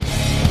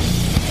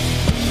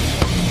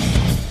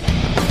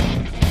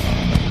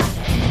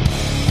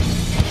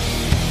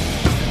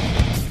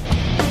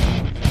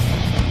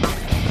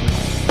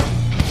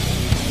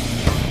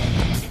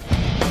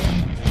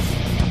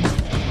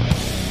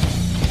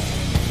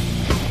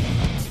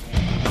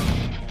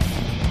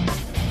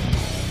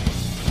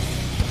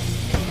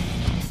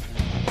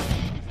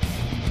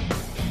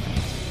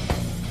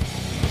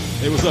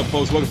What's up,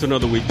 folks? Welcome to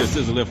another week. This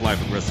is the Live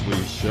Life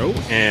Aggressively show,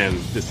 and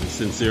this is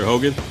Sincere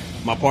Hogan.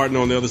 My partner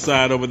on the other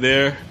side over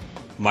there,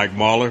 Mike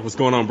Mahler. What's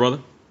going on, brother?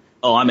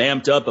 Oh, I'm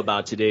amped up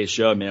about today's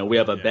show, man. We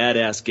have a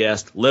badass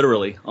guest,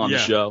 literally, on the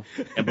show.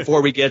 And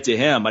before we get to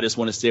him, I just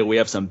want to say we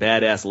have some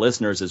badass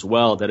listeners as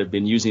well that have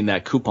been using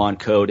that coupon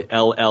code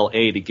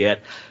LLA to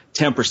get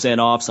 10%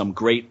 off some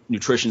great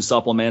nutrition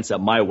supplements at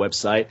my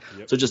website.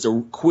 Yep. So just a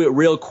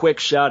real quick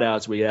shout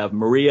outs. We have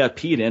Maria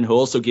Peden, who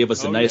also gave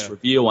us a nice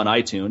review on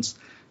iTunes.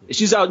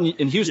 She's out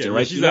in Houston,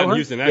 right? She's out in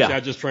Houston. Actually, I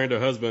just trained her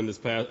husband this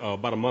past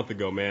about a month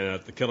ago, man,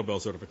 at the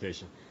kettlebell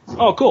certification.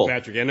 Oh, cool.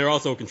 Patrick. And they're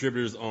also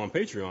contributors on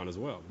Patreon as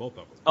well, both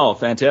of them. Oh,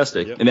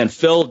 fantastic. Yep. And then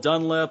Phil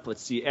Dunlap,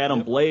 let's see,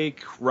 Adam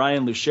Blake,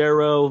 Ryan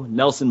Lucero,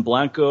 Nelson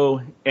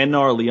Blanco,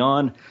 Enar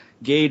Leon,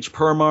 Gage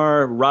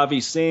Permar,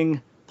 Ravi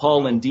Singh,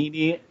 Paul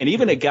Landini, and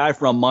even a guy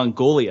from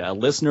Mongolia, a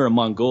listener in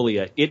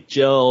Mongolia,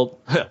 Itgel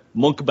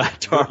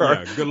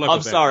Munkbatar. Yeah, good luck I'm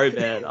with sorry, that.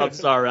 man. I'm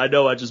sorry. I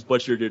know I just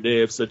butchered your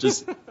name, so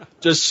just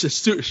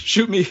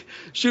shoot me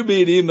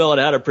an email on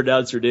how to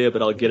pronounce your name,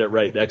 and I'll get it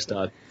right next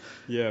time.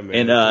 Yeah,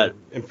 man.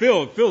 And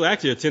Phil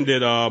actually attended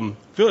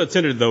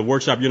the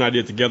workshop you and I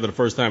did together the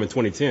first time in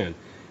 2010.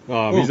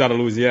 He's out of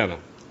Louisiana,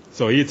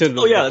 so he attended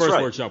the first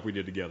workshop we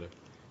did together.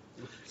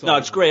 No,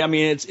 it's great. I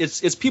mean,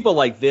 it's people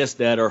like this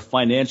that are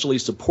financially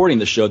supporting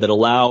the show that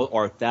allow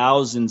our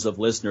thousands of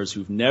listeners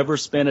who've never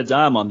spent a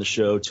dime on the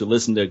show to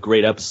listen to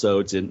great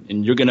episodes. And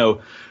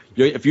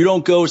if you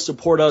don't go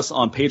support us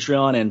on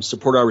Patreon and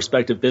support our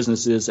respective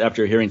businesses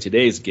after hearing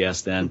today's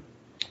guest, then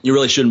you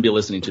really shouldn't be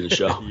listening to the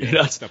show.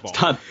 It's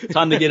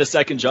time to get a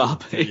second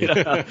job.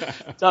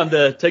 Time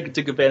to take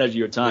advantage of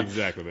your time.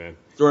 Exactly, man.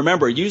 So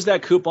remember, use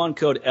that coupon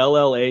code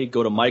LLA.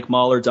 Go to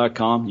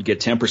MikeMahler.com. You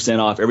get 10%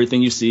 off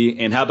everything you see.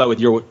 And how about with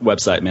your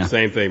website, man?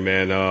 Same thing,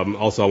 man.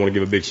 Also, I want to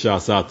give a big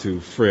shout out to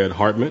Fred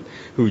Hartman,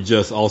 who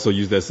just also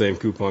used that same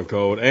coupon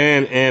code,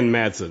 and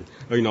Madsen.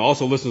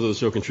 Also listeners of the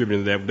show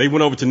contributing to that. They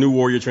went over to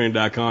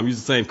NewWarriorTraining.com, used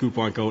the same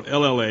coupon code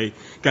LLA,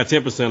 got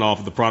 10% off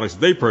of the products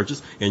they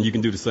purchased, and you can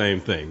do the same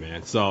thing,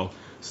 man. So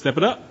step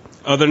it up.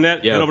 Other than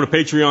that, head over to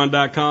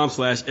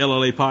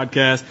patreon.com/LLA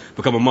podcast,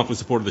 become a monthly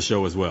supporter of the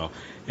show as well.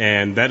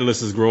 And that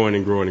list is growing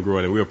and growing and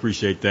growing, and we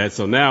appreciate that.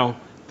 So now,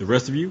 the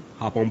rest of you,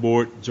 hop on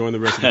board, join the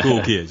rest of the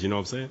cool kids. You know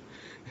what I'm saying?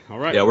 All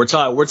right. Yeah, we're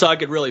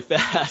talking really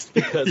fast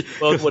because we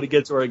both want to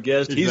get to our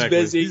guest. Exactly.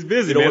 He's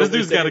busy, man. This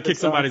dude's got to kick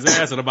somebody's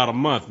ass in about a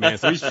month, man.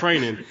 So he's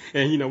training,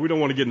 and we don't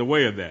want to get in the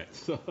way of that.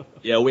 So.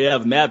 Yeah, we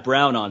have Matt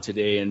Brown on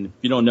today, and if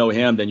you don't know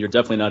him, then you're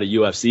definitely not a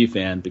UFC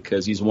fan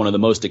because he's one of the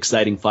most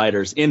exciting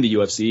fighters in the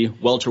UFC.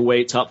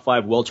 Welterweight, top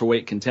 5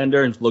 welterweight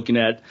contender, looking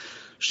at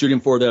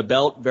shooting for the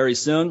belt very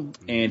soon.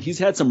 And he's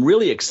had some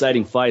really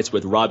exciting fights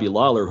with Robbie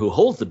Lawler, who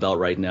holds the belt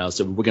right now.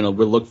 So we'll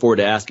look forward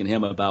to asking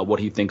him about what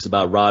he thinks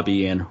about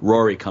Robbie and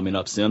Rory coming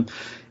up soon.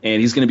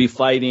 And he's going to be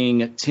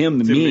fighting Tim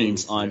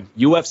Means on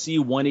UFC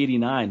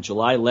 189,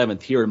 July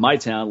 11th here in my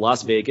town,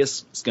 Las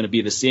Vegas. It's going to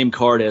be the same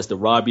card as the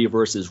Robbie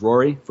versus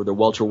Rory for the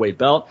welterweight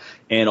belt,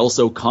 and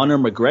also Conor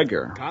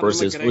McGregor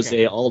versus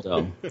Jose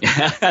Aldo.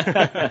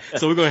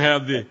 So we're going to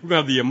have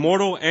the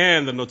immortal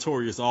and the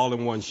notorious all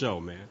in one show,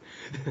 man.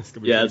 It's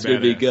going to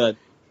be good.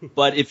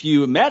 But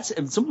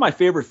some of my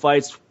favorite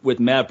fights with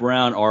Matt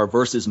Brown are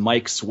versus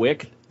Mike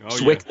Swick.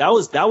 Swick, that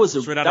was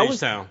straight out of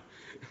H-Town.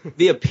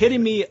 The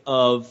epitome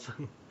of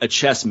a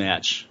chess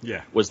match.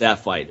 Yeah. Was that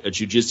fight, a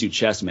jiu-jitsu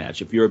chess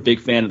match. If you're a big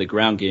fan of the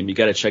ground game, you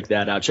got to check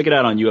that out. Check it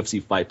out on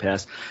UFC Fight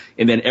Pass.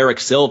 And then Eric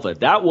Silva,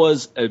 that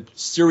was a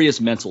serious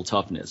mental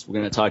toughness. We're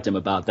going to talk to him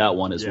about that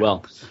one as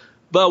well.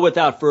 But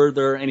without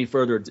any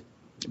further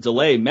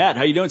delay, Matt,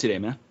 how you doing today,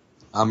 man?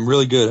 I'm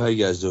really good. How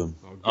you guys doing?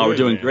 We're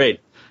doing great.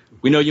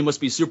 We know you must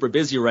be super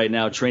busy right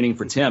now training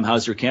for Tim.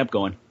 How's your camp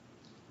going?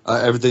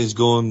 Everything's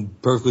going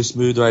perfectly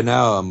smooth right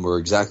now. We're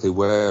exactly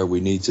where we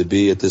need to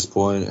be at this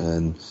point,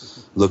 and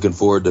looking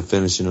forward to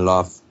finishing it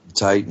off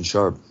tight and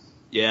sharp.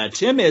 Yeah,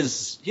 Tim he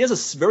has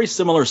a very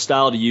similar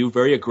style to you,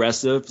 very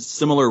aggressive,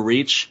 similar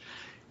reach.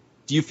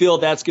 Do you feel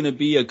that's going to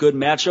be a good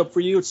matchup for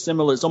you? It's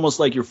similar. It's almost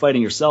like you're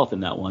fighting yourself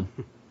in that one.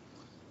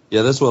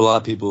 Yeah, that's what a lot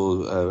of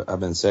people have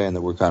been saying,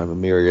 that we're kind of a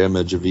mirror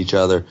image of each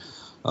other.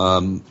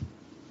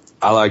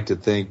 I like to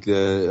think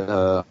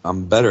that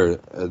I'm better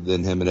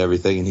than him and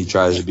everything, and he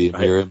tries to be a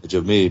mirror image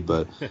of me.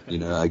 But,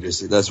 I guess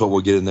that's what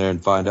we'll get in there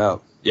and find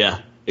out. Yeah,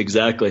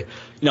 exactly.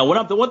 The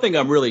one thing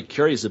I'm really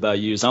curious about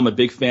you is I'm a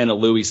big fan of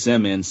Louis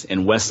Simmons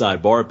and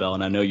Westside Barbell,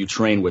 and I know you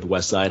train with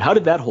Westside. How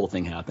did that whole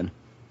thing happen?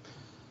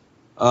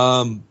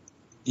 I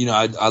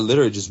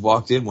literally just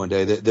walked in one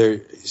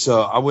day.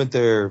 So I went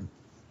there.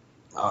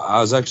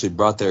 I was actually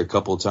brought there a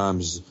couple of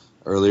times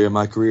earlier in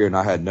my career, and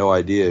I had no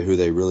idea who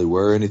they really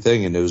were or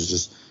anything, and it was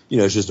just –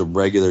 it's just a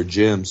regular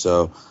gym.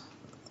 So,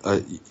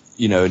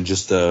 and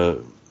just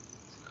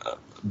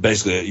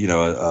basically,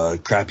 a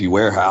crappy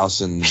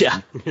warehouse and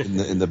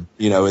in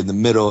the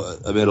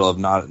middle of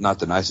not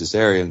the nicest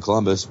area in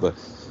Columbus, but,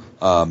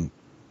 so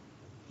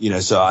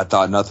I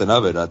thought nothing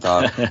of it. I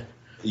thought,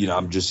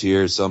 I'm just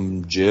here,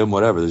 some gym,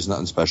 whatever. There's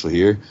nothing special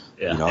here.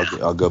 Yeah.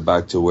 I'll go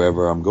back to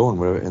wherever I'm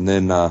going. And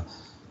then,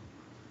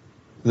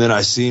 And then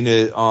I seen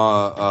it as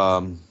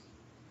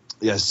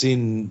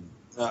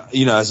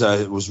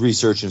I was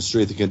researching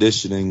strength and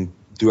conditioning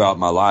throughout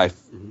my life,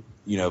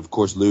 of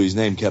course, Louis'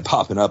 name kept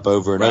popping up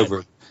over and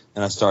over.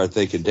 And I started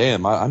thinking,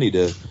 damn, I need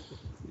to,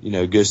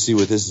 go see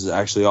what this is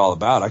actually all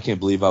about. I can't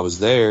believe I was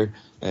there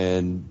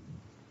and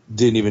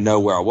didn't even know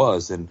where I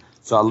was. And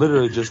so I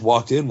literally just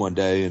walked in one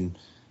day and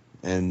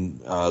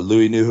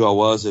Louis knew who I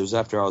was. It was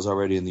after I was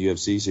already in the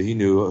UFC, so he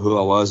knew who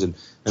I was. And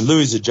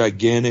Louis is a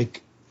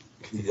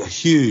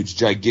huge,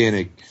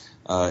 gigantic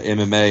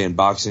MMA and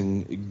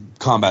boxing,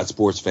 combat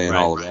sports fan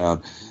all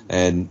around.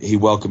 And he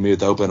welcomed me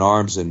with open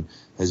arms and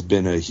has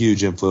been a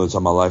huge influence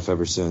on my life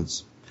ever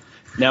since.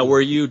 Now,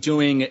 were you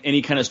doing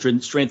any kind of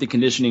strength and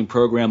conditioning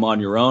program on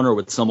your own or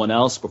with someone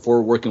else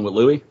before working with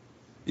Louis?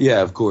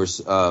 Yeah, of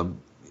course. I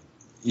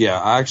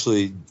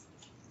actually,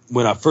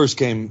 when I first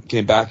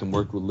came back and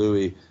worked with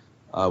Louis,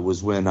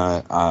 was when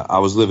I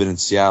was living in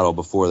Seattle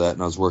before that,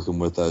 and I was working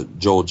with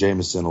Joel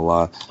Jameson a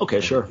lot.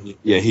 Okay, sure.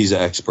 Yeah, he's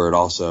an expert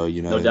also,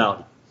 No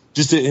doubt.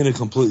 Just in a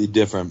completely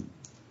different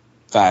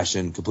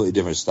fashion, completely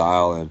different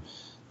style. And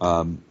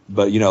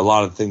but, a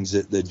lot of things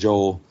that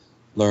Joel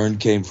learned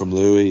came from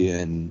Louis,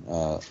 and,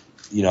 a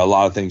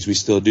lot of things we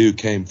still do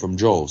came from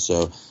Joel.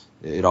 So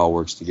it all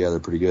works together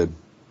pretty good.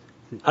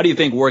 How do you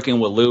think working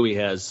with Louis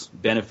has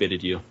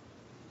benefited you?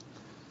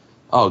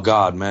 Oh,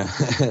 God, man.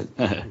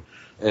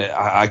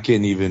 I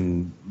can't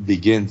even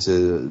begin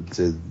to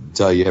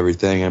tell you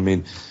everything. I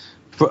mean,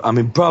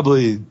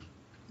 probably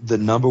the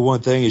number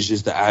one thing is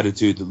just the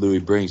attitude that Louis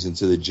brings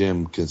into the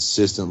gym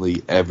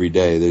consistently every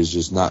day. There's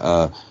just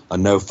not a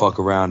no fuck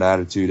around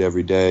attitude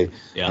every day.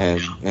 Yeah.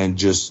 And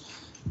just,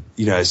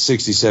 at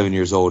 67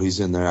 years old, he's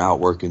in there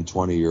outworking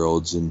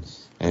 20-year-olds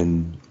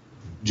and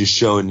just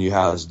showing you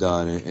how it's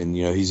done. And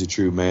he's a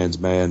true man's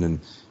man. And,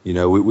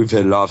 we've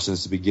hit it off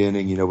since the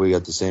beginning. We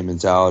got the same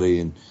mentality,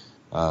 and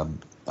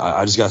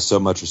I just got so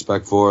much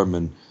respect for him.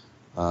 And,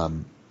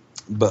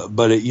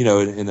 but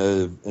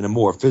in a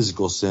more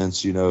physical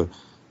sense,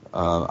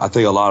 I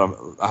think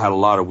I had a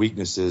lot of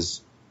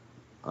weaknesses,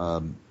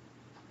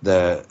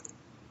 that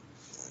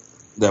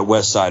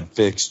Westside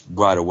fixed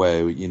right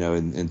away,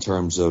 in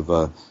terms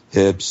of,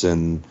 hips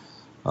and,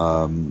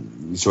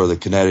 sort of the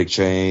kinetic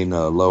chain,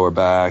 lower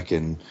back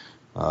and,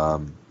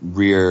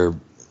 rear.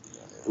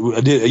 I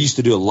used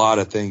to do a lot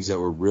of things that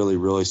were really,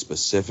 really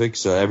specific.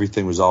 So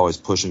everything was always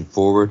pushing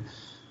forward,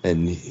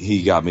 and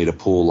he got me to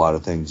pull a lot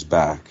of things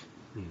back.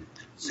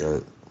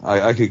 So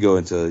I could go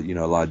into,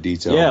 a lot of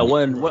detail. Yeah.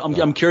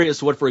 I'm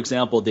curious, what, for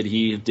example, did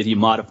he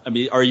modify? I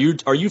mean, are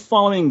you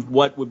following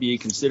what would be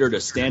considered a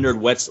standard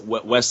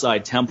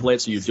Westside template?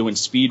 So you're doing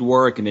speed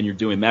work and then you're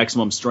doing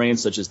maximum strength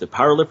such as the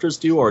powerlifters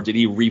do, or did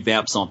he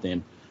revamp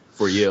something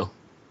for you?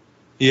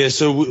 Yeah.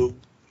 So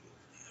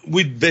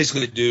we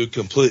basically do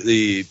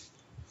completely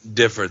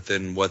different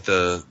than what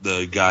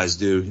the guys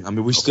do. I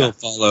mean, we still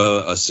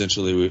follow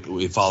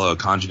we follow a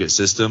conjugate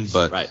system,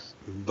 but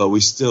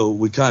we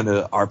kind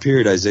of, our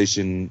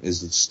periodization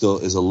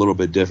is a little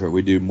bit different.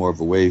 We do more of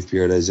a wave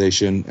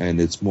periodization,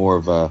 and it's more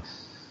of a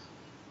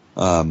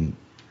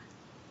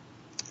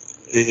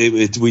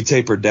we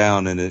taper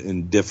down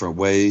in different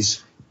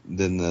ways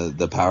than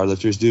the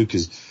powerlifters do,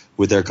 because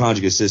with their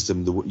conjugate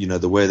system,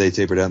 the way they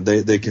taper down,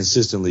 they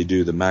consistently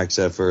do the max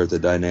effort, the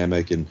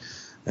dynamic, and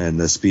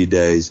the speed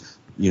days,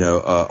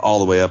 all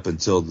the way up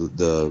until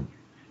the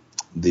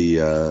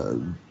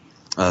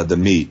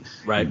meet.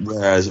 Right.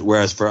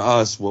 Whereas for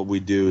us, what we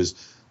do is,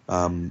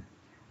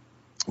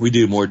 we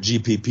do more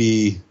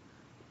GPP,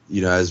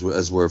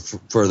 as we're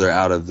further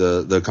out of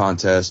the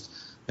contest.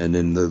 And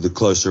then the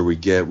closer we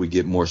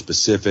get more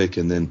specific.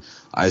 And then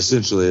I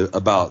essentially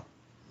about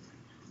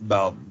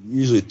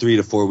usually 3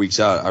 to 4 weeks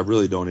out, I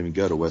really don't even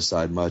go to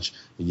Westside much.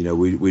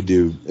 We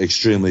do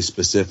extremely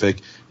specific,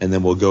 and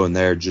then we'll go in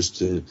there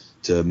just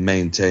to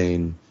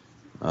maintain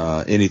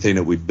anything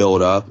that we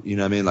build up. You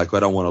know what I mean? Like, I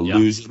don't want to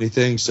lose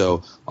anything,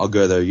 so I'll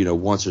go there,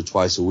 once or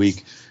twice a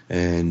week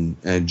and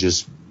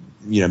just,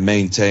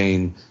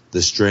 maintain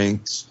the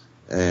strengths.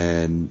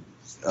 And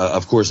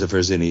of course, if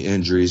there's any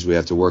injuries, we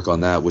have to work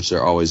on that, which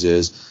there always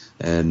is.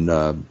 And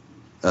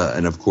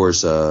of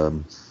course,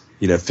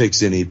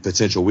 fix any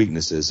potential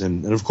weaknesses.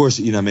 And of course,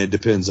 it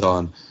depends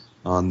on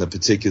the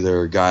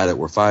particular guy that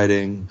we're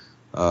fighting,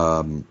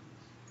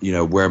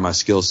 where my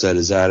skill set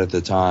is at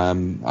the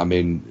time. I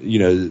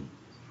mean,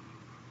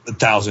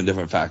 1,000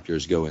 different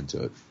factors go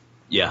into it.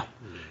 Yeah.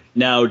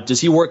 Now, does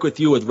he work with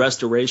you with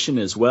restoration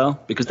as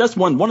well? Because that's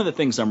one of the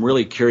things I'm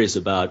really curious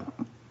about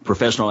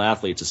professional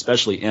athletes,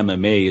 especially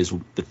MMA, is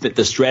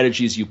the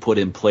strategies you put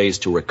in place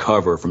to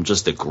recover from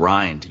just the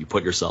grind you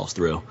put yourselves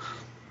through.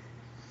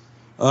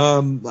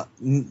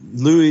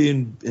 Louis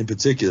in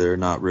particular,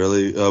 not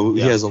really.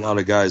 He has a lot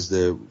of guys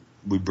that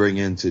we bring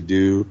in to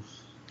do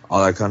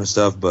all that kind of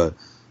stuff, but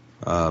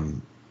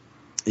the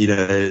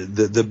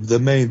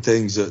main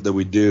things that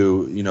we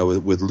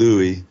do, with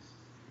Louis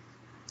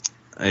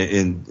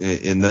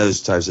in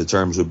those types of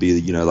terms would be,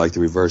 like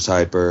the reverse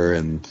hyper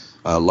and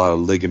a lot of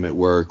ligament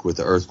work with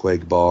the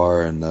earthquake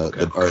bar and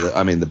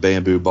the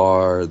bamboo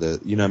bar,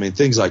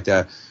 things like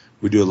that,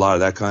 we do a lot of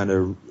that kind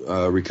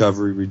of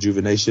recovery,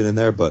 rejuvenation in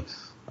there. But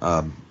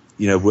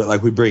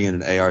we bring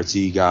in an ART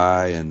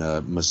guy and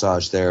a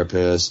massage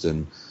therapist,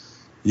 and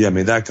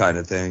that kind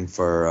of thing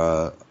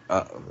for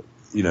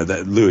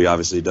that Louis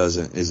obviously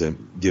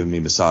isn't giving me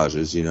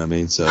massages, you know what I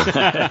mean? So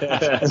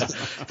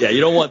yeah,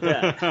 you don't want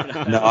that.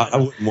 No, I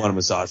wouldn't want a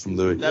massage from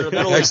Louis.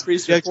 That'll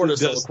increase your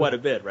cortisol quite a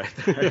bit, right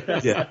there.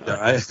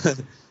 Yeah,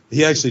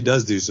 he actually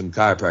does do some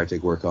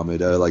chiropractic work on me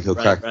though. Like he'll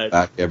crack my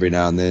back every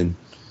now and then.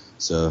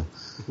 So.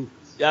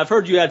 Yeah, I've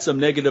heard you had some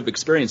negative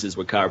experiences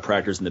with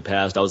chiropractors in the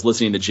past. I was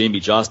listening to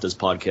Jamie Josta's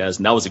podcast,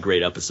 and that was a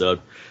great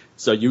episode.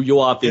 So you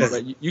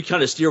often you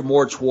kind of steer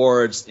more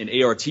towards an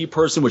ART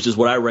person, which is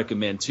what I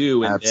recommend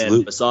too,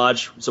 and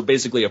massage. So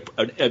basically, a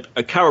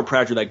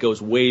chiropractor that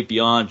goes way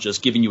beyond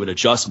just giving you an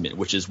adjustment,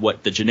 which is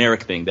what the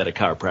generic thing that a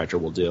chiropractor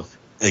will do.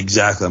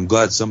 Exactly. I'm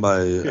glad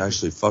somebody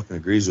actually fucking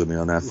agrees with me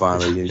on that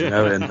finally.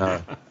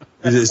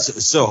 And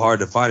it's so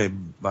hard to find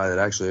anybody that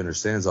actually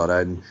understands all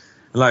that. And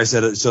like I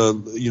said, so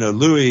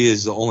Louis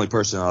is the only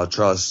person I'll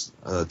trust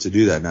to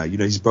do that now.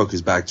 He's broke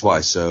his back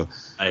twice, so.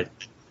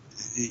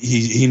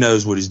 He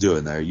knows what he's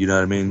doing there. You know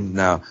what I mean?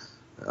 Now,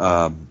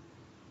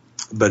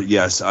 but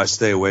yes, I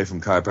stay away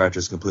from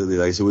chiropractors completely.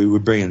 Like so, we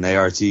would bring in an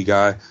ART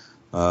guy.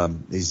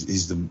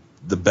 He's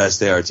the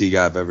best ART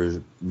guy I've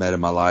ever met in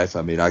my life.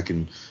 I mean, I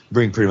can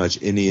bring pretty much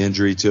any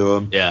injury to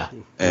him. Yeah,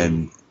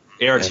 and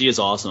ART is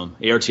awesome.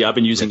 I've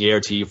been using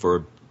ART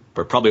for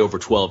probably over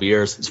 12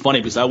 years. It's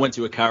funny because I went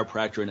to a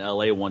chiropractor in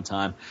LA one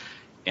time.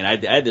 And I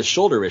had this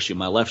shoulder issue,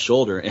 my left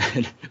shoulder,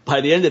 and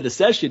by the end of the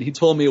session, he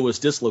told me it was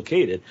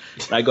dislocated.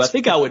 And I go, I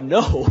think I would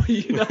know,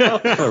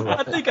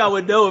 I think I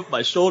would know if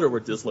my shoulder were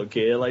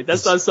dislocated. Like,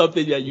 that's not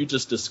something that you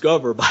just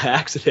discover by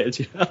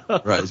accident,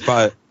 Right. It's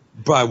probably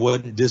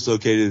wasn't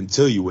dislocated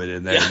until you went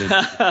in there.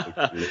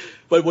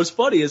 But what's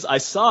funny is I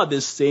saw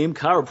this same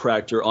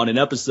chiropractor on an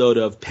episode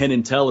of Penn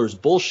and Teller's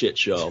Bullshit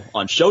Show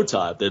on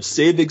Showtime, the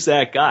same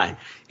exact guy.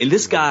 And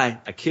this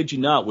guy, I kid you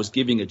not, was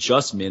giving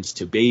adjustments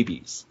to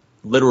babies.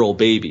 Literal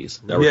babies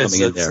that were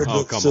coming in there.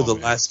 So the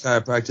last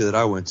chiropractor that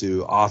I went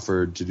to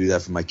offered to do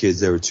that for my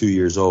kids. They were 2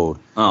 years old.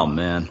 Oh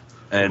man!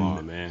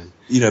 And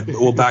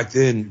well back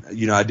then,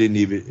 I didn't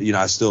even,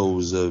 I still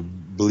was a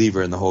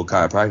believer in the whole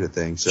chiropractic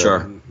thing. So,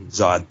 sure.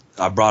 So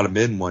I brought him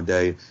in one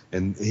day,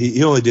 and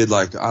he only did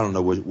like, I don't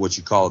know what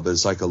you call it, but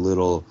it's like a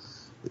little.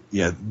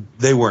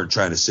 They weren't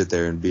trying to sit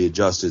there and be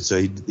adjusted. So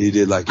he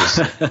did like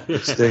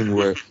this thing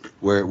where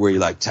he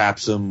like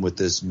taps them with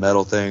this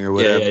metal thing or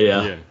whatever.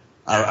 Yeah.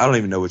 I don't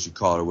even know what you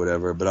call it or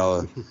whatever,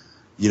 but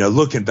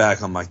looking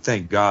back, I'm like,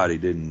 thank God he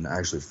didn't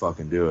actually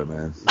fucking do it,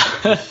 man.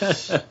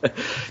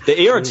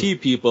 The ART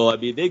people, I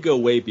mean, they go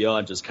way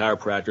beyond just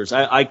chiropractors.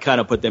 I kind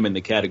of put them in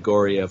the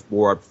category of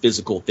more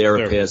physical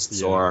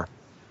therapists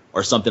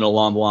or something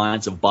along the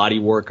lines of body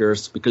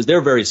workers because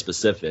they're very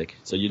specific.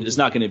 So it's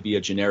not going to be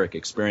a generic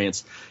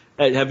experience.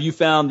 Have you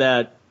found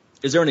that?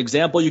 Is there an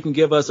example you can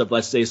give us of,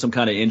 let's say, some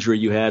kind of injury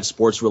you had,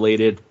 sports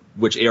related,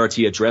 which ART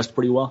addressed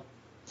pretty well?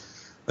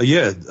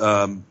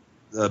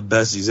 The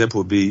best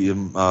example would be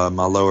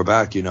my lower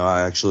back.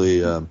 I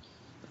actually I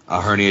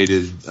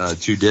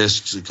herniated 2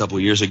 discs a couple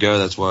of years ago.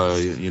 That's why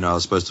I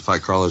was supposed to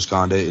fight Carlos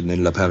Condit and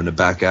ended up having to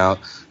back out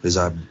because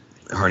I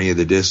herniated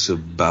the discs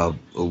about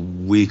a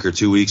week or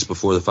 2 weeks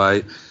before the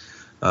fight.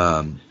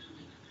 And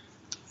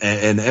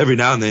every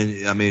now and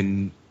then, I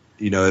mean,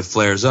 it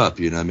flares up.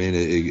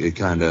 It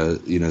kind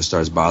of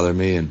starts bothering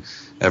me. And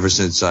ever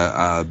since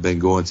I've been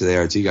going to the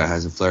ART guy, it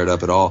hasn't flared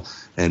up at all.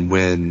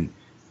 And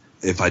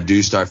if I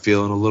do start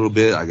feeling a little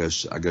bit, I go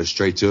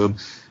straight to him,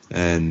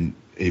 and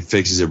he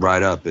fixes it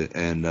right up.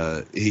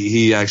 And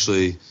he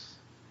actually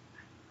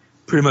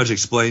pretty much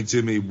explained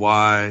to me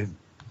why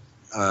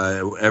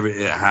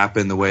it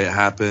happened the way it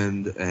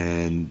happened.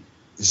 And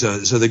so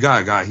the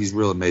guy, he's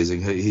real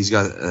amazing. He's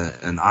got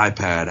an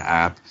iPad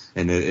app,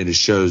 and it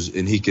shows,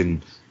 and he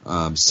can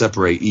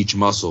separate each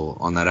muscle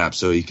on that app,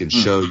 so he can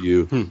show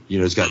you.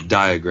 It's got a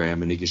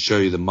diagram, and he can show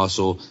you the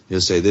muscle.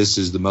 He'll say, this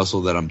is the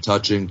muscle that I'm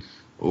touching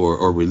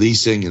or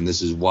releasing, and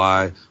this is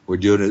why we're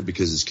doing it,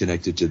 because it's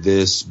connected to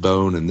this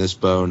bone and this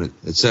bone,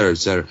 et cetera, et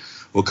cetera.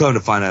 Well, come to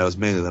find out, it was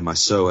mainly that my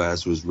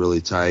psoas was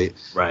really tight,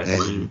 right?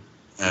 And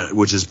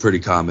which is pretty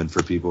common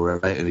for people,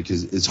 right? And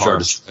because it's hard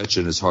to stretch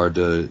and it's hard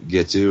to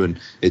get to, and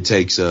it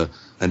takes an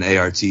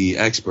ART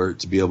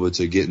expert to be able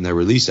to get in there,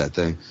 release that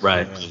thing,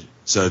 right?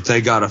 So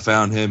thank God I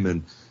found him,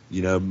 and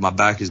my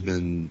back has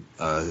been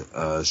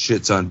a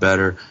shit ton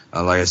better.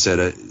 Like I said,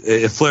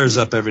 it flares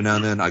up every now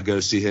and then. I go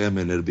see him,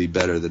 and it'll be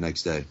better the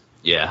next day.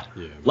 Yeah.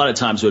 A lot of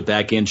times with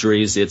back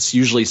injuries, it's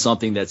usually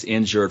something that's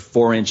injured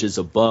 4 inches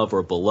above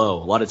or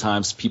below. A lot of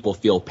times people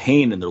feel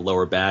pain in their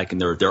lower back,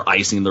 and they're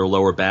icing their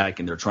lower back,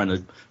 and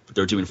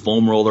they're doing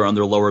foam roller on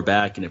their lower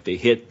back, and if they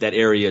hit that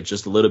area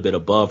just a little bit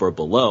above or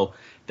below,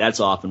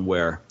 that's often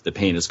where the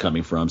pain is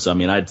coming from. So, I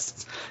mean,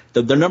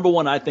 the number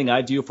one thing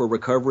I do for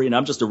recovery, and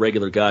I'm just a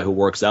regular guy who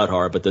works out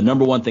hard, but the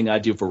number one thing I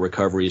do for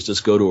recovery is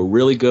just go to a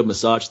really good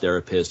massage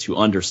therapist who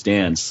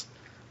understands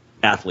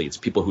athletes,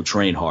 people who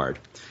train hard.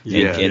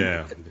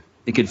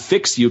 it can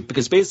fix you,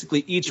 because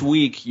basically each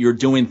week you're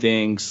doing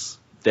things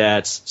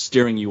that's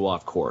steering you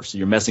off course.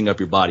 You're messing up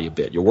your body a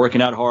bit. You're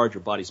working out hard,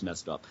 your body's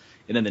messed up.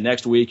 And then the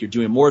next week you're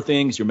doing more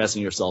things, you're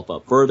messing yourself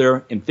up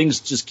further, and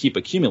things just keep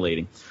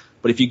accumulating.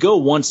 But if you go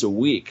once a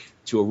week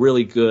to a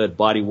really good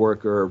body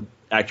worker,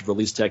 active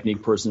release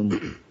technique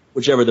person,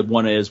 whichever the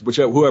one is,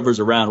 whoever's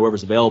around,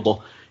 whoever's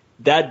available,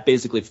 that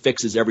basically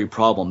fixes every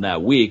problem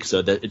that week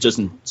so that it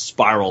doesn't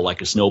spiral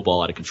like a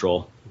snowball out of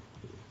control.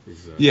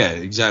 Exactly. Yeah,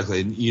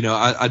 exactly. And,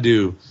 I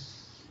do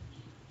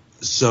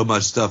so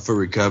much stuff for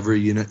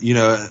recovery.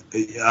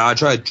 I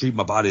try to treat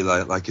my body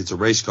like it's a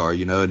race car,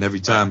 and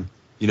every time,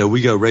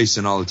 we go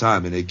racing all the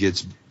time and it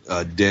gets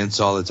dents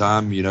all the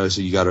time,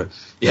 so you got to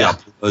pull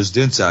those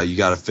dents out. You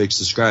got to fix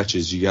the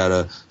scratches. You got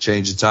to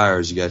change the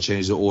tires. You got to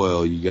change the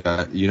oil. You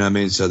got, what I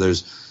mean? So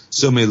there's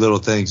so many little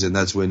things. And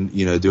that's when,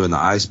 doing the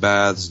ice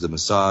baths, the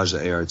massage,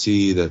 the ART,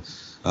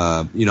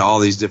 all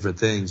these different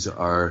things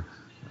are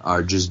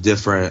just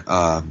different,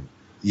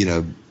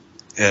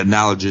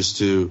 analogous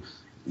to,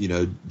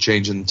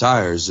 changing the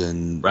tires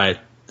and, right.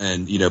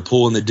 And,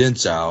 pulling the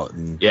dents out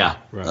and,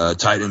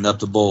 tightening up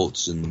the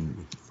bolts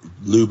and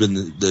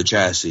lubing the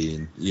chassis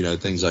and,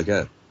 things like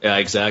that. Yeah,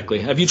 exactly.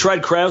 Have you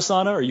tried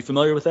cryosauna? Are you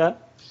familiar with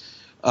that?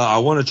 I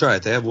want to try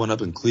it. They have one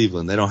up in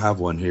Cleveland. They don't have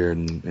one here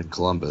in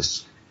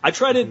Columbus. I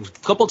tried it a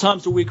couple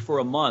times a week for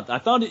a month. I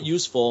found it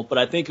useful, but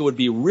I think it would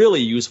be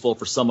really useful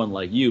for someone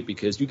like you,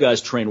 because you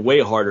guys train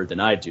way harder than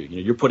I do.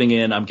 You're putting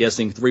in, I'm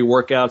guessing, 3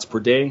 workouts per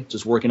day,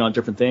 just working on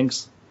different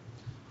things.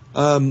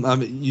 I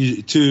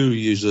mean, 2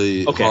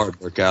 usually hard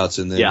workouts,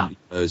 and then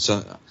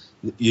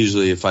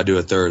usually if I do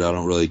a third, I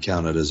don't really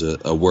count it as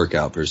a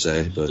workout per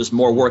se. But just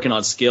more working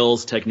on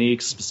skills,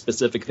 techniques,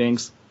 specific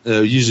things.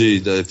 Usually,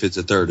 if it's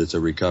a third, it's a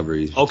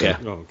recovery. Okay.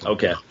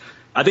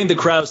 I think the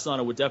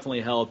cryosauna would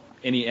definitely help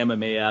any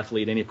MMA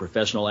athlete, any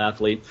professional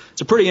athlete.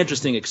 It's a pretty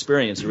interesting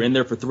experience. You're in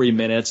there for 3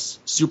 minutes,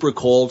 super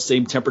cold,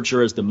 same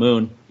temperature as the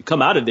moon. You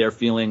come out of there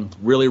feeling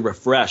really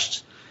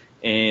refreshed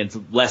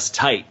and less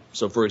tight.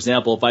 So, for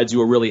example, if I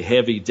do a really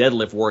heavy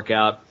deadlift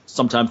workout,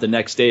 sometimes the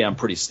next day I'm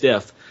pretty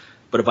stiff.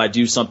 But if I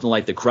do something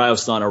like the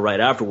cryosauna right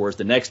afterwards,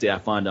 the next day I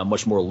find I'm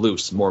much more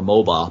loose, more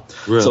mobile.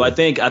 Really? So I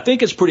think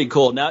it's pretty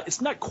cool. Now,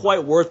 it's not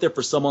quite worth it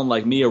for someone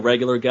like me, a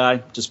regular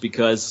guy, just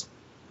because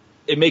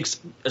it makes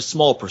a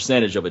small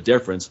percentage of a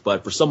difference.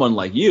 But for someone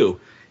like you,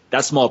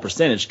 that small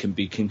percentage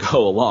can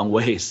go a long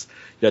ways.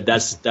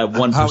 That's that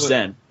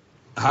 1%.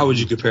 How would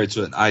you compare it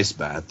to an ice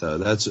bath, though?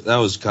 That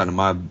was kind of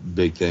my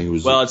big thing.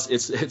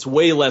 It's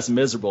way less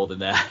miserable than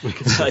that. I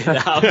can tell you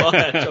that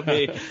much. I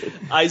mean,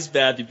 ice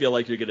bath, you feel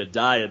like you're going to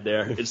die in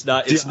there. It's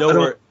not. It's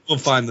nowhere. I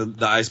don't find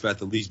the ice bath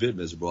the least bit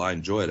miserable. I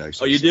enjoy it,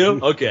 actually. Oh, you do?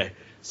 Okay.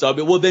 So, I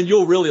mean, then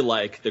you'll really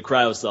like the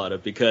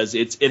cryosauna, because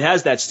it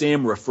has that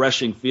same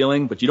refreshing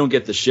feeling, but you don't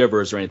get the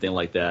shivers or anything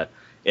like that.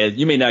 And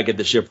you may not get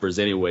the shivers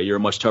anyway. You're a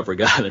much tougher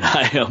guy than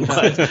I am.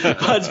 But the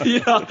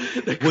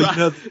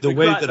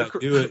way that I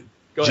do it.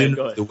 Go ahead.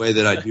 The way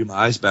that I do my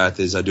ice bath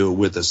is I do it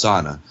with a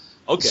sauna.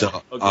 Okay.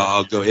 So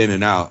I'll go in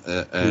and out,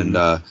 and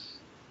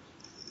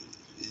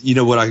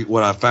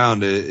what I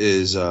found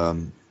is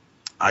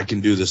I can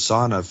do the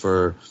sauna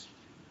for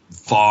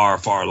far,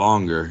 far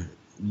longer,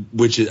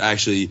 which is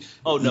actually.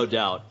 Oh, no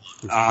doubt.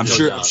 I'm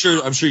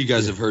sure you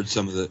guys have heard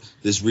some of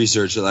this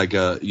research, like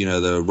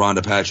the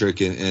Rhonda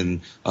Patrick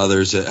and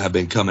others that have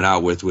been coming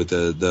out with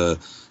the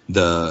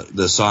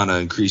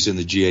sauna increasing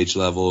the GH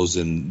levels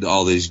and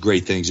all these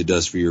great things it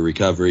does for your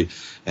recovery.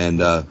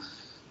 And I've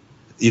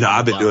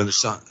been doing the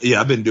sauna.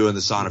 I've been doing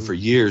the sauna for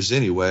years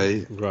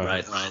anyway.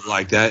 Right.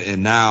 Like that,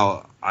 and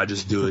now I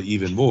just do it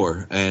even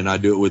more, and I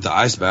do it with the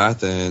ice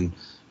bath, and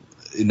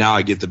now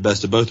I get the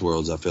best of both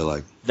worlds, I feel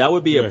like. That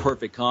would be a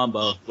perfect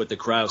combo with the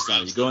cryo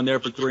sauna. You go in there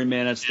for 3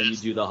 minutes, then you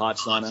do the hot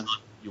sauna.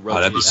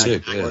 That'd be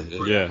sick.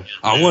 Yeah.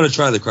 I want to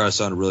try the cryo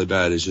sauna really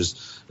bad. It's just,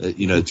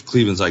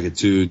 Cleveland's like a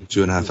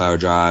 2.5 hour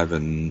drive,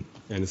 and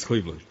it's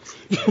Cleveland.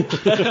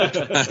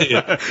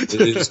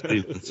 It is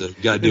Cleveland, so you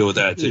got to deal with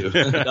that too.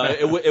 No,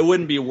 it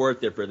wouldn't be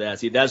worth it for that.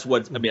 See, that's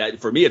what I mean.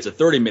 For me, it's a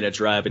 30-minute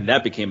drive, and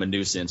that became a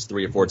nuisance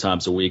 3 or 4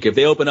 times a week. If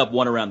they open up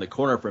one around the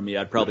corner for me,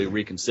 I'd probably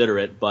reconsider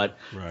it. But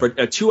for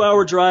a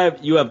 2-hour drive,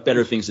 you have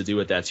better things to do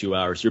with that 2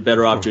 hours. You're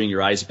better off doing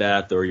your ice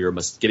bath, or you're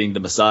getting the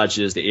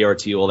massages, the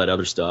ART, all that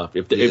other stuff.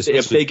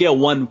 If they get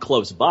one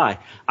close by,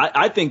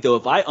 I think though,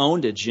 if I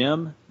owned a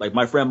gym, like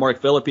my friend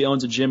Mark Philippi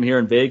owns a gym here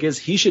in Vegas,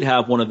 he should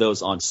have one of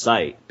those on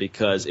site,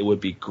 because it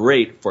would be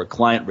great for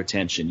client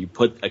retention. You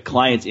put a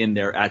client in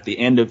there at the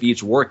end of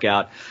each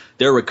workout,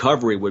 their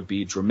recovery would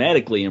be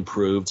dramatically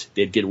improved.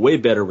 They'd get way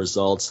better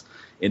results,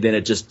 and then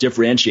it just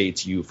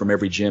differentiates you from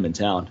every gym in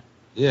town.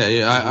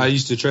 Yeah. I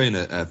used to train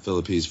at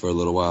Philippi's for a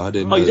little while. I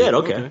didn't. Oh, you did?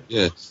 Okay.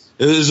 Yeah,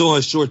 it was only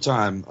a short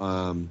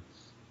time.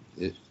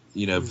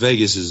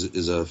 Vegas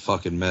is a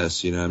fucking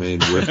mess. You know what I mean?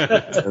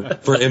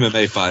 For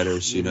MMA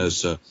fighters,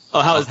 so.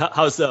 Oh,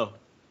 how so?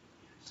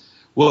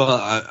 Well,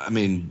 I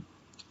mean,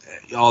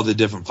 all the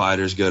different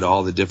fighters go to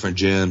all the different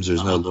gyms.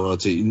 There's no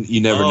loyalty.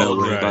 You never know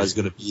where everybody's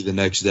going to be the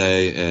next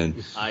day.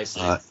 And I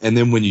see. And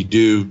then when you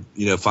do,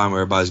 find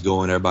where everybody's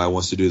going, everybody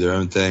wants to do their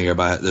own thing.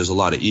 There's a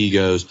lot of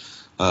egos.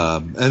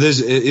 And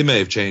it may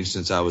have changed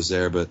since I was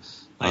there, but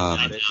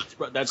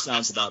that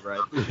sounds about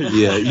right.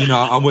 Yeah,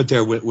 I went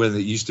there when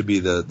it used to be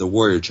the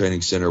Warrior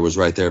Training Center was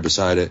right there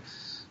beside it,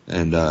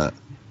 and I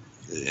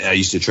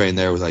used to train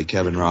there with like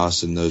Kevin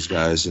Ross and those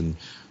guys, and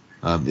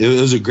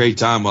it was a great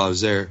time while I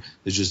was there.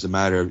 It's just a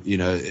matter of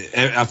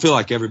I feel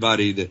like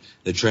everybody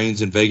that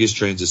trains in Vegas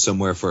trains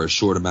somewhere for a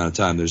short amount of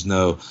time. There's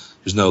no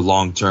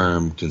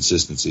long-term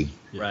consistency.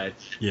 Right.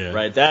 Yeah.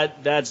 Right.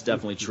 That's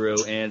definitely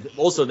true. And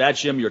also that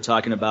gym you're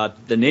talking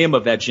about, the name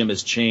of that gym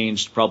has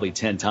changed probably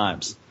 10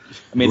 times.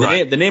 I mean,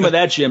 the name of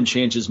that gym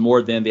changes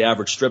more than the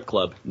average strip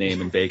club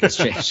name in Vegas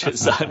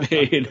changes. I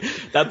mean,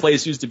 that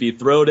place used to be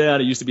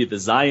Throwdown. It used to be the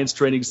Zions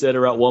Training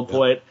Center at one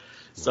point.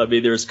 So, I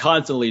mean, there's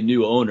constantly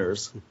new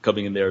owners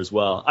coming in there as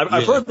well.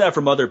 I've heard that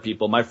from other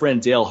people. My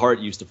friend Dale Hart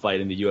used to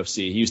fight in the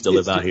UFC. He used to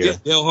live out here.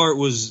 Dale Hart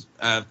was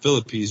at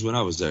Philippines when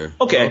I was there.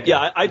 Okay.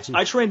 Yeah,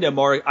 I trained at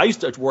Mark. I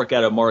used to work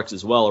out at Mark's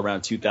as well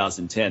around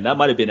 2010. That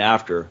might have been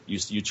after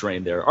you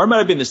trained there. Or it might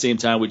have been the same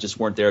time. We just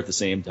weren't there at the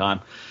same time.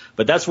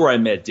 But that's where I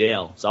met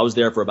Dale. So I was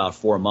there for about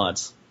 4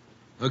 months.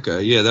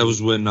 Okay. Yeah, that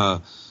was when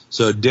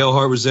so Dale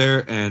Hart was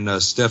there and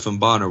Stephan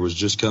Bonner was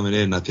just coming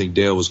in. I think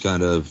Dale was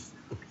kind of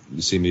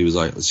it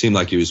seemed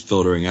like he was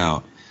filtering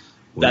out.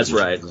 That's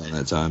right. Around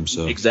that time,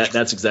 so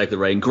that's exactly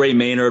right. And Gray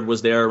Maynard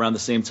was there around the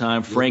same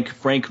time.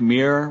 Frank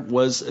Mir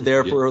was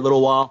there for a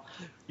little while.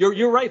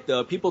 You're right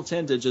though. People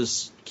tend to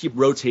just keep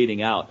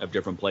rotating out of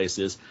different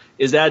places.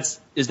 Is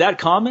that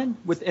common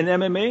within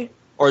MMA,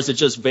 or is it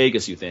just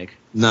Vegas? You think?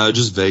 No,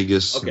 just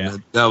Vegas. Okay.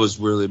 That was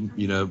really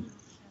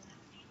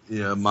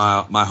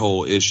my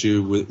whole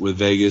issue with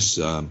Vegas.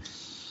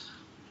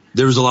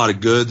 There was a lot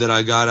of good that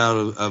I got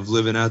out of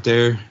living out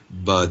there,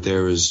 but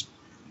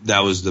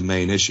that was the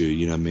main issue.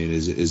 You know what I mean?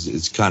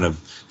 It's kind of,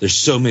 there's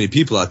so many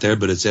people out there,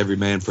 but it's every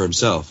man for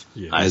himself.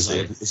 Yeah,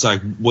 it's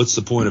like, what's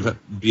the point of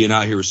being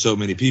out here with so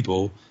many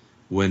people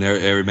when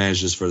every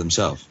man's just for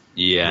themselves?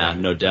 Yeah,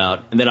 no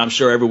doubt. And then I'm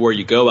sure everywhere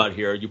you go out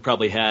here, you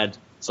probably had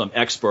some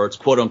experts,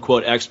 quote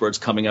unquote experts,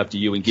 coming up to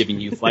you and giving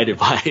you fight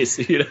advice.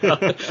 Does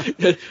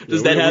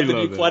that happen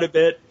to you quite a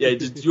bit? Yeah.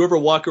 Did you ever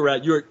walk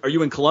around? Are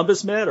you in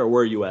Columbus, Matt, or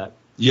where are you at?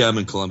 Yeah, I'm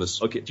in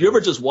Columbus. Okay. Do you ever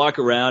just walk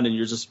around and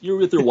you're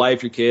with your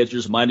wife, your kids, you're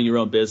just minding your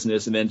own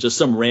business, and then just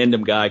some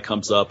random guy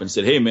comes up and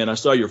said, "Hey, man, I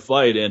saw your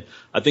fight, and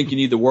I think you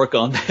need to work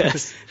on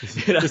this."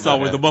 It's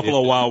always the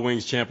Buffalo Wild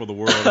Wings champ of the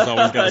world. It's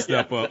always got to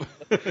step up.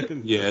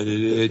 Yeah,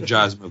 it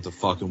drives me up the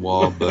fucking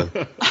wall, but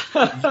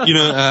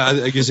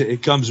I guess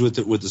it comes with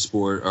the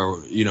sport,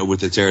 or with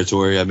the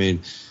territory. I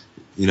mean,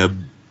 you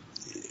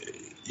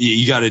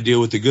got to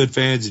deal with the good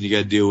fans and you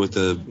got to deal with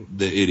the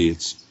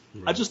idiots.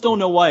 I just don't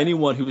know why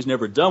anyone who's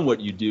never done what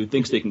you do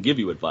thinks they can give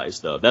you advice,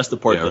 though. That's the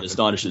part that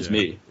astonishes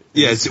me.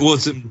 Yeah, it's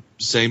the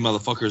same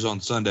motherfuckers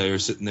on Sunday are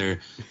sitting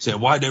there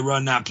saying, "Why'd they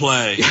run that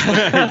play?"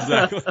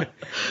 Exactly.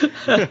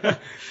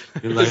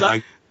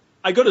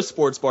 I go to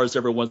sports bars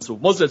every once in a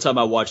while. Most of the time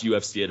I watch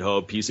UFC at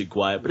home, peace and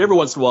quiet. But every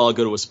once in a while I'll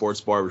go to a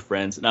sports bar with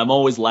friends, and I'm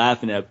always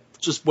laughing at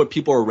just what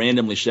people are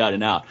randomly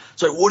shouting out.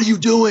 It's like, "What are you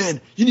doing?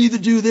 You need to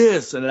do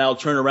this." And then I'll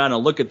turn around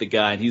and look at the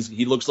guy, and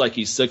he looks like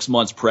he's 6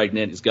 months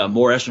pregnant. He's got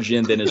more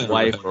estrogen than his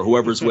wife or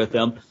whoever's with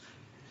him.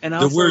 And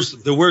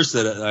the worst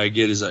that I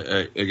get is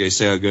I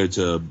say I go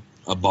to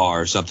a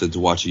bar or something to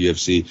watch a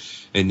UFC,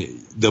 and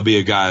there'll be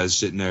a guy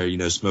sitting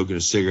there, smoking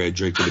a cigarette,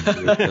 drinking a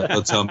beer.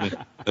 They'll tell me,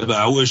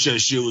 "I wish that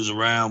shit was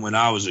around when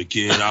I was a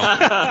kid."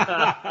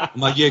 I'm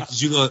like, yeah,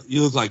 because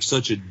you look like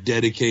such a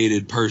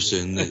dedicated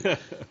person that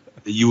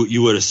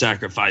you would have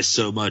sacrificed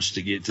so much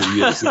to get to the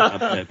UFC.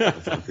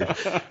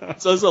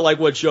 It's also like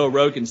what Joe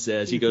Rogan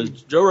says.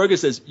 Joe Rogan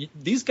says,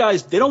 these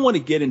guys, they don't want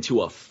to get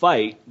into a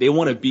fight. They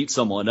want to beat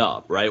someone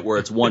up, right? Where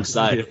it's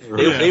one-sided.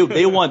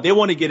 They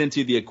want to get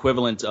into the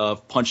equivalent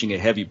of punching a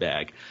heavy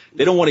bag.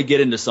 They don't want to get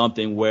into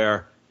something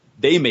where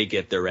they may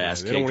get their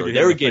ass kicked or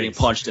they're getting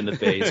punched in the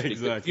face.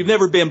 Exactly. If you've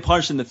never been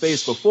punched in the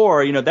face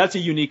before, that's a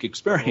unique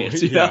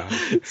experience. Makes you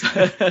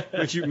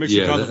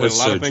contemplate a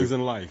lot of things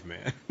in life,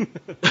 man.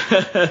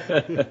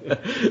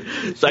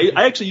 So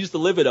I actually used to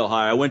live in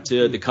Ohio. I went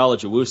to the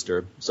College of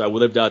Worcester. So I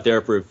lived out there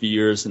for a few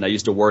years, and I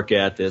used to work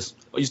at I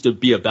used to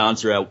be a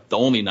bouncer at the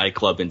only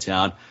nightclub in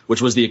town,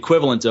 which was the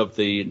equivalent of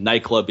the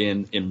nightclub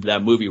in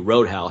that movie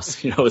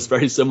Roadhouse. It's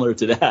very similar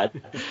to that.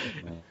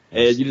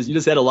 And you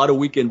just had a lot of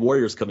weekend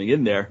warriors coming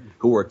in there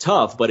who were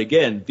tough. But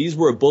again, these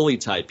were bully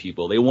type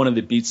people. They wanted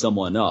to beat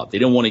someone up. They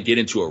didn't want to get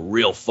into a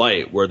real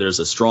fight where there's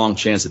a strong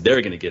chance that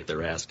they're going to get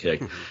their ass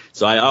kicked.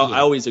 So I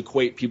always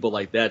equate people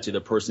like that to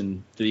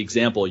the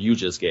example you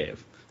just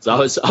gave. So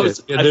I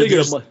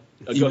figured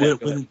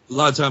a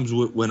lot of times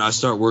when I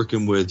start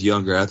working with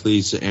younger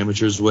athletes,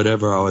 amateurs,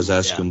 whatever, I always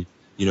ask them,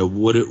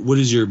 what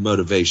is your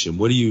motivation?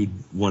 What do you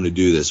want to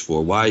do this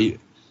for?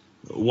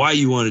 Why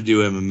you want to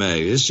do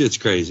MMA? This shit's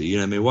crazy.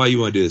 Why you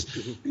want to do this?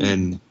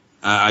 And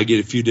I get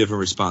a few different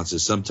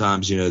responses.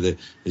 Sometimes, they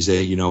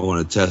say, I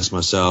want to test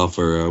myself,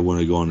 or I want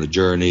to go on a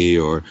journey,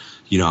 or,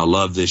 I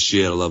love this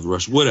shit. I love the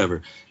rush,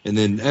 whatever. And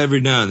then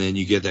every now and then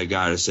you get that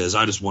guy that says,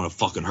 I just want to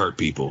fucking hurt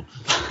people.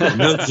 And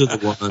those are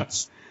the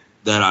ones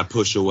that I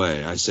push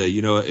away. I say,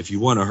 if you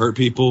want to hurt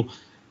people,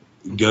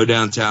 go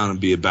downtown and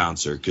be a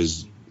bouncer,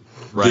 because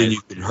then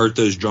you can hurt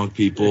those drunk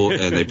people,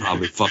 and they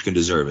probably fucking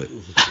deserve it.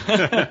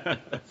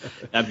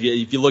 Now,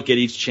 if you look at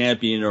each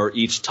champion or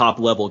each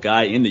top-level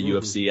guy in the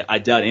UFC, I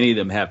doubt any of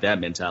them have that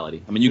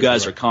mentality. I mean, you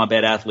guys are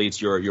combat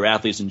athletes. You're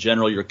athletes in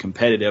general. You're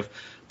competitive.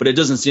 But it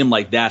doesn't seem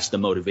like that's the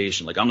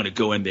motivation. Like, I'm going to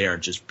go in there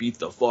and just beat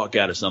the fuck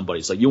out of somebody.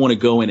 It's like you want to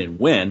go in and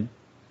win,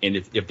 and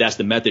if that's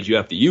the method you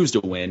have to use to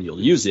win, you'll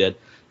use it.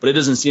 But it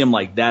doesn't seem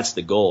like that's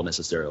the goal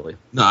necessarily.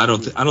 No, I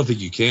don't think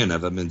you can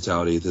have that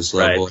mentality at this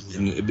level. Right.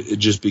 And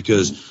just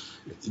because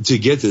to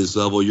get to this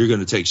level, you're going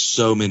to take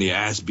so many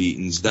ass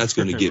beatings. That's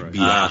going to get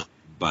beat out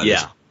by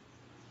this.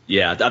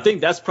 Yeah. I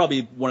think that's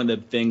probably one of the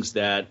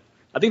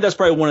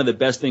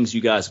best things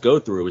you guys go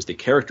through is the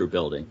character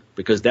building,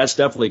 because that's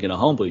definitely going to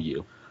humble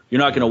you. You're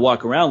not going to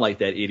walk around like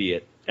that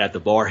idiot at the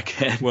bar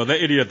again. Well,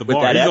 that idiot at the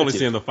bar, he's only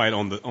seeing the fight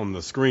on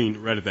the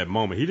screen right at that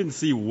moment. He didn't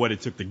see what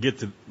it took to get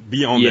to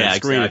be on that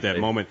screen at that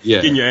moment. Yeah.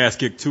 Getting your ass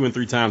kicked 2 and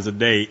 3 times a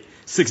day,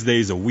 6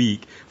 days a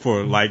week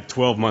for like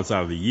 12 months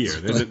out of the year.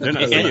 They're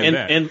not seeing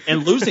that.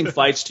 And losing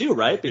fights too,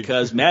 right?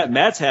 Because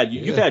Matt's had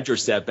you've had your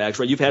setbacks,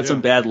 right? You've had some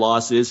bad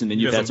losses, and then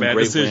you've had some bad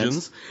great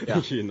decisions.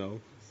 Wins.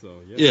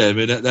 Yeah, I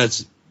mean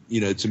that's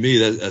to me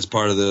that's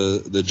part of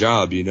the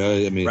job.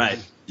 I mean,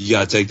 you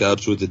got to take the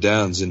ups with the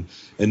downs, and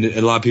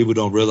a lot of people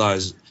don't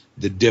realize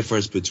the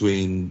difference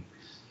between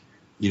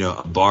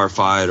a bar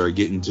fight or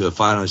getting to a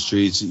fight on the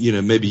streets.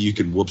 Maybe you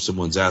can whoop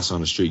someone's ass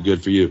on the street,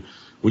 good for you.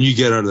 When you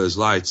get under those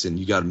lights and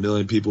you got 1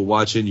 million people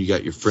watching, you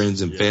got your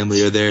friends and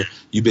family are there,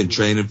 you've been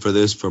training for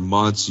this for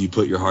months, you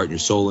put your heart and your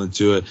soul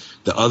into it.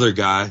 The other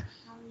guy,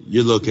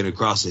 you're looking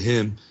across at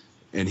him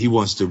and he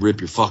wants to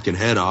rip your fucking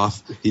head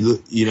off. You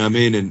know what I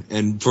mean?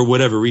 And for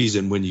whatever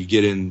reason, when you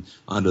get in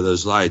under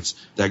those lights,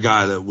 that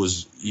guy that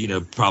was,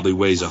 probably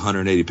weighs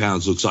 180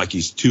 pounds looks like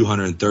he's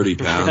 230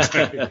 pounds.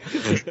 And,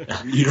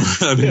 you know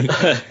what I mean?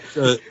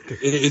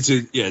 It's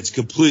a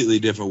completely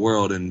different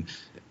world. And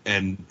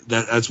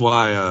that's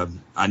why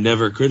I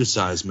never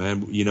criticize,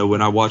 man.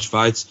 When I watch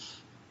fights,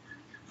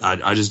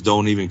 I just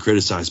don't even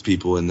criticize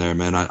people in there,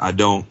 man. I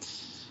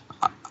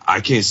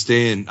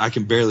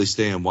can barely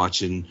stand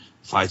watching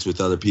fights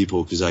with other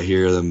people, because I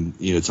hear them,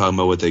 talking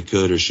about what they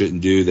could or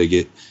shouldn't do. They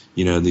get,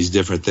 these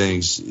different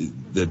things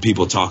that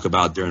people talk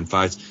about during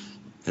fights.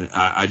 And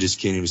I just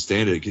can't even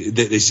stand it.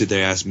 They sit there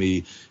and ask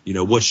me,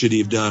 what should he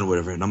have done or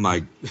whatever. And I'm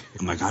like,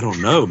 I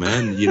don't know,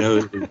 man.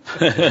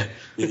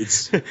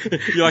 It's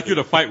you're like you're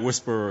the fight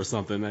whisperer or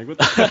something. Like, what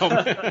the hell,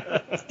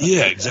 man?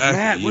 Yeah, exactly.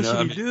 Matt, what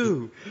should he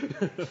do?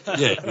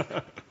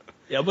 Yeah.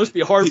 Yeah, it must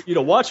be hard for you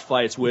to watch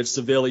fights with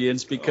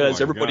civilians, because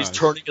everybody's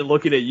turning and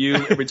looking at you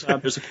every time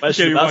there's a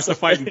question. You about watch the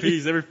fight in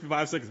peace every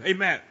 5 seconds. Hey,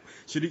 Matt,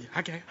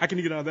 how can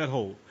he get out of that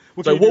hole?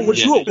 What would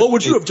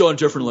you have done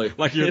differently?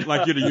 Like you're the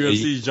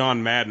UFC's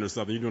John Madden or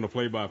something. You're doing a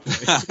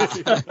play-by-play.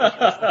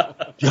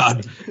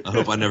 God, I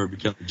hope I never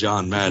become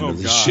John Madden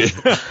of this shit.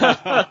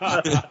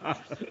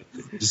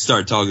 Just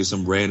start talking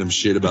some random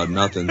shit about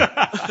nothing.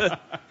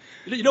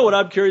 What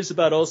I'm curious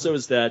about also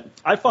is that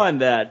I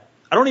find that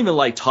I don't even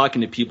like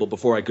talking to people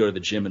before I go to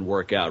the gym and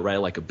work out, right?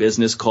 Like a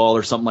business call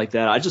or something like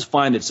that. I just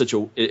find it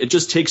it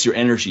just takes your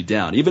energy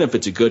down, even if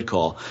it's a good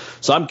call.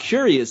 So I'm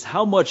curious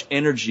how much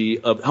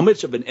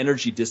of an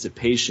energy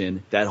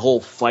dissipation that whole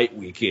fight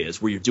week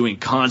is, where you're doing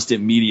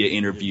constant media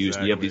interviews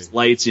and you have these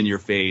lights in your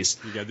face.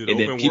 You got to do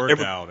the open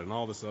workout and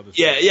all this other stuff.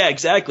 Yeah,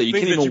 exactly. You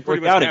Things can't even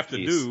work out have to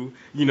do,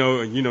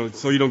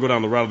 so you don't go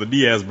down the route of the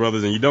Diaz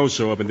brothers and you don't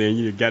show up and then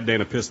you got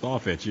Dana pissed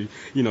off at you.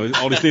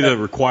 All these things that are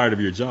required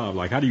of your job.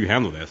 Like, how do you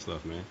handle that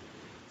stuff, man?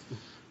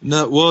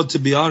 No, well, to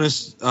be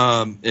honest,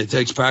 it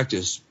takes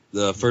practice.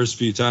 The first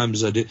few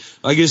times I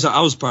guess I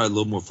was probably a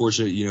little more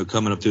fortunate,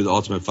 coming up through the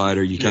Ultimate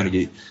Fighter. You kind of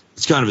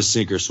it's kind of a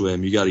sink or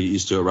swim. You got to get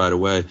used to it right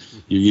away.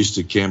 You're used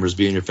to cameras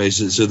being in your face.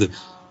 So the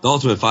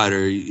Ultimate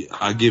Fighter,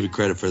 I give it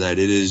credit for that.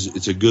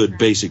 It's a good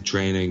basic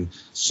training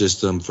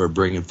system for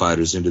bringing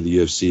fighters into the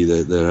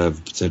UFC that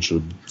have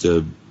potential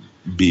to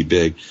be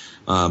big.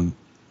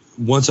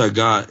 Once I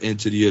got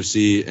into the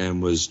UFC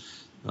and was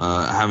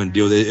having to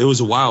deal with it. It was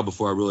a while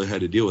before I really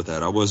had to deal with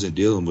that. I wasn't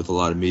dealing with a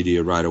lot of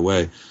media right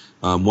away.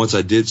 Once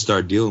I did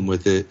start dealing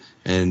with it,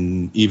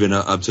 and even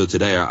up till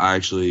today, I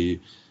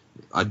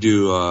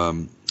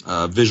do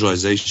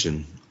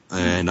visualization,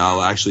 and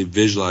I'll actually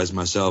visualize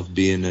myself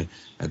being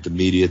at the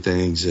media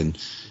things, and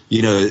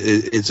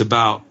it's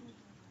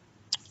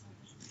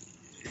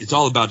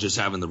all about just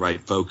having the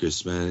right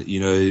focus, man.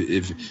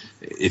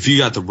 If you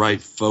got the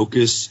right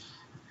focus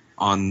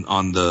on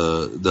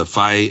the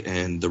fight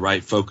and the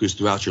right focus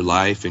throughout your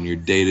life and your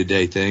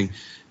day-to-day thing,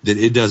 then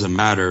it doesn't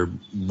matter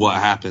what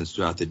happens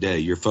throughout the day.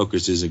 Your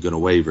focus isn't going to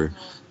waver,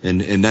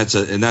 and that's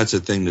a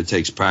thing that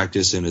takes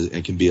practice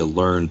and can be a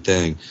learned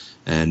thing.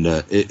 And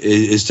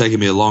it's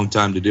taken me a long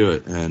time to do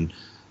it. And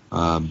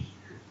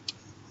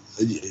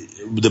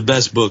the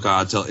best book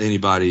I tell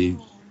anybody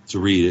to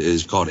read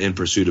is called In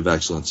Pursuit of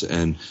Excellence,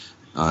 and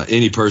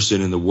any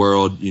person in the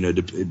world,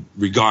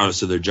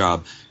 regardless of their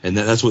job, and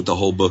that's what the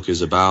whole book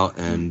is about.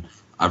 And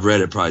I've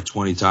read it probably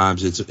 20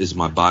 times. It's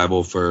my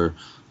Bible for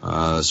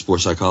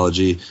sports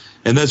psychology,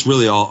 and that's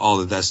really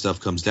all that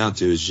stuff comes down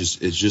to. It's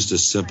just a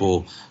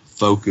simple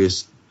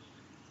focus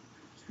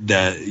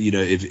that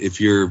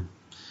if you're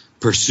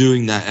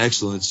pursuing that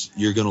excellence,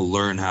 you're going to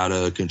learn how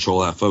to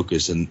control that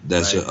focus, and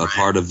that's a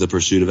part of the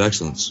pursuit of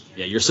excellence.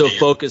 Yeah, you're so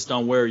focused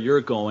on where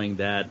you're going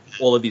that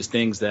all of these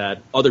things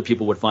that other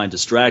people would find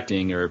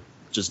distracting are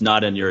just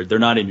they're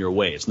not in your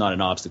way. It's not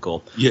an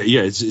obstacle.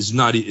 Yeah,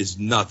 it's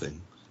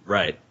nothing.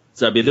 Right.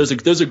 So I mean,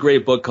 there's a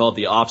great book called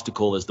The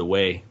Obstacle is the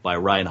Way by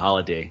Ryan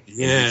Holiday.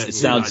 Yeah, it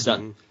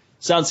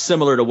sounds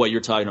similar to what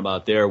you're talking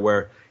about there,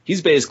 where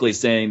he's basically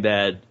saying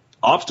that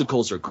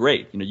obstacles are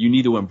great. You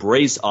need to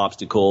embrace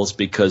obstacles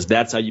because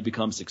that's how you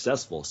become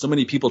successful. So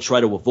many people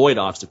try to avoid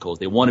obstacles.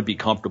 They want to be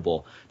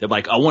comfortable. They're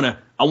like, I want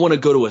to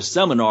go to a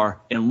seminar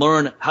and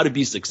learn how to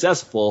be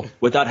successful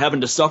without having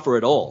to suffer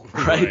at all.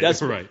 Right?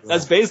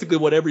 That's basically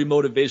what every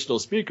motivational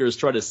speaker is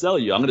trying to sell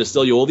you. I'm going to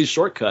sell you all these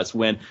shortcuts,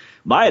 when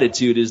my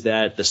attitude is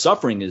that the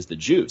suffering is the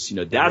juice.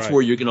 That's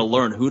where you're going to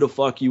learn who the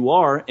fuck you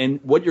are and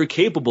what you're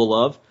capable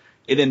of.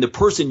 And then the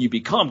person you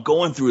become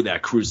going through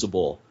that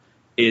crucible,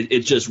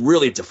 it just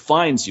really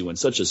defines you in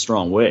such a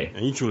strong way.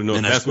 And you truly know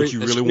that's what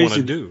you really want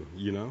to do,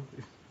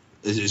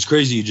 It's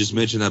crazy you just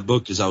mentioned that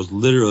book, because I was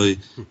literally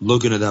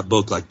looking at that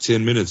book like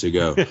 10 minutes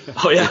ago.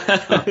 Oh,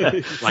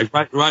 yeah. Like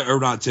right or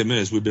not 10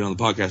 minutes. We've been on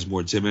the podcast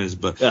more than 10 minutes,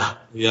 but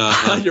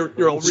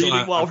you're all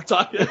reading while we're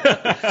talking. Get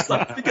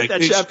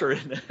that chapter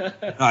in.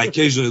 I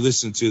occasionally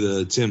listen to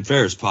the Tim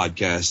Ferriss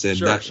podcast,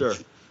 and sure.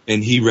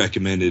 And he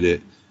recommended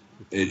it.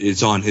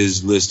 It's on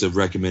his list of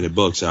recommended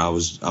books. I'm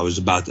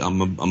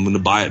going to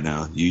buy it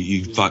now.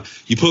 You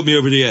put me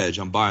over the edge.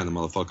 I'm buying the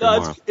motherfucker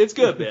tomorrow. It's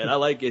good, man. I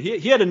like it.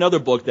 He had another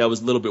book that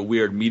was a little bit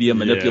weird, Media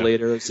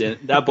Manipulators, and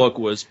that book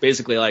was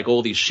basically like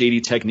all these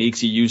shady techniques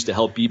he used to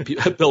help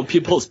build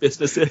people's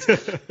businesses.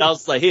 And I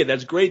was like, hey,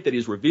 that's great that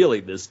he's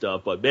revealing this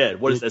stuff, but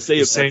man, what does that say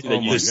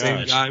about you? The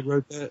same guy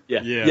wrote that?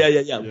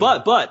 Yeah.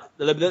 But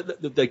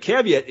the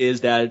caveat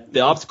is that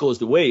The Obstacle is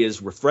the Way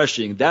is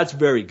refreshing. That's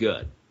very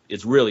good.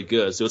 It's really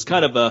good. So it's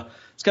kind of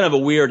a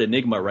weird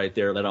enigma right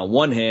there, that on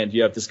one hand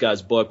you have this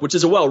guy's book, which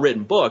is a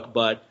well-written book,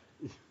 but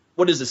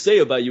what does it say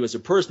about you as a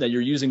person that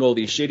you're using all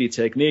these shady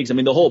techniques? I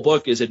mean, the whole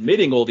book is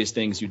admitting all these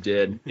things you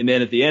did, and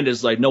then at the end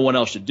it's like no one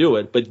else should do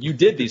it, but you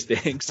did these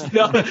things to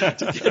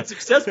get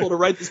successful to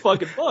write this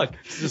fucking book.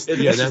 That's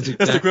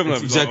equivalent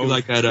of exactly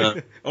like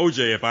that.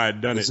 OJ, if I had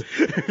done it.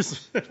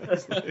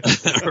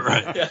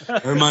 Right.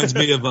 It reminds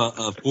me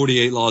of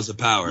 48 Laws of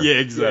Power. Yeah,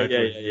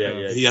 exactly.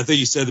 Yeah. I think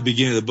he said at the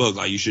beginning of the book,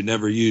 like, you should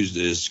never use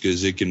this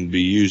because it can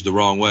be used the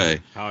wrong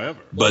way. However,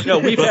 but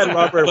we've had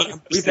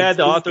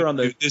the author on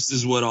the. This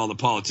is what all the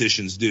politicians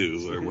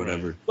do, or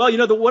whatever. Well,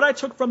 what I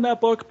took from that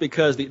book,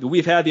 because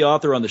we've had the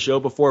author on the show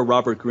before,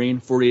 Robert Greene,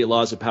 48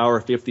 Laws of Power,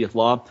 50th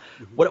Law.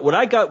 What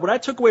I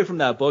took away from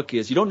that book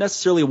is you don't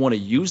necessarily want to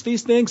use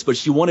these things,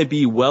 but you want to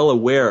be well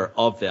aware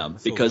of them,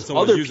 because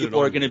other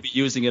people are going to be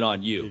using it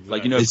on you.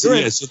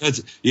 Exactly.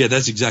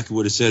 That's exactly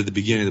what it said at the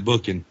beginning of the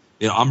book, and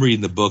I'm reading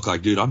the book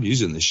like, dude, I'm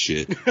using this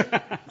shit.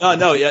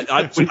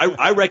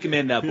 I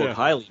recommend that book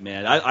highly,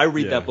 man. I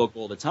read that book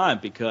all the time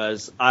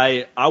because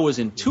I was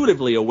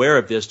intuitively aware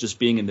of this just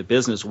being in the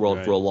business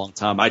world for a long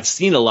time. I'd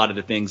seen a lot of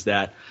the things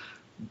that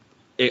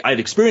I'd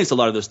experienced, a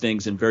lot of those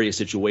things in various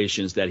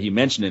situations that he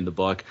mentioned in the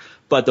book,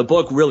 but the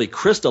book really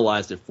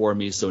crystallized it for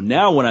me. So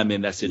now when I'm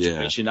in that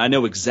situation, I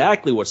know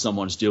exactly what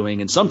someone's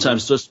doing, and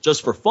sometimes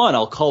just for fun,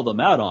 I'll call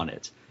them out on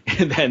it.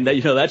 And then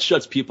that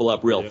shuts people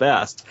up real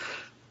fast.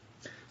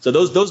 So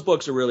those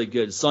books are really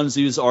good. Sun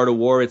Tzu's Art of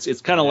War.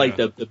 It's kind of like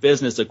the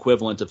business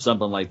equivalent of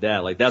something like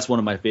that. Like, that's one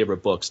of my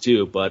favorite books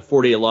too. But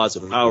 48 Laws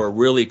of Power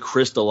really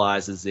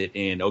crystallizes it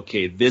in,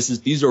 okay,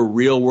 these are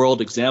real world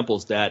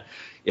examples that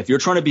if you're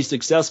trying to be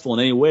successful in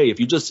any way,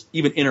 if you just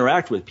even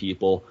interact with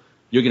people,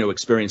 you're going to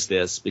experience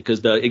this. Because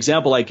the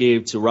example I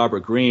gave to Robert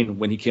Greene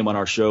when he came on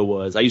our show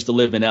was, I used to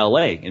live in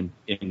L.A.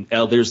 and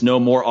there's no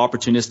more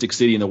opportunistic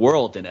city in the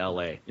world than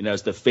L.A.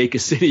 It's the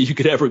fakest city you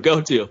could ever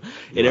go to,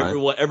 and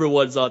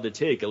everyone's on the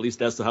take. At least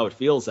that's how it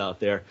feels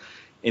out there.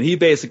 And he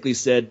basically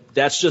said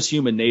that's just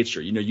human nature.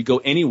 You go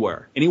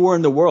anywhere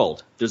in the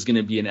world, there's going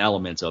to be an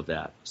element of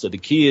that. So the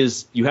key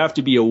is you have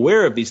to be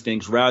aware of these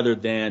things rather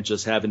than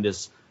just having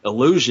this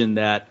illusion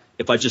that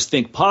if I just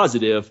think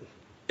positive,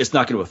 it's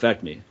not going to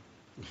affect me.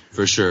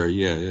 For sure,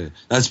 yeah.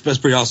 That's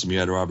pretty awesome. You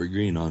had Robert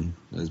Greene on.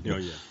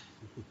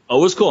 Oh,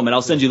 it was cool, man.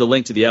 I'll send you the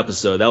link to the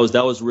episode. That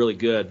was really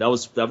good. That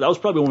was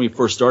probably when we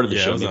first started the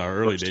show. Yeah, it was our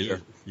early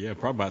days. Yeah,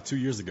 probably about 2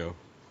 years ago.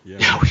 Yeah,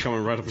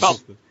 coming right up.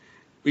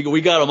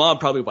 we got him on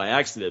probably by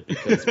accident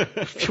because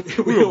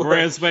we were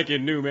brand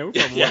spanking new, man.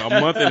 We were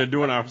a month into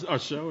doing our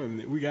show,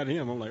 and we got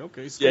him. I'm like,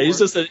 okay, score. Yeah, he's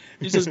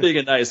just being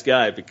a nice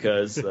guy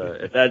because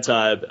at that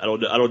time, I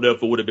don't know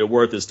if it would have been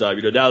worth his time.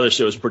 Now the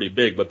show is pretty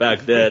big, but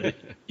back then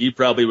he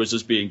probably was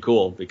just being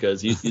cool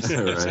because he's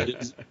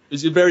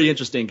a very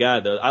interesting guy.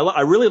 Though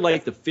I really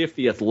like the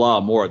 50th Law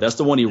more. That's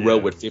the one he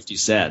wrote with 50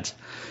 Cent.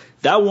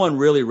 That one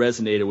really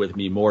resonated with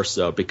me more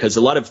so because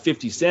a lot of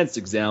 50 Cent's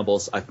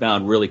examples I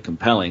found really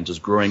compelling,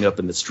 just growing up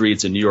in the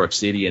streets in New York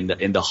City and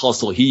the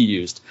hustle he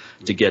used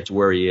to get to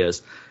where he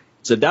is.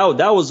 So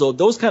that was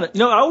those kind of,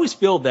 I always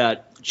feel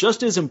that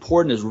just as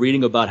important as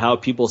reading about how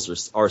people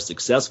are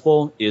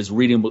successful is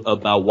reading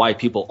about why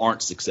people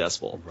aren't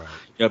successful. Right.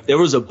 If there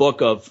was a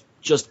book of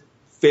just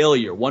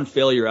failure, one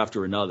failure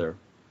after another,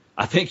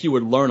 I think you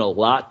would learn a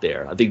lot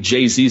there. I think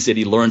Jay-Z said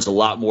he learns a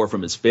lot more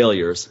from his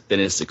failures than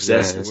his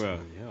successes. Yeah, well,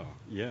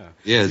 yeah.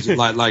 It's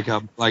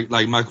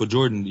like Michael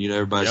Jordan.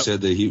 Everybody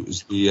said that he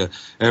was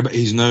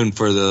he's known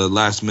for the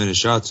last minute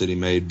shots that he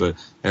made, but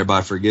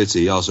everybody forgets that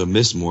he also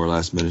missed more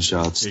last minute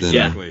shots than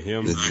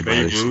him,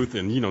 Babe Ruth,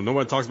 and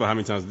nobody talks about how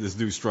many times this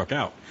dude struck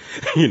out.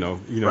 Right.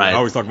 I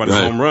always talk about his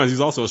home runs. He's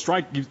also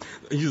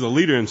he's a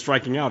leader in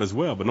striking out as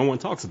well, but no one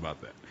talks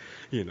about that.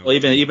 Well,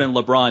 even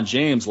LeBron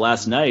James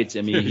last night.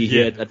 I mean, he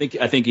hit. I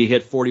think he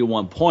hit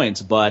 41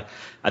 points, but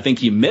I think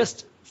he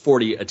missed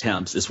 40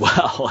 attempts as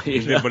well.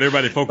 But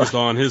everybody focused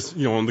on his,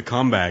 on the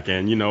comeback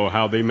and,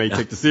 how they may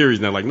take the series.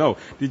 And they're like, no,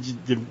 did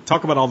you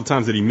talk about all the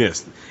times that he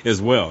missed as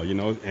well,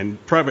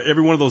 and probably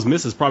every one of those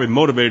misses probably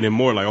motivated him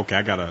more like, okay,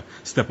 I got to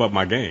step up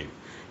my game.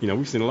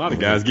 We've seen a lot of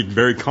guys get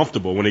very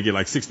comfortable when they get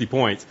like 60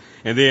 points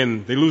and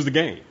then they lose the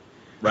game.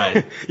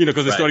 Right.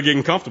 Because they started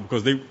getting comfortable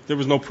because there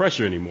was no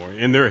pressure anymore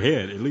in their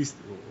head, at least,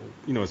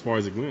 as far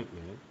as it went.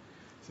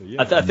 So,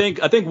 yeah. I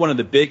think one of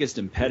the biggest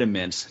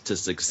impediments to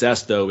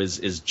success, though,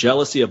 is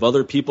jealousy of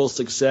other people's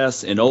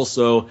success and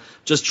also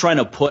just trying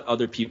to put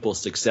other people's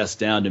success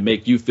down to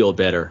make you feel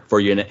better for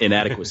your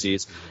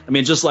inadequacies. I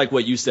mean, just like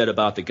what you said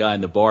about the guy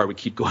in the bar, we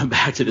keep going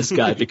back to this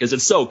guy because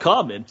it's so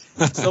common,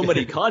 so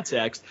many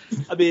contexts.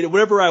 I mean,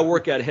 whenever I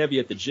work out heavy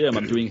at the gym,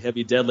 I'm doing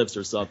heavy deadlifts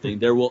or something,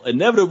 there will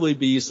inevitably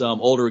be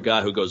some older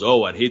guy who goes,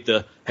 "Oh, I'd hate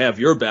to have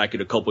your back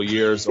in a couple of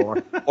years,"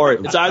 or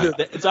it's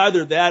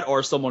either that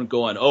or someone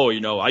going, "Oh,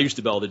 I used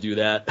to be able to do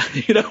that,"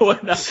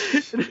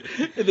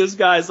 and this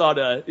guy's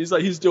on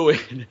he's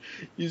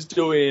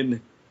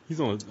doing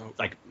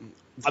like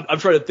I'm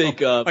trying to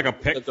think like a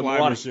pec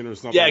fly machine or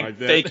something like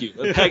that. Thank you.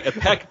 A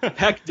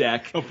pec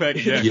deck. A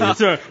pec deck. Yeah.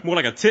 It's more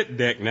like a tit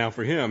deck now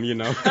for him, He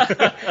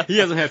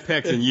hasn't had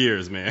pecs in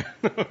years, man.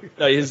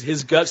 No,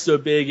 his gut's so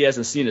big he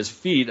hasn't seen his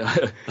feet.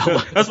 That's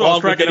what I was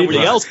cracking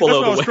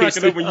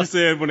up when you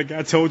said when the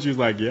guy told you,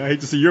 like, I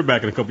hate to see your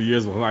back in a couple of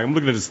years. Well, like, I'm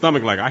looking at his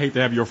stomach like, I hate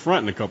to have your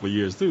front in a couple of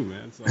years too,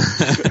 man. So.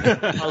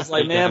 I was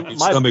like, man, my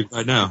stomach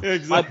right now.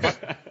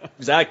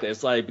 Exactly.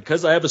 It's like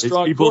because I have a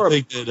strong people core.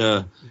 Think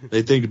that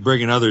they think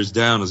bringing others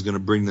down is going to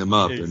bring them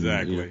up.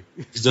 Exactly. And,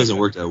 it doesn't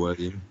work that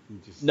way.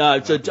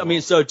 No,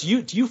 so do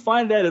you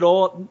find that at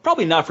all?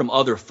 Probably not from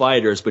other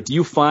fighters, but do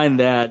you find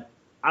that,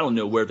 I don't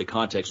know where the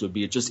context would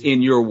be, just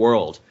in your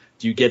world,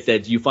 do you get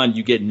that? Do you find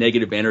you get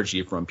negative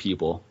energy from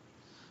people?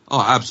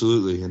 Oh,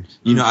 absolutely. And,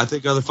 I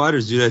think other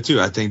fighters do that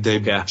too. I think they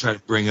try to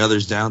bring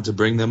others down to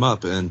bring them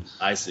up. And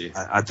I see.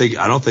 I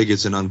don't think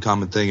it's an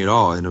uncommon thing at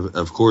all. And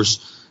of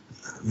course,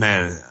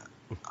 man,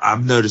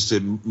 I've noticed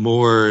it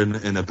more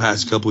in the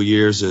past couple of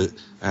years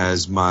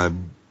as my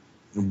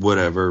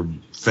whatever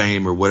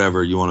fame or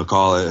whatever you want to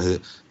call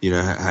it,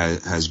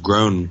 has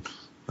grown,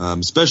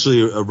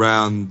 especially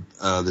around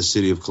the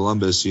city of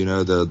Columbus.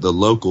 The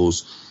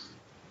locals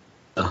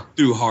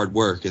do hard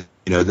work, and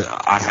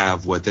I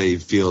have what they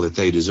feel that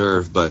they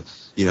deserve, but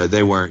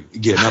they weren't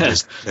getting up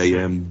at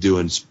a.m.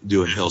 doing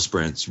hill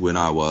sprints when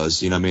I was.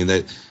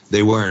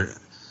 They weren't.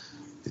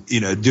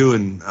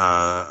 Doing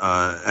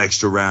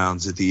extra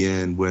rounds at the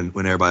end when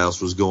everybody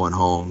else was going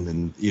home,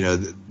 and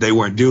they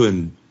weren't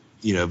doing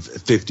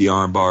 50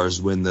 arm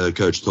bars when the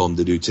coach told them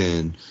to do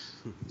 10.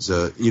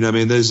 So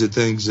those are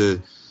things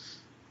that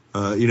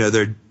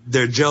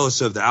they're jealous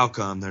of the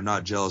outcome. They're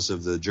not jealous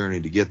of the journey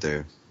to get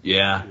there.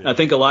 Yeah, I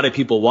think a lot of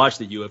people watch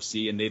the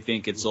UFC and they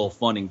think it's all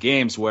fun and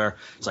games where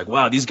it's like,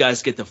 wow, these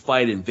guys get to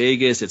fight in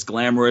Vegas, it's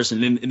glamorous,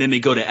 and then they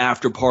go to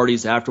after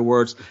parties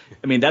afterwards.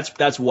 I mean,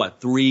 that's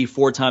what,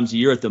 3-4 times a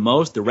year at the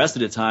most. The rest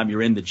of the time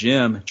you're in the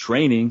gym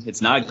training.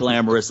 It's not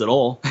glamorous at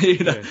all.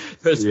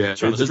 There's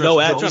no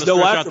after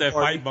out that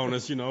party. fight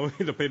bonus,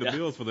 to pay the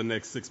bills for the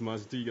next 6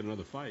 months until you get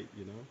another fight.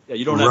 Yeah,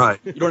 you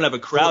don't have a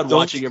crowd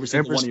watching every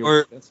single one of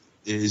your fights.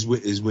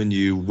 Is when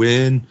you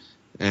win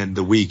and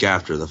the week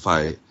after the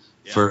fight.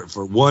 Yeah.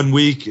 For 1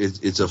 week,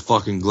 it's a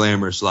fucking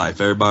glamorous life.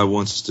 Everybody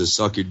wants to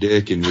suck your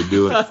dick, and you're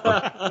doing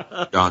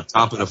you're on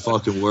top of the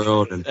fucking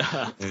world, and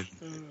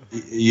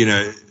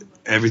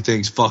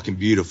everything's fucking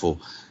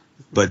beautiful.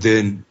 But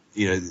then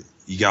you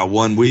got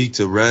 1 week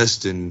to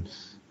rest and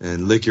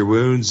lick your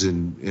wounds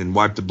and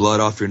wipe the blood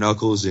off your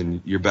knuckles,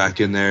 and you're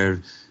back in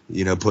there,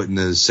 putting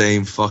the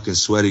same fucking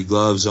sweaty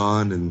gloves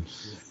on, and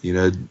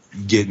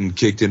getting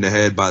kicked in the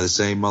head by the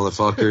same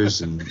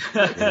motherfuckers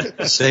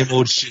and same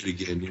old shit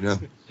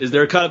again, Is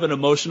there kind of an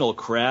emotional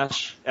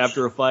crash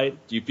after a fight?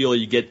 Do you feel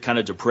you get kind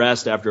of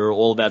depressed after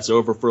all that's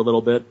over for a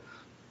little bit?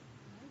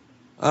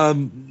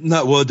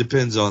 Not well. It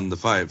depends on the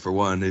fight. For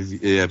one,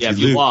 if you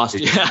lose, lost,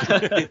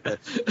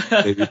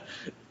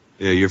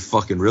 you're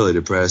fucking really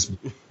depressed.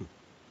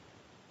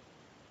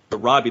 But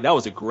Robbie, that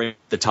was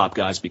the top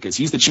guys, because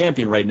he's the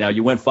champion right now.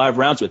 You went 5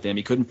 rounds with him.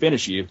 He couldn't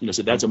finish you.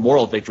 So that's a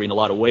moral victory in a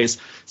lot of ways.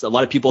 So a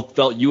lot of people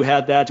felt you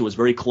had that. It was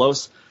very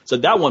close. So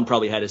that one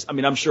probably had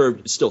I'm sure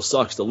it still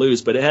sucks to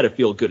lose, but it had to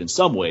feel good in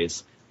some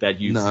ways that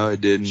you. No,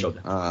 it didn't.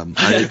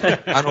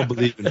 I don't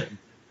believe in it.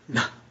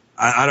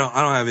 I don't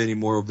have any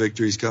moral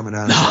victories coming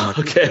out of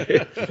it.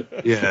 Okay.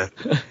 Yeah.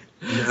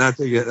 And I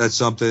think that's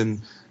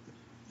something.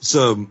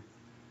 So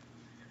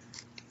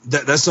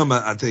that's something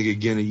I think,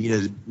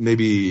 again,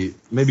 maybe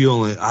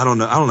only, I don't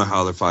know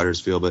how other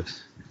fighters feel, but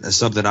that's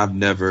something I've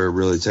never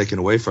really taken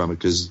away from it,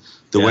 because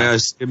the way I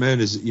see it, man,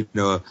 is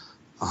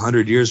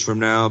 100 years from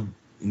now,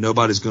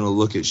 nobody's going to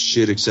look at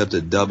shit except a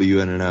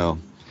W and an L.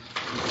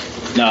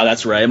 No,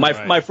 that's right.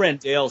 My friend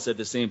Dale said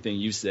the same thing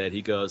you said.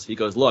 He goes,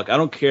 look, I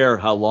don't care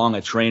how long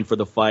I train for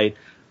the fight.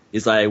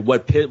 He's like,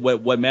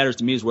 what matters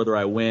to me is whether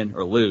I win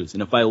or lose.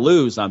 And if I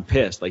lose, I'm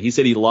pissed. Like, he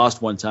said he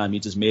lost one time. He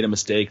just made a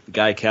mistake. The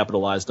guy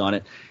capitalized on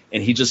it.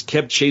 And he just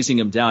kept chasing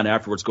him down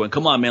afterwards, going,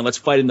 come on, man, let's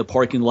fight in the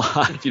parking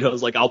lot.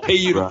 It's like, I'll pay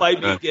you to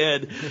fight me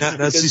again.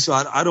 So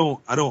I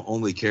don't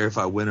only care if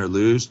I win or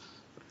lose,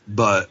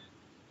 but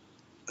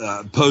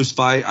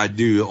post-fight, I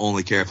do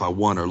only care if I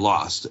won or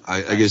lost.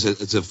 I guess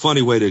it's a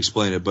funny way to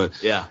explain it, but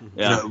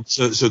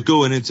so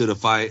going into the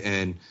fight,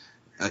 and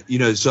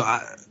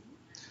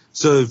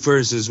so for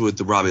instance, with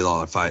the Robbie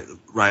Lawler fight,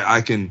 right,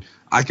 I can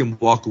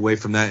walk away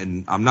from that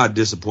and I'm not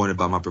disappointed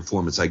by my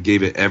performance. I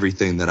gave it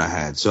everything that I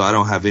had, so I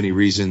don't have any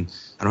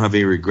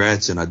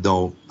regrets, and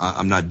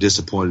I'm not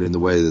disappointed in the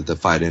way that the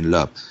fight ended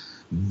up.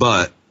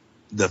 But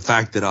the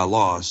fact that I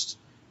lost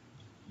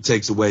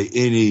takes away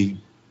any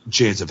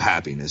chance of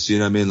happiness. You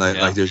know what I mean?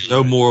 Like there's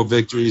no moral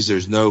victories.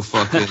 There's no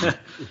fucking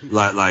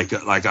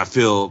like I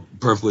feel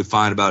perfectly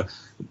fine about it,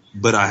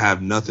 but I have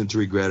nothing to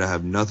regret. I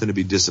have nothing to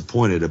be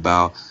disappointed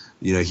about.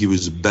 He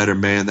was a better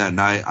man that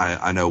night.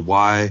 I know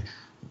why.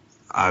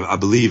 I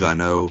believe I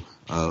know,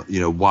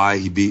 why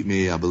he beat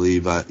me. I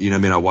believe I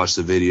watched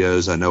the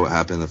videos. I know what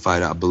happened in the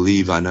fight. I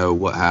believe I know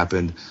what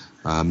happened.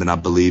 And I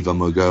believe I'm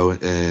going to go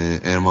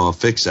and I'm going to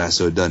fix that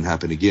so it doesn't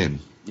happen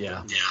again.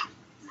 Yeah.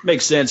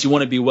 Makes sense. You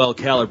want to be well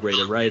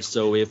calibrated, right?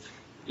 So if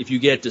you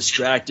get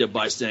distracted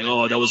by saying,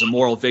 oh, that was a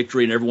moral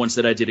victory and everyone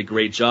said I did a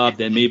great job,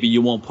 then maybe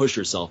you won't push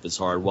yourself as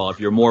hard. Well, if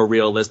you're more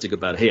realistic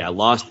about, hey, I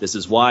lost, this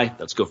is why,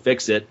 let's go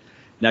fix it.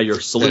 Now you're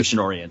solution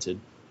oriented.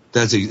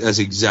 That's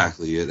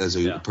exactly it. That's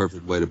a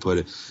perfect way to put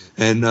it.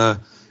 And, I've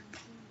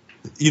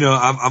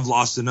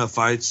lost enough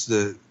fights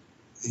that,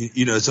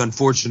 it's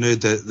unfortunate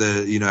that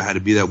it had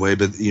to be that way,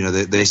 but,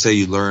 they say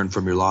you learn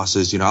from your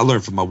losses. I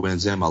learned from my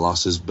wins and my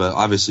losses, but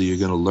obviously you're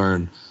going to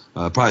learn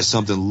probably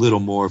something a little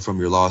more from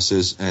your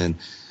losses. And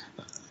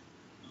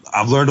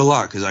I've learned a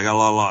lot because I got a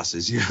lot of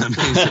losses. You know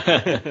what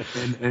I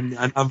mean?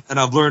 and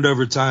I've learned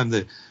over time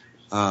that,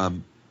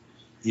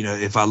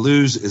 if I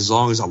lose, as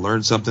long as I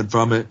learn something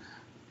from it,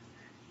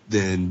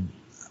 then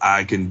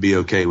I can be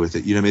okay with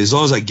it. As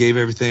long as I gave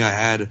everything I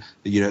had,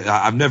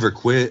 I've never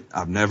quit.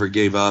 I've never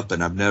gave up,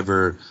 and I've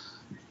never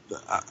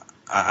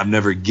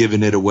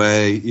given it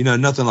away,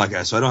 nothing like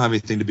that. So I don't have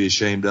anything to be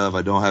ashamed of.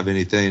 I don't have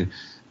anything,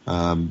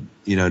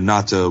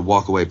 not to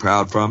walk away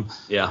proud from.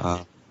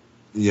 Yeah.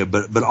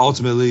 But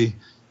ultimately,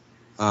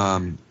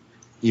 I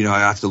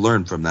have to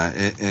learn from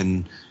that.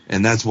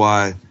 And that's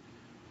why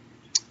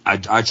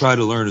I try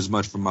to learn as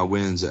much from my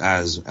wins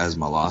as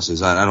my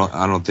losses. I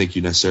don't think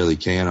you necessarily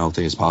can. I don't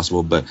think it's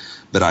possible, but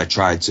I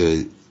try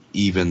to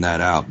even that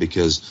out,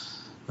 because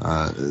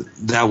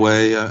that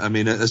way,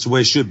 that's the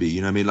way it should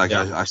be.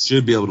 I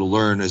should be able to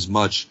learn as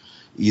much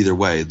either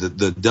way.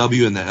 The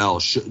W and the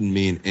L shouldn't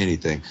mean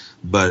anything.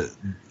 But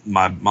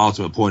my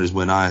ultimate point is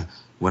when I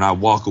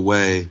walk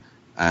away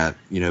at,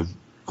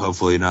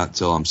 hopefully not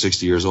till I'm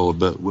 60 years old,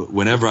 but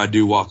whenever I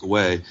do walk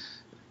away,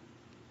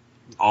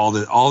 all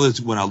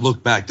that's when I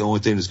look back, the only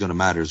thing that's going to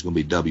matter is going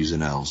to be W's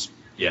and L's.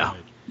 Yeah,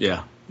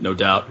 no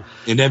doubt.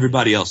 In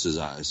everybody else's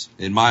eyes.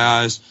 In my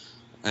eyes,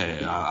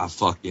 hey,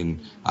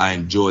 I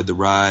enjoyed the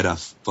ride. I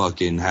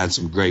fucking had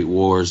some great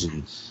wars,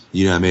 and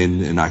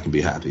and I can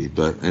be happy.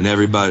 But in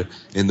everybody,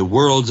 in the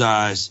world's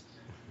eyes,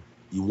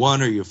 you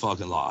won or you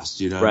fucking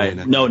lost. Right.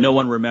 What I mean? No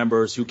one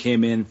remembers who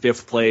came in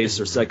 5th place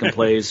or 2nd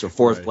place or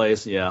 4th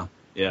place. Yeah.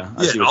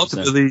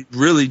 Ultimately,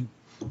 really,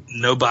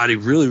 nobody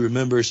really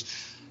remembers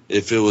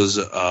if it was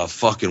a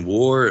fucking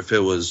war, if it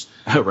was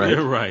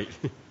right.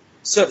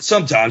 So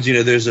sometimes,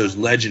 there's those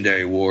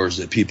legendary wars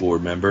that people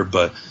remember,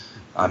 but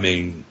I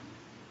mean,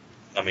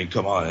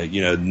 come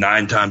on,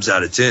 9 times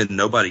out of 10,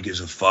 nobody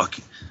gives a fuck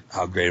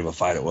how great of a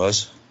fight it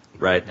was.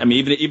 Right.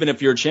 Even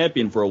if you're a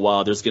champion for a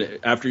while,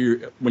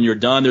 when you're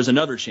done, there's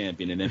another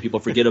champion, and then people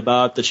forget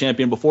about the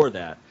champion before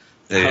that.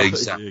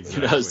 Exactly.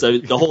 So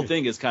the whole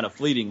thing is kind of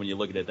fleeting when you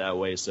look at it that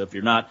way. So if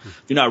you're not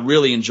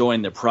really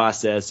enjoying the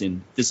process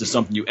and this is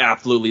something you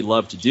absolutely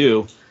love to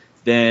do,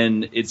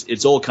 then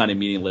it's all kind of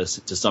meaningless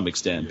to some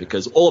extent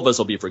because all of us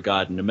will be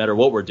forgotten no matter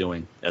what we're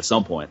doing at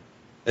some point.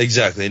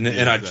 Exactly. And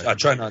I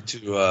try not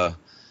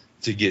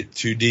to get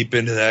too deep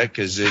into that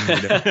because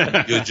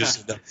then you'll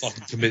just end up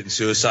fucking committing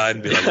suicide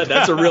and be like,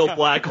 that's a real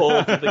black hole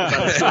if you think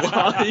about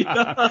it too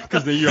long.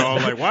 Because then you're all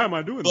like, why am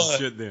I doing this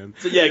shit then?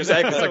 So, yeah,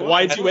 exactly. It's like,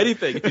 why do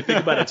anything if you think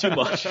about it too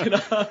much?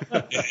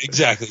 Yeah,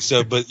 exactly.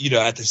 So, but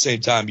at the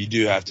same time, you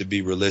do have to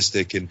be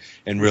realistic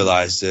and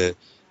realize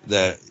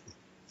that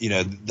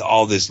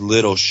all this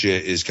little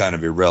shit is kind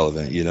of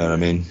irrelevant. You know what I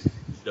mean?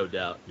 No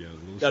doubt. Yeah,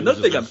 now,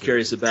 another thing I'm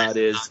curious about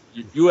is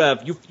you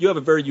have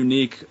a very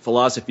unique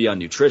philosophy on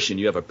nutrition.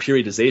 You have a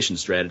periodization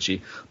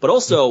strategy, but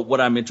also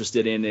what I'm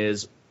interested in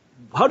is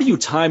how do you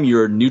time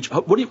your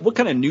what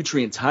kind of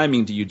nutrient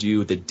timing do you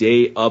do the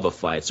day of a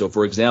fight? So,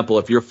 for example,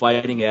 if you're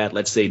fighting at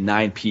let's say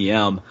 9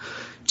 p.m.,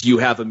 do you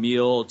have a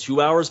meal 2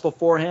 hours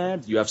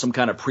beforehand? Do you have some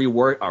kind of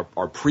pre-work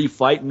or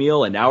pre-fight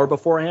meal an hour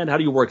beforehand? How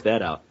do you work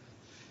that out?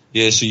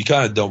 Yeah, so you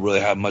kind of don't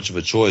really have much of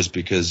a choice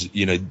because,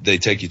 they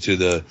take you to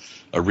the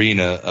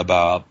arena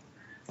about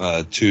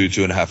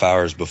 2.5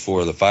 hours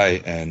before the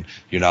fight, and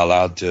you're not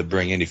allowed to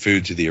bring any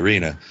food to the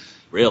arena.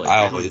 Really?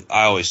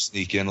 I always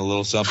sneak in a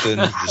little something,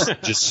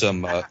 just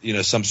some,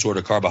 some sort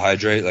of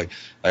carbohydrate. Like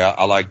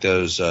I like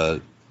those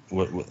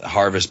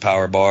Harvest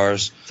Power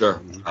bars. Sure.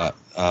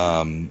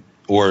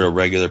 Or a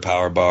regular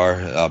power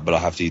bar, but I'll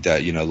have to eat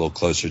that, a little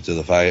closer to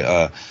the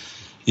fight.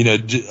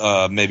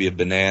 Maybe a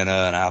banana,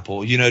 an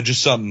apple,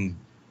 just something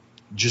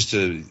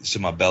so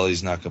my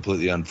belly's not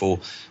completely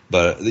unfull.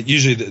 But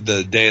usually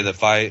the day of the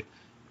fight,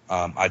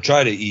 I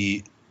try to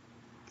eat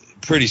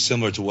pretty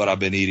similar to what I've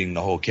been eating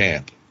the whole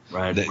camp.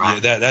 Right.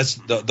 That's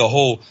the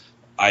whole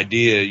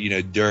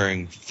idea,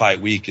 during fight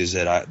week is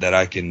that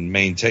I can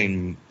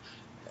maintain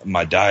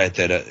my diet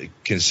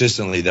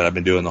consistently that I've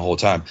been doing the whole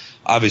time.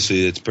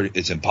 Obviously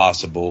it's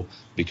impossible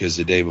because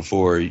the day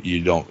before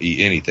you don't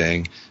eat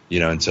anything,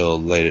 until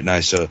late at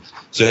night. So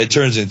it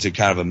turns into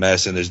kind of a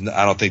mess, and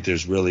I don't think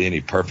there's really any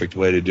perfect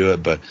way to do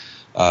it, but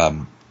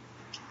I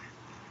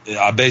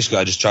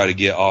just try to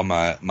get all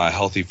my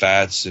healthy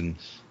fats and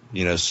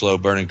slow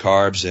burning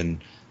carbs,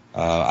 and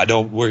I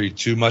don't worry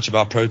too much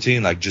about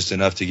protein, like just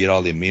enough to get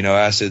all the amino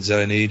acids that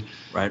I need,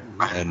 right?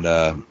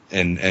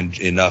 And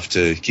enough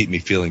to keep me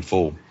feeling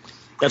full.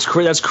 That's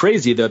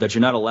crazy though that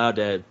you're not allowed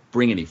to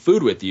bring any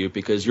food with you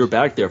because you're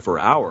back there for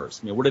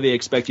hours. What do they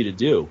expect you to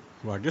do?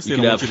 Well, I guess they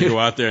don't want you to go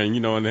out there and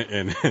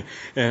and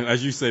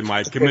as you say,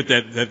 Mike, commit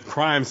that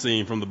crime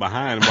scene from the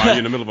behind while you're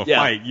in the middle of a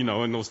fight.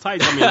 In those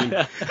tights.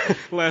 The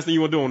last thing you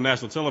want to do on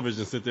national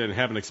television is sit there and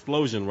have an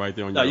explosion right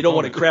there on your. No, you don't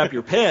want to crap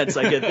your pants.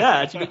 I get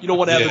that. You don't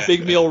want to have a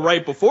big meal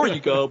right before you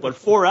go, but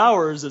 4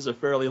 hours is a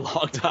fairly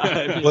long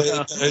time.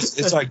 Well,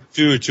 it's like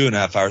 2 or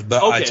 2.5 hours.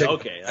 But I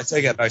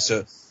take it back.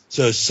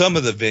 So some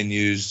of the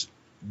venues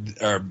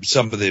or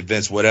some of the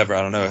events, whatever,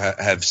 I don't know,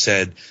 have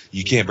said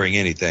you can't bring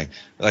anything.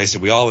 Like I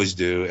said, we always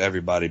do.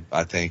 Everybody,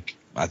 I think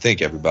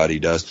everybody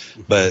does.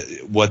 But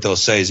what they'll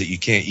say is that you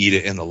can't eat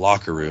it in the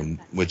locker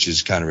room, which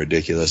is kind of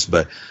ridiculous.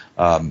 But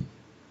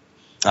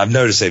I've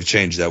noticed they've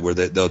changed that where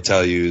they'll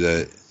tell you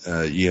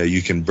that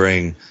you can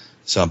bring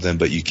something,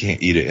 but you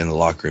can't eat it in the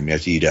locker room. You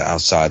have to eat it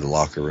outside the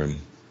locker room.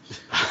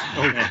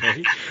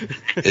 Okay.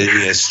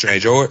 It's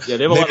strange. Or they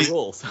have a lot of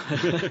rules.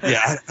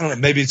 I don't know.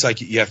 Maybe it's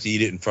like you have to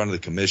eat it in front of the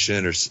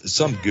commission or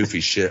some goofy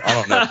shit. I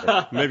don't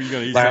know. Maybe you're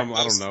gonna eat some.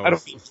 I don't know.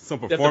 Some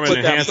performance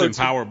enhancing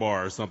power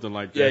bar or something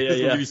like that. Yeah.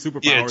 It's gonna give you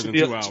superpowers in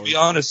 2 hours. To be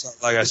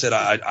honest, like I said,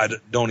 I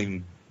don't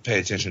even pay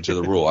attention to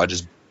the rule. I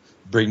just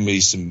bring me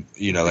some,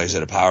 like I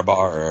said, a power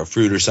bar or a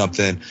fruit or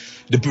something.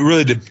 The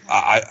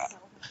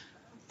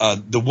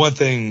one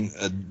thing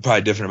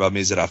probably different about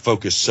me is that I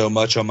focus so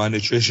much on my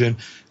nutrition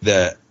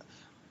that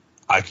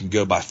I can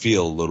go by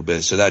feel a little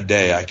bit. So that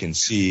day I can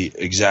see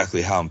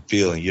exactly how I'm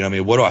feeling.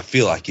 What do I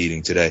feel like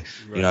eating today?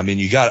 Right. I think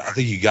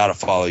you got to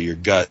follow your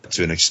gut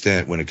to an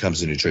extent when it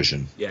comes to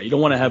nutrition. Yeah. You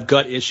don't want to have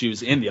gut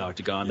issues in the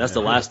octagon. That's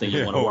the last thing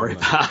you want to worry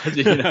about.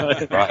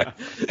 Right.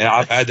 And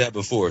I've had that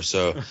before.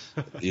 So,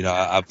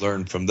 I've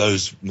learned from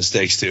those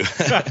mistakes too.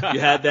 You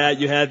had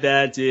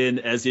that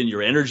as in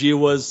your energy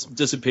was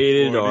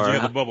dissipated or did you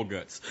have the bubble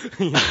guts?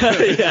 Yeah,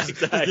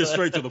 exactly. Get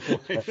straight to the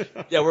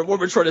point. Yeah. What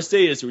we're trying to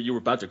say is you were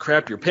about to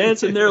crap your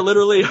pants in there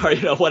literally,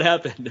 or what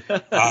happened?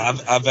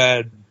 I've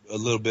had a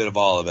little bit of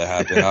all of it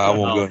happen. I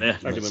won't go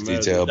into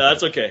detail. No,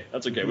 that's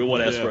okay. We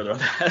won't ask further on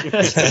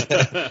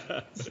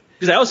that.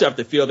 Because I also have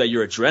to feel that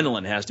your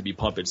adrenaline has to be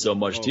pumping so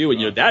much too,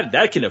 and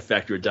that can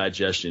affect your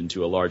digestion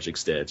to a large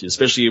extent,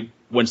 especially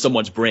when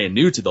someone's brand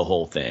new to the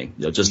whole thing.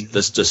 Just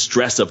the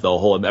stress of the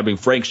whole. I mean,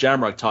 Frank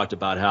Shamrock talked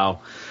about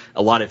how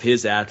a lot of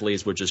his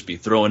athletes would just be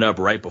throwing up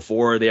right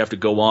before they have to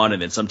go on,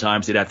 and then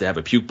sometimes they'd have to have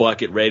a puke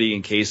bucket ready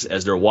in case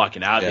as they're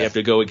walking out they have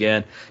to go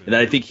again. And then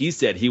I think he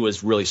said he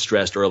was really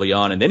stressed early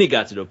on, and then he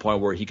got to the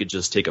point where he could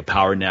just take a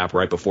power nap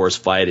right before his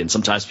fight, and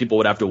sometimes people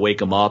would have to wake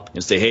him up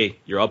and say, hey,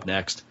 you're up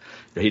next.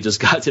 he just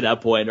got to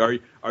that point.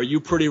 Are you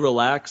pretty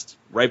relaxed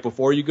right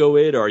before you go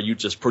in, or are you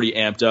just pretty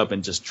amped up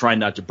and just trying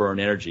not to burn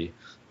energy?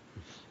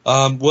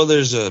 Well,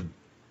 there's a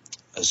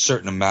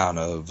certain amount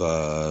of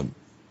an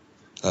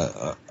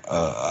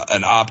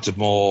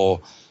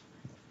optimal,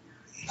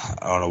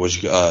 I don't know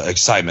what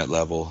excitement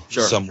level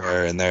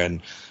somewhere in there.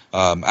 And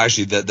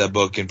actually, that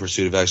book, In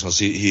Pursuit of Excellence,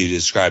 he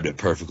described it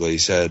perfectly. He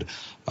said,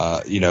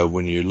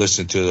 when you're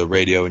listening to the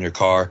radio in your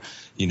car,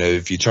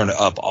 if you turn it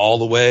up all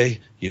the way,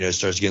 it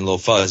starts getting a little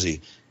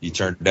fuzzy. You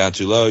turn it down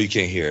too low, you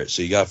can't hear it.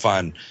 So you got to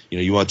find,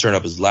 you want to turn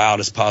up as loud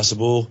as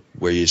possible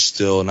where you're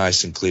still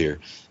nice and clear.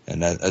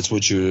 And that's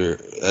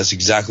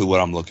exactly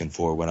what I'm looking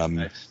for when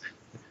I'm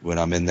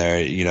in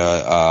there.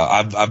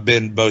 I've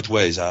been both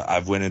ways.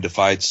 I've went into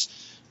fights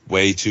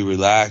way too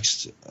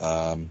relaxed.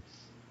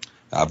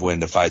 I've went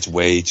into fights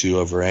way too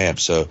overamped.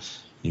 So,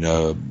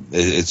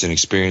 it's an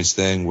experience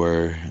thing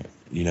where,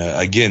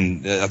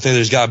 again, I think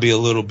there's got to be a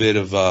little bit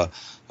of a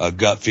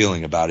gut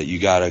feeling about it. You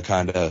got to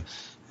kind of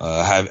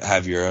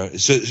have your own.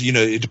 So,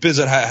 it depends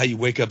on how you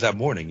wake up that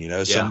morning.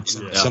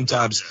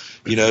 Sometimes,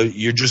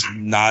 you're just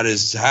not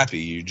as happy.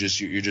 You're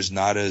just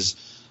not as.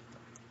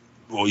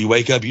 Well, you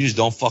wake up, you just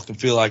don't fucking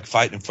feel like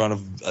fighting in front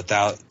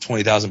of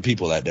 20,000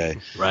 people that day.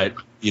 Right.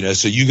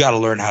 So you got to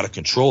learn how to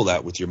control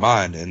that with your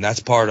mind. And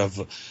that's part of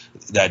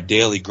that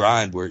daily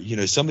grind where,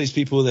 some of these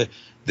people that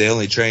they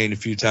only train a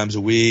few times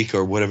a week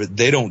or whatever,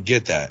 they don't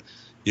get that.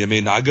 You know what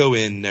I mean? I go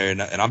in there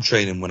and I'm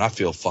training when I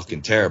feel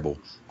fucking terrible.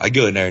 I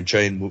go in there and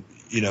train,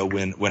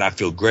 when I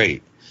feel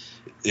great.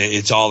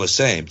 It's all the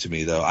same to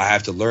me, though. I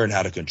have to learn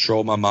how to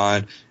control my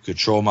mind,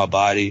 control my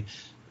body,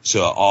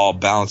 so it all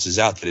balances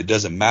out, that it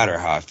doesn't matter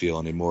how I feel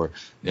anymore.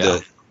 Yeah.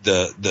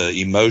 The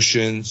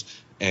emotions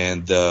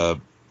and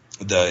the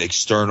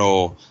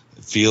external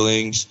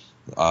feelings,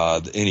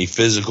 any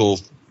physical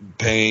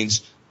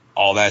pains,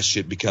 all that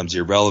shit becomes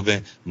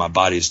irrelevant. My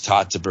body is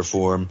taught to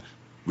perform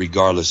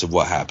regardless of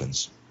what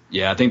happens.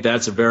 Yeah, I think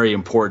that's a very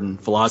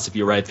important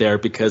philosophy right there,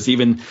 because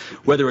even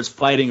whether it's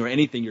fighting or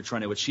anything you're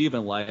trying to achieve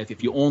in life,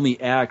 if you only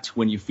act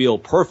when you feel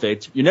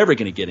perfect, you're never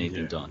going to get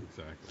anything done.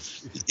 Exactly.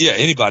 Yeah,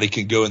 anybody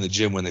can go in the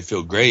gym when they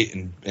feel great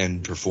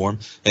and perform.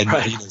 And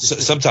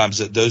sometimes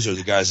those are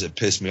the guys that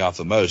piss me off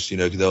the most.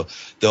 They'll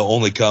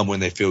only come when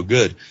they feel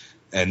good.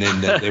 And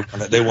then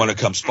they want to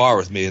come spar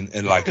with me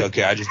and like,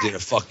 okay, I just did a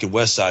fucking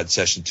West Side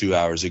session 2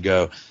 hours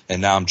ago,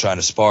 and now I'm trying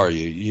to spar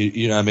you.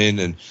 You know what I mean?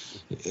 And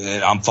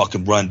I'm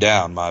fucking run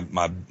down.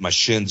 My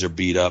shins are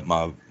beat up.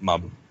 My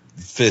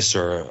fists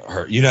are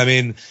hurt. You know what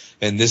I mean?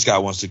 And this guy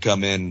wants to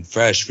come in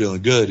fresh,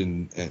 feeling good,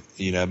 and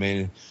you know what I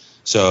mean?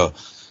 So,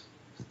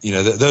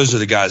 those are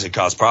the guys that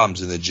cause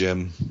problems in the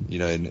gym,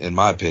 in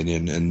my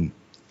opinion. And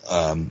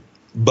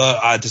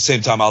but at the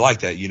same time, I like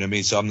that. You know what I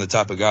mean? So I'm the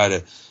type of guy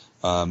that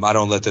I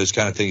don't let those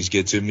kind of things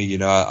get to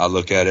me. I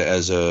look at it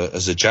as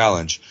a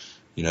challenge.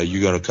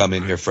 You're going to come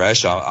in here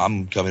fresh.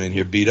 I'm coming in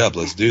here beat up.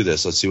 Let's do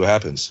this. Let's see what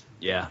happens.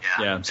 Yeah.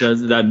 So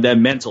that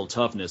mental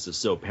toughness is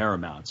so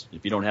paramount.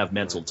 If you don't have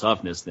mental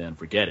toughness, then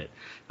forget it.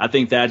 I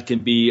think that can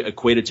be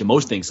equated to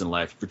most things in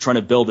life. If you're trying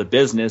to build a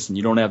business and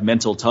you don't have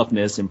mental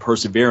toughness and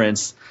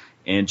perseverance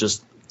and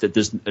just that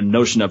there's a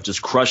notion of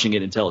just crushing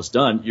it until it's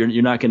done,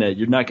 you're not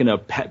gonna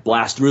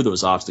blast through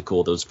those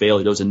obstacles,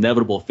 those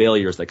inevitable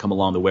failures that come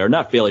along the way, or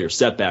not failures,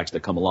 setbacks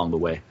that come along the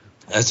way.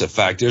 That's a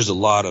fact. There's a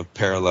lot of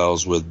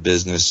parallels with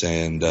business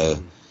and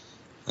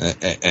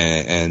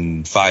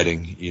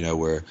fighting.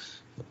 Where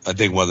I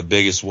think one of the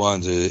biggest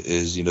ones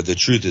is the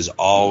truth is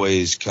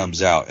always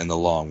comes out in the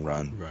long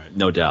run. Right.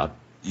 No doubt.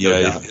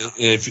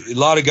 If a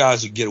lot of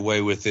guys would get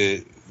away with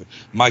it,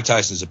 Mike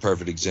Tyson's a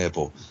perfect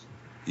example.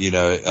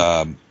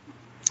 For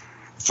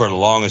the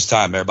longest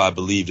time, everybody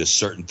believed a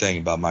certain thing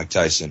about Mike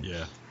Tyson.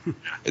 Yeah.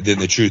 And then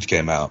the truth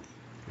came out.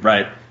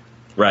 Right.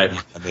 I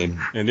mean,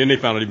 and then they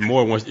found out even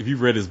more. Once, if you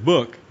read his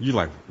book, you're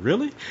like,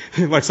 really?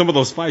 Like some of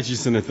those fights, you're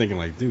sitting there thinking,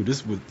 like, dude,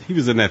 he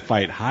was in that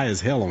fight high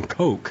as hell on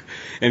coke,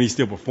 and he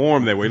still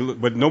performed that way.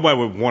 But nobody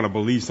would want to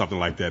believe something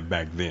like that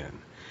back then.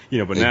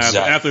 But now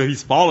after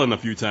he's fallen a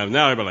few times,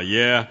 now everybody's like,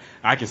 yeah,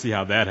 I can see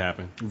how that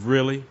happened.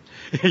 Really?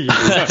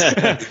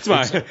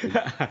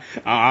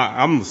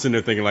 I'm sitting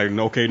there thinking, like,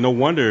 okay, no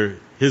wonder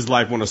his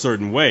life went a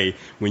certain way.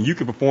 When you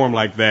can perform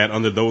like that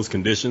under those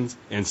conditions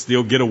and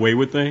still get away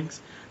with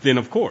things, then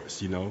of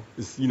course,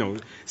 it's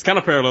kind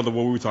of parallel to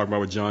what we were talking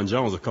about with John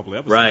Jones a couple of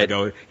episodes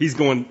ago. He's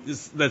going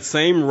that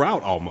same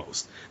route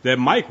almost that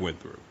Mike went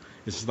through.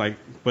 It's just like,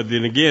 but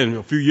then again,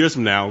 a few years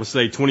from now, let's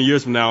say 20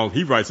 years from now,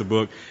 he writes a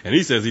book and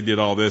he says he did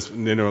all this,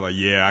 and then they're like,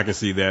 yeah, I can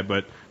see that.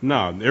 But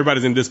no,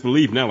 everybody's in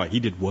disbelief now. Like, he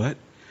did what?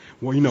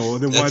 Well,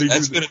 then why did he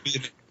do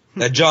that?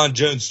 That John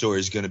Jones story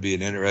is going to be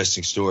an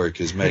interesting story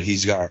because, man,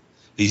 he's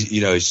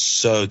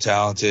so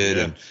talented.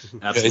 Yeah, and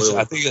absolutely.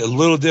 I think a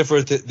little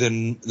different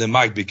than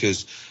Mike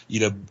because,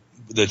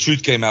 the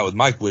truth came out with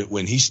Mike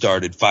when he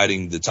started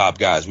fighting the top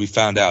guys. We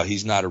found out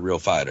he's not a real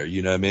fighter.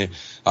 You know what I mean?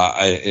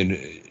 And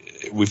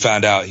we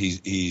found out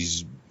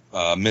he's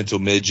a mental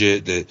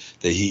midget, that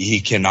he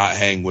cannot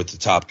hang with the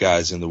top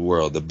guys in the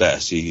world, the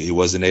best. He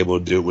wasn't able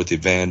to do it with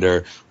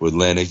Evander, with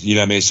Lennox. You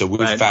know what I mean? So we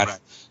found out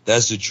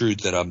That's the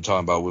truth that I'm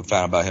talking about. We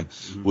found about him.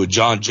 With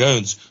John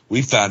Jones,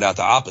 we found out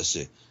the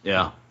opposite.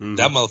 Yeah.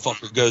 That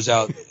motherfucker goes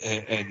out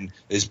and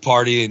is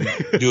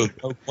partying, doing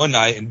coke one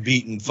night and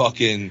beating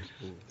fucking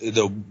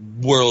the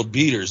world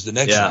beaters the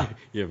next night.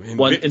 Yeah.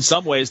 Well, in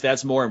some ways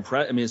that's more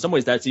impressive. I mean, in some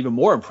ways that's even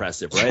more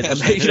impressive, right? I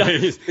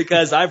mean,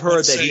 because I've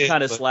heard that he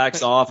kind of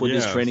slacks off with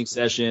his training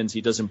sessions.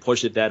 He doesn't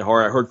push it that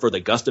hard. I heard for the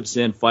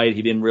Gustafsson fight,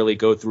 he didn't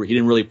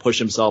really push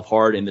himself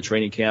hard in the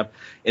training camp.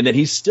 And then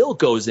he still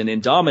goes in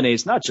and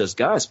dominates not just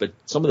guys, but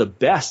some of the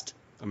best,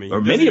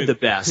 or many of the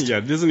best. Yeah,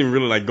 doesn't even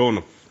really like going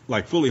to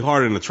fully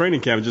hard in the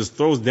training camp, just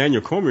throws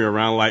Daniel Cormier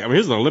around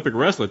he's an Olympic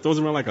wrestler, throws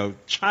him around like a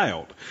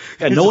child.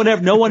 Yeah, no one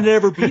had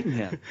ever beaten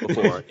him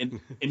before, and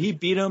he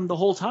beat him the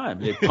whole time.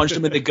 They punched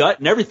him in the gut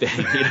and everything.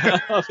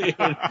 That was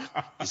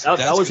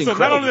incredible. So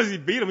not only does he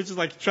beat him, it's just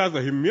like he tries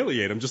to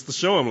humiliate him, just to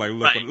show him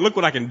look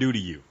what I can do to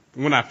you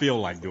when I feel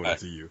like doing it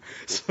to you.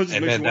 So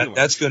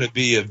that's going to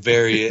be a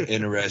very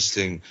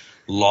interesting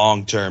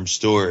long-term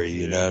story.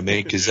 You know what I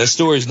mean? Because that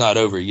story's not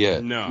over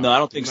yet. No, I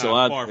don't think so.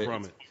 Far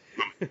from it.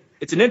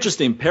 It's an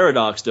interesting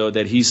paradox, though,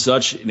 that he's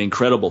such an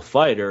incredible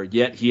fighter,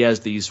 yet he has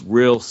these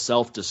real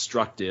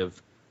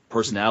self-destructive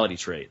personality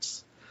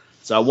traits.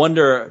 So I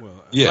wonder.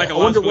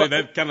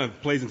 That kind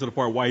of plays into the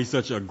part why he's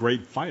such a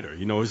great fighter.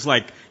 It's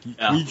like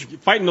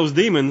fighting those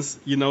demons.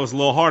 It's a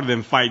little harder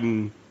than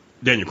fighting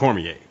Daniel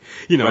Cormier.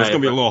 It's going to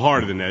be a little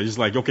harder than that. It's just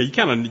like, okay, you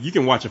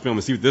can watch a film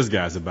and see what this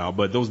guy's about,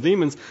 but those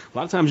demons, a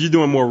lot of times you're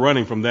doing more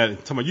running from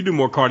that. You do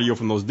more cardio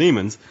from those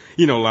demons.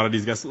 A lot of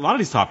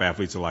these top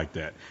athletes are like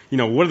that.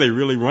 What are they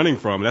really running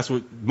from? That's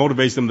what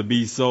motivates them to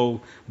be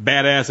so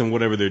badass in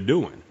whatever they're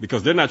doing,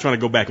 because they're not trying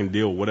to go back and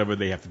deal with whatever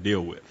they have to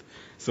deal with.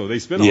 So they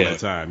spend all that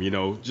time,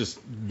 just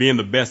being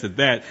the best at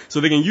that, so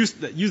they can use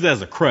that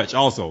as a crutch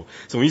also.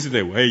 So when you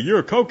say, well, hey, you're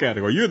a coke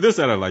addict, or you're this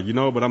addict,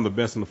 but I'm the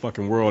best in the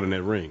fucking world in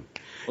that ring.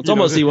 It's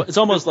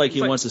almost like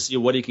he wants to see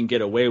what he can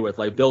get away with,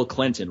 like Bill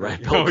Clinton, right?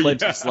 Bill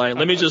Clinton's like,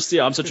 let me just see,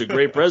 I'm such a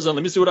great president.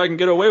 Let me see what I can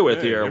get away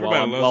with here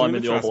while I'm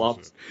in the Oval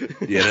Office.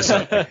 Yeah,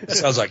 that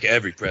sounds like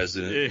every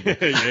president. Yeah,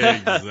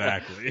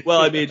 exactly. Well,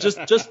 I mean,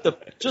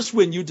 just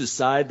when you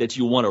decide that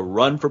you want to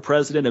run for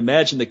president,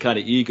 imagine the kind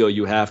of ego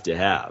you have to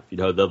have.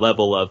 The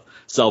level of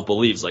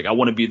self-belief. It's like, I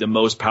want to be the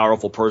most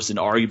powerful person,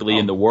 arguably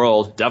in the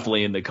world,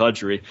 definitely in the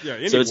country. Yeah,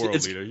 any world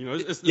leader.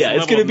 It's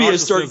going to be a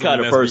certain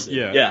kind of person.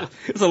 Yeah,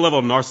 it's a level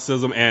of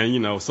narcissism and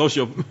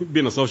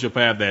being a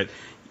sociopath that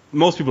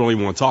most people don't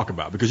even want to talk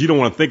about, because you don't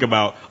want to think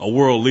about a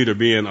world leader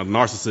being a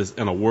narcissist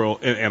and a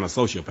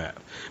sociopath,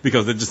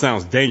 because it just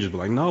sounds dangerous. But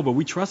like, no, but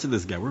we trusted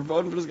this guy. We're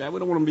voting for this guy. We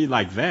don't want to be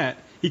like that.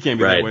 He can't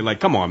be that way.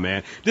 Like, come on,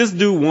 man. This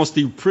dude wants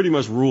to pretty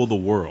much rule the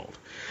world.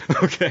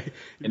 Okay.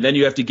 And then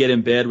you have to get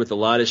in bed with a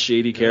lot of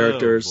shady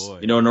characters,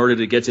 in order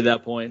to get to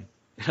that point.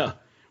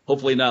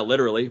 Hopefully not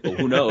literally, but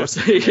who knows?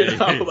 You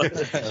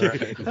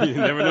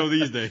never know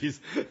these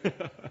days.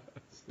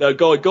 Now,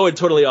 going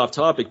totally off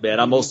topic, man,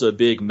 I'm also a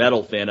big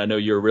metal fan. I know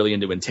you're really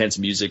into intense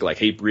music like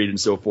Hatebreed and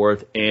so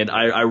forth. And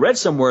I read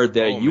somewhere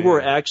that you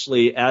were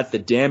actually at the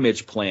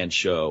Damage Plan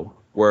show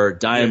where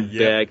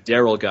Dimebag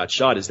Darrell got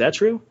shot. Is that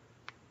true?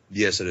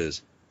 Yes, it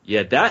is.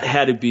 Yeah, that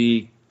had to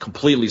be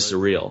completely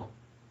surreal.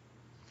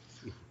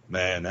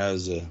 Man, that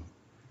was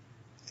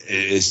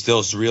it's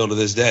still surreal to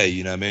this day,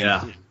 you know what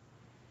I mean?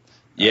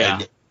 Yeah.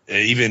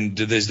 Even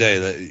to this day,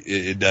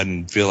 it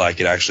doesn't feel like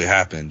it actually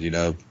happened,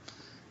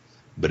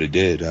 but it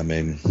did. I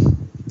mean,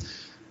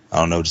 I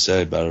don't know what to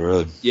say about it,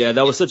 really. Yeah,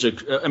 that was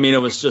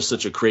it was just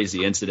such a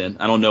crazy incident.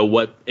 I don't know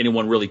what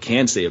anyone really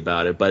can say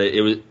about it, but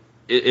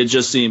it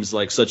just seems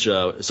like such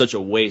a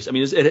waste. I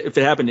mean, if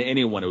it happened to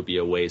anyone, it would be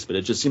a waste, but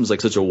it just seems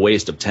like such a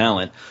waste of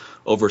talent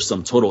over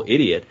some total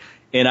idiot.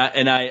 And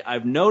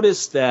I've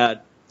noticed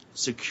that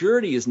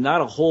security is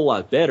not a whole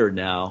lot better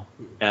now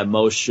at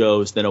most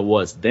shows than it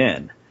was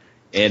then.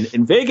 And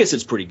in Vegas,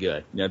 it's pretty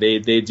good.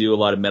 They do a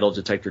lot of metal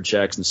detector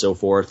checks and so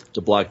forth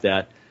to block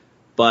that.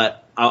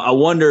 But I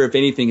wonder if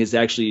anything has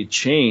actually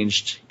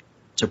changed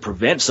to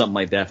prevent something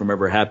like that from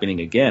ever happening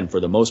again, for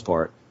the most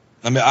part.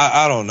 I mean,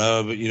 I don't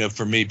know, but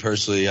for me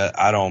personally,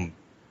 I don't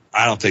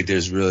think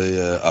there's really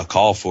a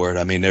call for it.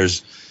 I mean,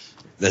 there's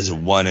a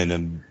 1 in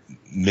a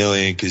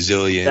million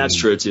gazillion. That's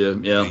true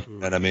too. Yeah. You know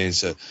what I mean?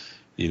 So,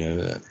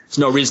 there's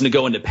no reason to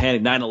go into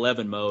panic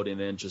 9/11 mode and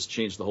then just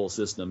change the whole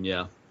system.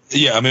 Yeah.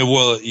 Yeah, I mean,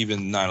 well,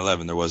 even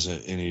 9/11, there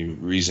wasn't any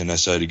reason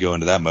necessarily to go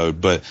into that mode,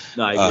 but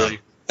no, I agree.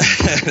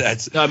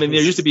 There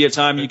used to be a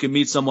time you could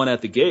meet someone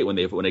at the gate when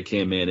they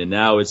came in, and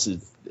now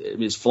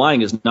it's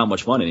flying is not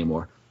much fun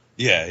anymore.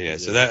 Yeah.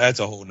 So that's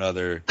a whole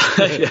nother.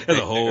 That's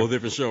a whole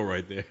different show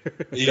right there.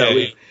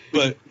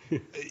 But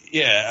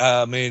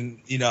I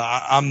mean,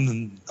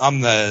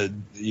 I'm the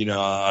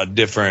a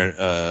different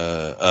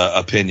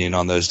opinion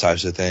on those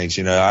types of things.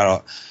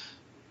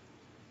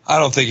 I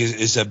don't think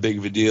it's that big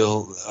of a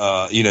deal,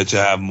 to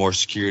have more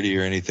security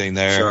or anything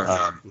there.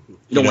 Sure.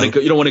 You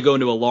don't want to go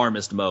into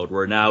alarmist mode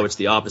where now it's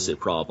the opposite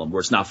problem,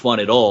 where it's not fun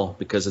at all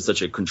because it's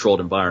such a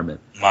controlled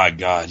environment. My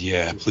God,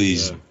 yeah,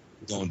 please.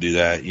 don't do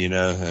that, you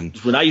know. And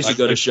when I used to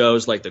go to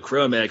shows like the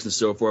Chromex and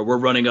so forth, we're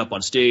running up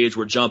on stage,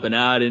 we're jumping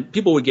out, and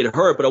people would get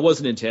hurt, but it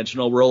wasn't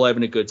intentional. We're all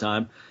having a good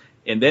time.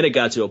 And then it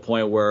got to a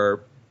point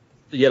where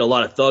you had a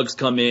lot of thugs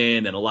come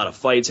in and a lot of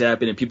fights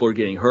happen and people were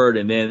getting hurt,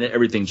 and then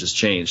everything just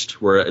changed,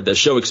 where the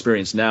show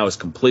experience now is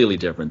completely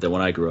different than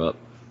when I grew up.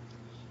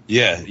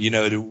 Yeah, you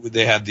know,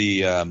 they have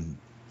the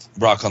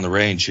Rock on the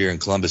Range here in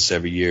Columbus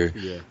every year.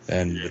 Yeah.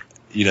 And,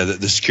 you know,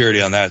 the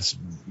security on that's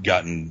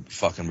gotten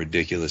fucking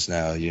ridiculous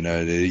now. You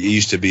know, it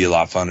used to be a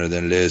lot funner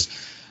than it is.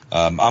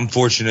 I'm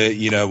fortunate,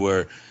 you know,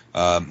 where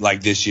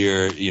like this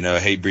year, you know,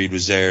 Hatebreed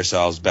was there,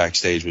 so I was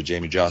backstage with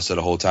Jamie Josta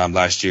the whole time.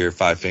 Last year,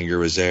 Five Finger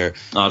was there.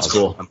 Oh, that's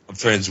cool. I'm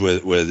friends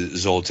with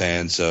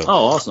Zoltan, so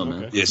awesome,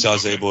 man. Yeah, so I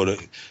was able to.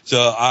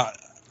 So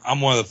I'm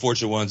one of the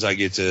fortunate ones. I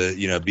get to,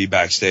 you know, be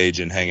backstage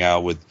and hang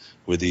out with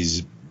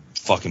these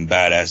fucking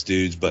badass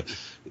dudes. But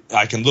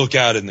I can look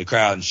out in the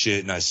crowd and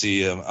shit, and I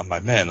see them. I'm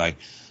like, man, like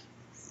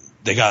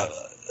they got.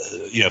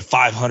 You know,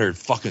 500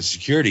 fucking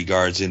security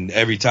guards, and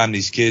every time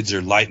these kids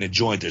are lighting a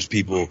joint, there's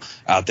people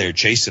out there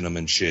chasing them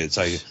and shit. It's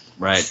like,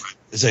 right.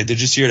 It's like they're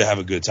just here to have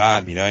a good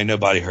time. You know, ain't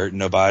nobody hurting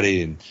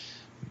nobody, and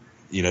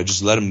you know,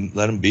 just let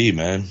them be,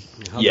 man.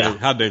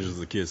 How dangerous is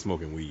a kid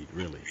smoking weed,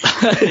 really?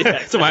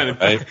 Yeah. Somebody,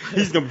 right?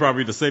 He's gonna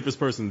probably be the safest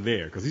person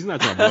there because he's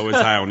not trying to blow his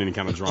high on any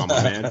kind of drama,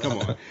 man. Come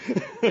on.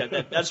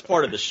 Yeah, that's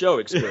part of the show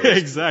experience.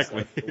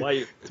 Exactly.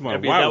 Like, why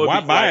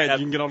buy it?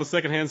 You can get all the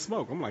secondhand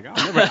smoke. I'm like,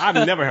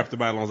 I never have to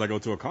buy it as long as I go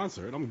to a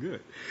concert. I'm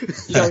good.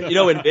 You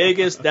know, in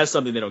Vegas, that's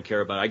something they don't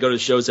care about. I go to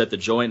shows at the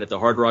Joint, at the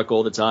Hard Rock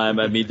all the time.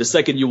 I mean, the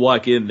second you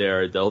walk in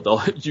there,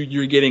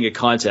 you're getting a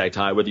contact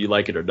high, whether you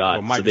like it or not.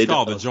 Well, Mike, it's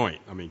called the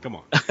Joint. I mean, come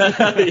on.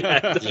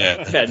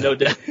 Yeah, no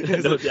doubt.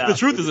 No doubt. The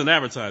truth is in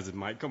advertising,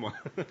 Mike. Come on.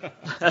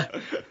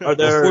 Are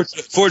there? Well,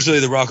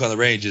 fortunately, the Rock on the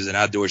Range is an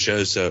outdoor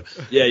show, so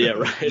yeah,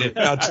 right.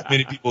 Not too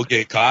many people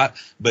get caught,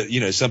 but you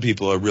know, some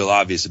people are real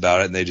obvious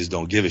about it and they just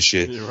don't give a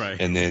shit. Right.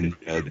 And then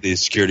the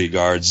security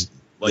guards.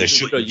 Well,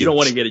 you don't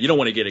want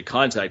to get a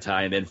contact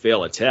high and then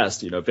fail a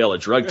test, fail a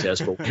drug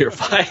test for your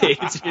fight.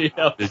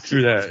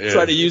 True that. Yeah.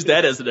 Try to use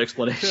that as an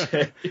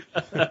explanation.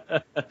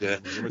 Yeah.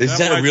 Is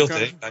that a real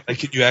thing? Like,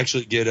 can you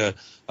actually get a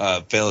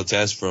fail a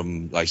test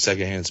from like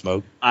secondhand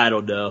smoke? I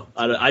don't know.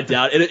 I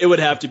doubt it. It would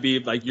have to be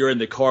like you're in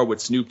the car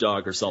with Snoop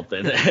Dogg or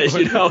something.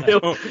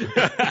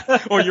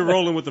 Or you're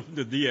rolling with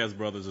the Diaz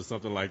brothers or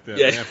something like that.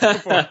 Yeah.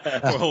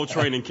 For a whole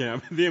training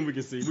camp. Then we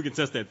can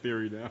test that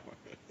theory now.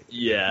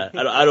 Yeah,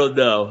 I don't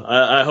know.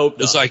 I hope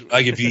not. It's like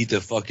if you eat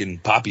the fucking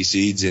poppy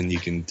seeds and you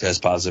can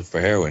test positive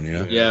for heroin, you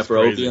know? Yeah, for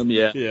crazy.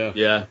 Opium.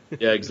 Yeah,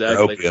 exactly.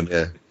 For opium,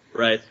 yeah.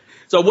 Right.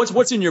 So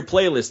what's in your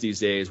playlist these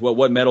days?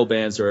 What metal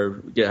bands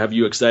have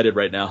you excited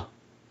right now?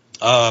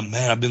 Man,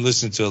 I've been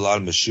listening to a lot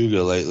of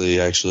Meshuggah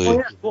lately, actually. Oh,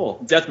 yeah, cool.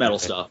 Death metal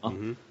stuff. Huh?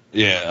 Mm-hmm.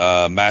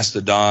 Yeah,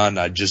 Mastodon.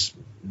 I just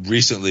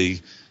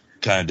recently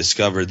kind of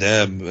discovered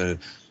them. And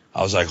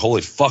I was like,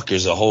 holy fuck,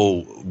 there's a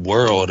whole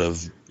world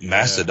of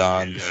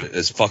Mastodon.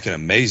 It's fucking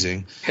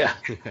amazing. Yeah.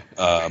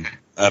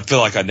 I feel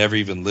like I never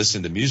even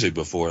listened to music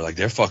before. Like,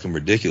 they're fucking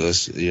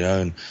ridiculous,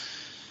 And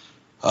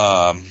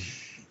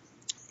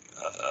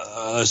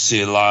let's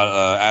see, a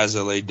lot As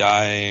I Lay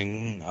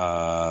Dying,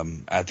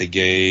 At the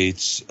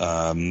Gates,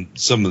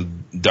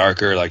 some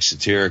darker like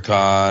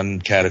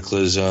Satyricon,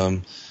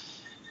 Cataclysm.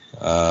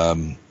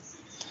 I'm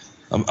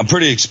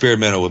pretty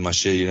experimental with my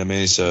shit, you know what I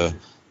mean? So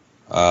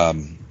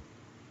I'm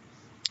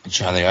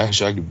trying to think.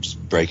 Actually, I could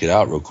just break it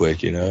out real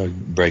quick,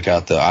 break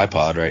out the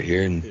iPod right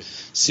here and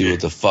see what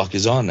the fuck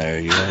is on there,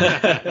 Yeah,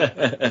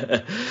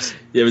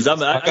 I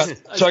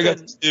got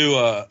to do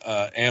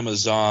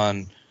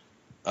Amazon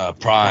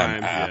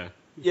Prime app.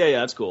 Yeah,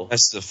 that's cool.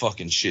 That's the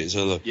fucking shit.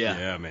 So look,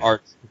 man.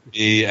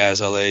 R.E.,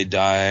 As I Lay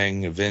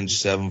Dying, Avenged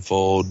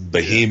Sevenfold,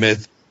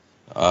 Behemoth.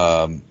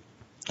 I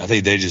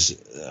think they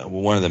just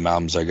one of the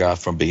albums I got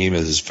from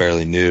Behemoth is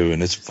fairly new,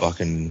 and it's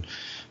fucking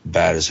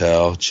bad as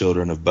hell.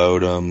 Children of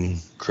Bodom,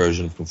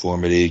 Corrosion of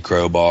Conformity,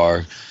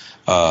 Crowbar.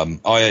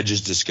 I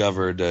just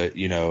discovered,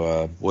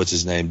 what's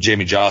his name?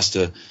 Jamie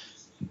Josta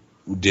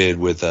did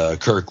with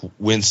Kirk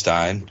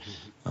Winstein,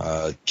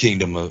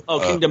 Kingdom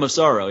of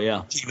Sorrow,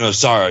 yeah. Kingdom of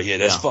Sorrow, yeah,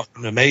 that's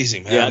fucking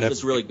amazing, man. Yeah,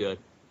 that's really good.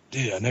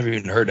 Dude, I never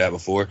even heard that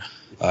before.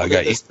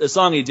 The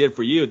song he did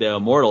for you, The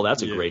Immortal,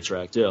 that's a great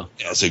track, too.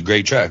 Yeah, it's a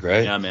great track,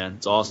 right? Yeah, man,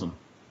 it's awesome.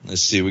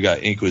 Let's see, we got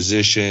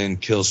Inquisition,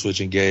 Kill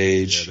Switch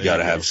Engage. You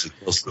gotta have some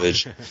Kill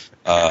Switch.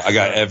 I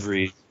got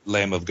every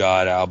Lamb of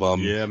God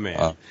album. Yeah,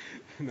 man.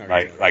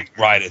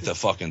 Right at the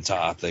fucking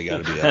top. They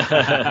gotta be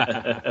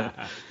up.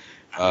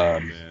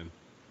 Man.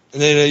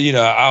 And then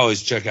I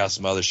always check out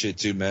some other shit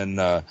too,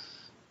 man.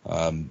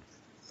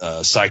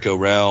 Psycho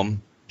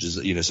Realm,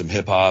 just some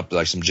hip hop,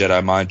 like some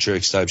Jedi Mind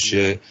Tricks type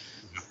shit.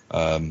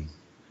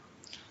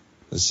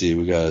 Let's see,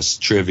 we got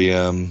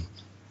Trivium,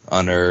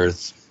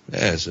 Unearth.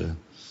 Yeah, so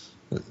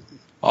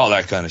all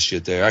that kind of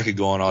shit there. I could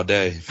go on all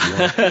day if you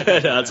want. No,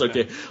 that's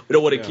okay. We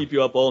don't want to keep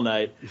you up all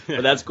night.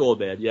 But that's cool,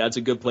 man. Yeah, it's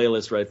a good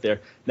playlist right there.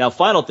 Now,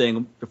 final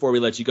thing before we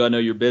let you go, I know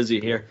you're busy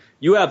here.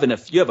 You have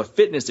a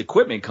fitness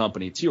equipment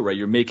company too, right?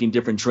 You're making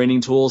different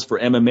training tools for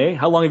MMA.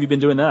 How long have you been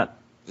doing that?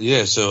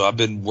 Yeah, so I've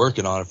been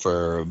working on it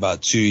for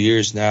about 2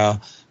 years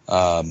now.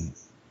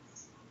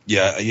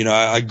 Yeah,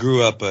 I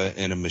grew up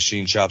in a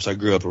machine shop, so I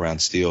grew up around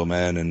steel,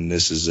 man, and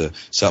this is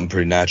something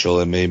pretty natural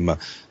in me.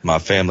 My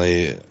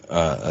family,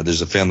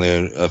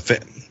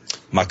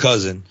 my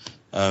cousin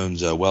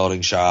owns a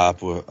welding shop.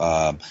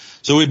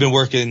 So we've been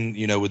working,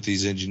 with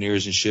these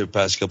engineers and shit the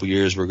past couple of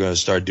years. We're going to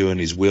start doing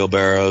these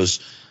wheelbarrows,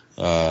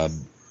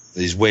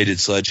 these weighted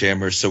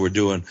sledgehammers. So we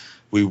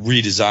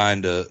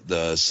redesigned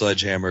the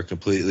sledgehammer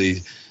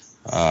completely.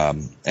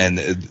 And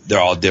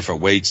they're all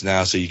different weights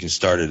now. So you can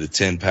start at a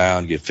 10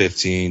 pound, get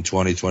 15,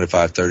 20,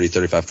 25, 30,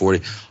 35,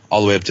 40,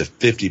 all the way up to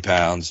 50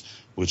 pounds,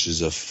 which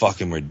is a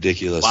fucking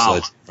ridiculous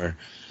sledgehammer.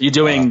 You're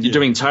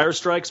doing tire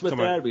strikes with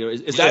that?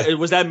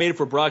 Was that made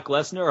for Brock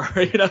Lesnar?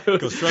 Or,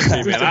 Because trust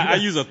me, man, I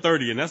use a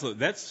 30, and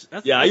that's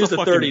I use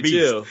a 30 beast.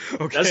 too.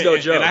 Okay? That's no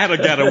joke. And I had a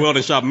guy at a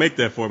welding shop make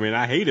that for me, and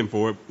I hate him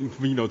for it,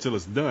 till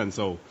it's done.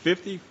 So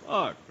 50,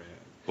 fuck, man.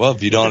 Well,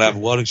 if you don't have a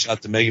welding shop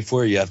to make it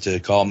for you, have to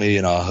call me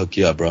and I'll hook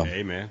you up, bro.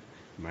 Hey, man.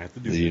 You might have to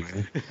do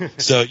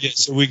that. So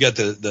we got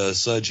the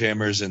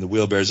sledgehammers and the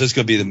wheelbarrows. That's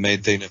going to be the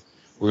main thing that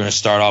we're going to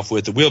start off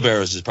with. The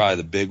wheelbarrows is probably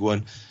the big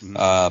one.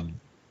 Mm-hmm.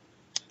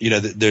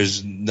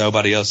 There's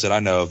nobody else that I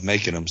know of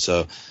making them.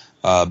 So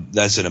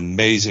that's an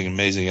amazing,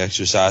 amazing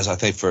exercise, I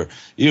think,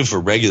 even for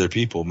regular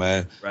people,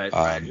 man.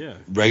 Right. Yeah.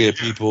 Regular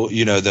people,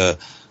 the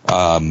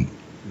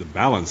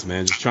balance,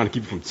 man, just trying to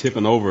keep you from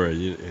tipping over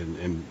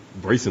and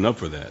bracing up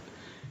for that.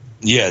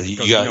 Yeah, we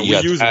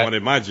use one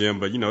in my gym,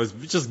 but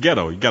it's just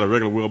ghetto. You got a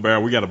regular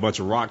wheelbarrow, we got a bunch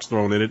of rocks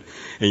thrown in it,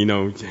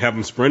 and have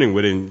them sprinting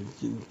with it. And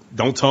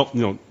don't talk,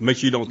 make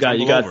sure you don't.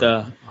 You got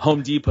the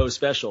Home Depot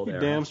special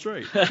there. You're damn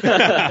straight. So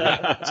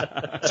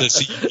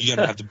you're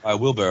gonna have to buy a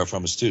wheelbarrow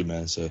from us too,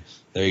 man. So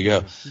there you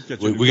go.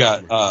 We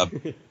got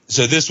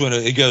so this one,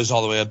 it goes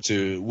all the way up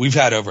to, we've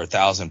had over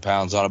 1,000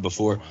 pounds on it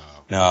before. Wow.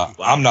 Now,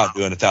 I'm not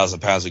doing 1,000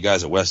 pounds. The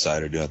guys at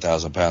Westside are doing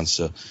 1,000 pounds.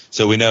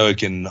 So we know it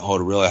can hold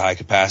a really high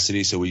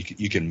capacity. So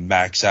you can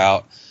max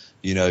out,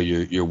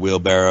 your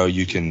wheelbarrow.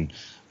 You can,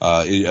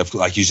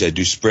 like you said,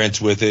 do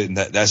sprints with it. And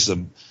that's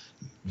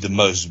the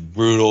most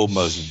brutal,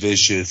 most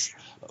vicious,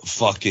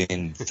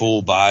 fucking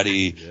full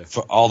body,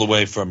 all the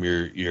way from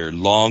your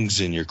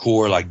lungs and your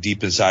core, like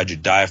deep inside your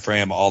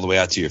diaphragm, all the way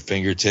out to your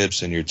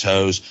fingertips and your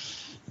toes.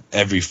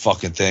 Every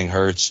fucking thing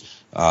hurts,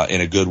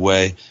 in a good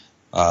way.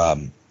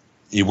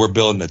 We're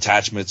building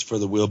attachments for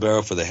the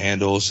wheelbarrow, for the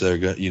handles. So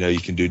you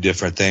can do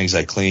different things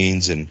like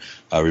cleans and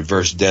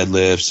reverse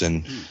deadlifts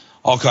and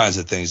all kinds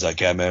of things like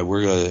that, man. I'm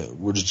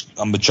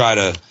gonna try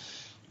to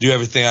do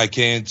everything I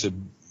can to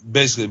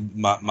basically,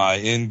 my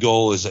end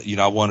goal is,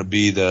 I want to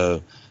be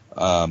the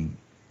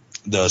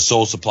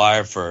sole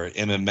supplier for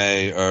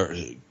MMA or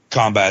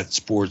combat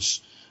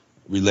sports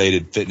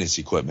related fitness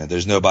equipment.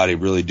 There's nobody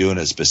really doing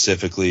it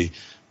specifically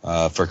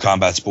for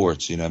combat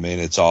sports. You know what I mean?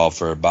 It's all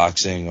for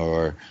boxing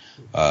or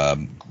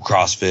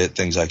CrossFit,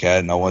 things like that,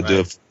 and I want to do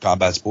it for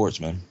combat sports,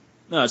 man.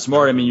 No, it's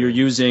smart. I mean,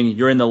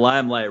 you're in the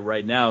limelight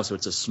right now, so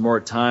it's a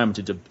smart time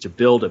to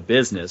build a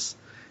business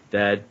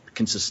that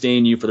can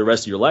sustain you for the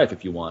rest of your life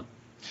if you want.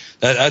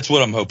 That's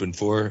what I'm hoping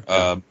for.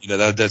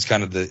 That's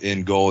kind of the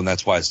end goal, and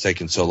that's why it's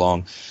taken so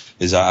long.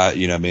 Is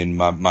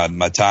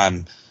my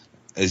time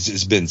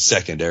has been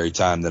secondary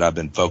time that I've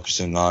been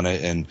focusing on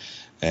it,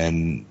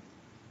 and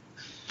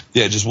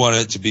yeah, just want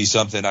it to be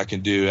something I can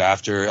do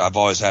after. I've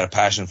always had a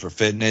passion for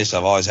fitness.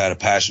 I've always had a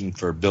passion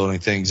for building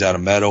things out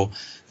of metal.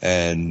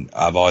 And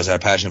I've always had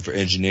a passion for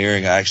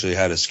engineering. I actually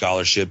had a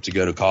scholarship to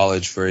go to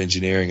college for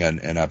engineering,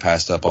 and I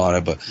passed up on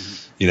it. But,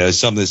 it's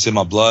something that's in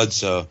my blood.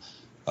 So,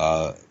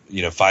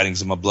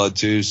 fighting's in my blood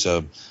too.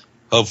 So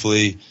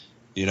hopefully,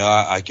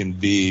 I can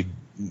be,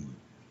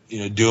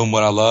 doing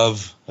what I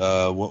love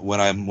when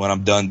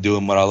I'm done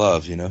doing what I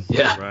love,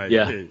 Yeah, right.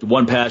 Yeah.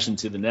 One passion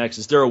to the next.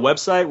 Is there a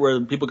website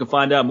where people can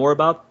find out more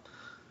about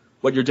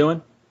what you're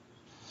doing?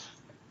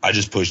 I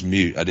just pushed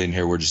mute. I didn't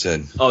hear what you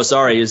said. Oh,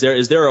 sorry. Is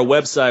there a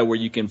website where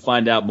you can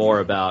find out more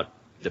about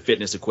the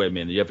fitness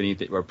equipment? Do you have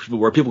anything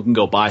where people can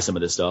go buy some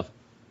of this stuff?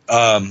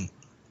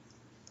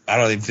 I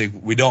don't even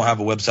think we don't have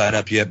a website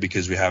up yet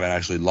because we haven't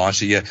actually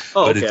launched it yet.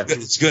 Oh, but okay.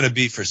 It's going to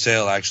be for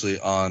sale actually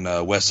on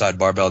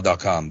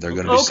westsidebarbell.com. They're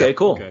going to be okay,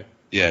 cool. Okay.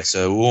 Yeah,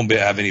 so we won't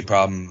have any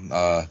problem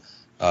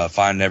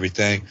finding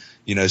everything.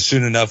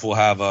 Soon enough we'll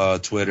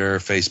have Twitter,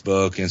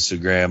 Facebook,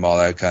 Instagram, all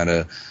that kind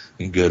of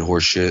good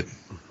horse shit.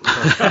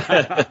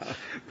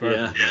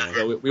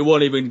 Yeah, we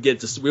won't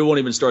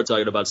even start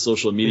talking about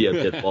social media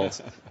pitfalls.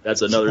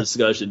 That's another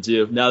discussion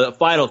too. Now, the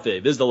final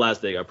thing, this is the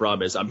last thing, I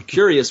promise. I'm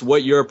curious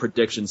what your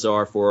predictions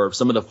are for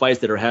some of the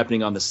fights that are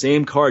happening on the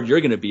same card you're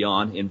going to be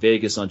on in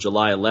Vegas on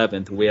July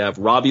 11th. We have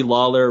Robbie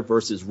Lawler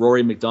versus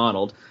Rory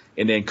McDonald,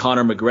 and then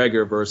Conor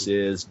McGregor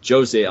versus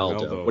Jose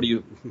Aldo. How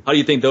do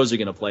you think those are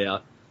going to play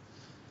out?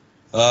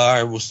 All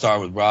right, we'll start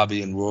with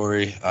Robbie and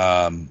Rory.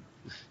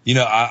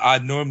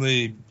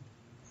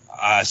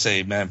 I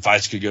say, man,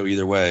 fights could go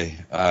either way.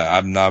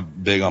 I'm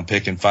not big on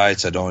picking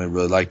fights. I don't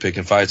really like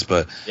picking fights,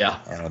 but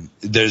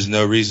there's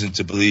no reason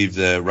to believe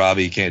that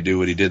Robbie can't do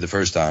what he did the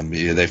first time.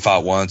 They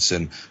fought once,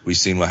 and we've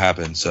seen what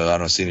happened, so I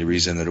don't see any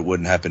reason that it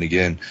wouldn't happen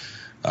again.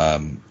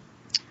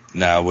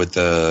 Now with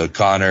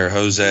Conor,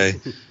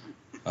 Jose,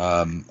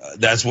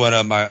 that's one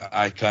of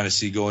I kind of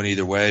see going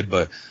either way,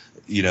 but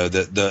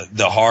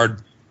the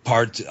hard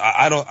part,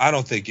 I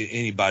don't think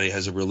anybody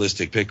has a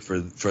realistic pick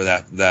for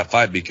that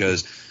fight,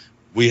 because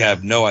we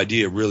have no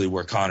idea really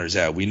where Conor's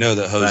at. We know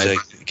that Jose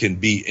can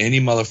beat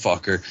any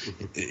motherfucker.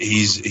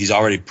 He's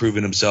already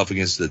proven himself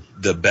against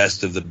the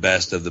best of the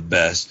best of the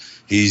best.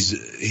 He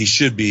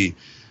should be,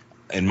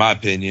 in my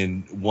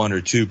opinion, 1 or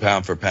 2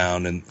 pound for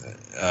pound, and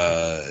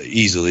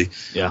easily.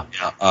 Yeah.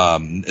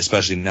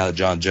 Especially now that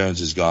John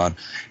Jones is gone.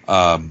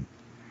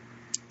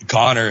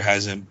 Conor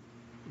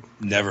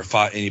never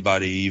fought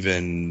anybody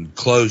even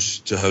close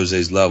to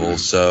Jose's level,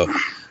 so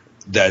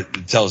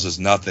that tells us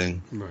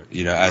nothing,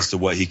 as to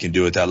what he can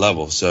do at that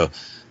level. So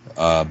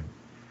I'm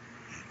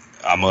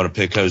going to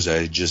pick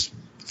Jose just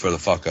for the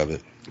fuck of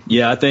it.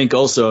 Yeah, I think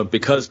also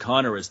because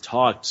Conor has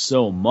talked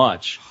so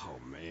much. Oh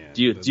man,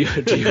 do you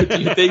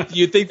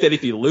think that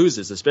if he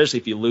loses, especially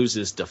if he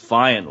loses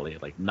defiantly,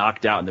 like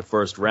knocked out in the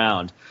first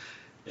round,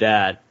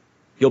 that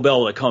he'll be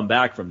able to come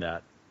back from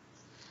that?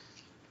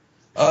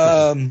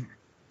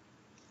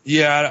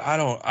 Yeah,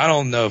 I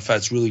don't know if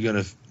that's really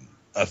going to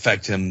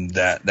affect him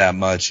that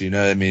much.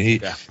 I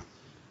mean,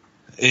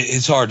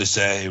 it's hard to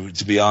say,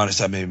 to be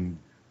honest. I mean,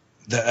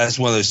 that's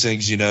one of those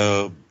things,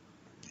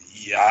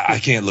 I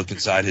can't look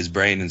inside his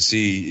brain and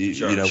see,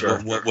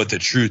 what the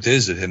truth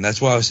is of him. That's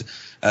why I was,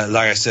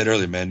 like I said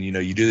earlier, man,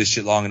 you do this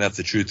shit long enough,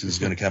 the truth is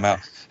going to come out.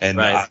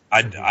 And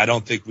I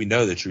don't think we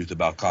know the truth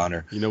about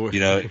Conor.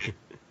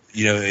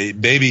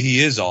 Maybe he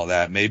is all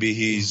that. Maybe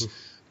he's,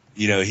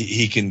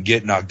 he can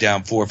get knocked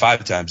down 4 or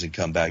 5 times and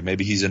come back.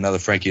 Maybe he's another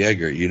Frankie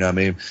Edgar, you know what I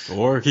mean?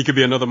 Or he could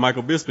be another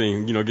Michael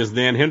Bisping, against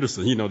Dan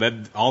Henderson.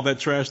 That all that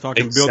trash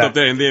talking built up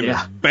there, and then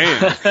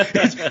bam,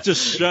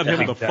 just shut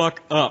him the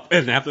fuck up.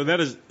 And after that,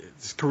 his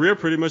career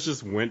pretty much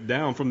just went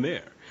down from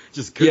there.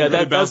 Just couldn't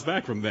really bounce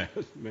back from that,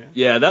 man.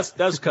 Yeah,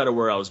 that's kind of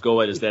where I was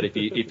going, is that if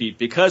he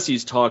because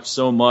he's talked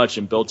so much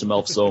and built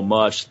himself so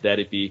much, that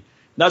if he,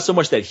 not so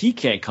much that he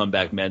can't come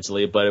back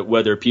mentally, but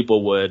whether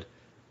people would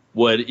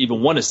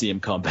even want to see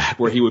him come back,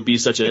 where he would be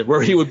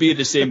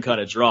the same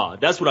kind of draw.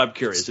 That's what I'm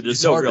curious.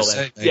 There's no real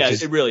say, man,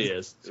 it really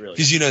is.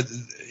 Because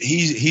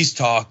he's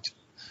talked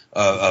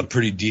a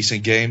pretty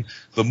decent game,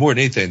 but more than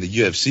anything, the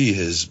UFC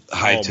has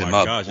hyped him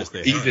up,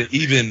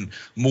 even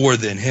more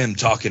than him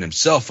talking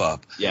himself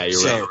up. Yeah,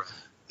 you're right.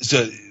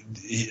 So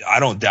I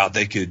don't doubt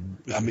they could.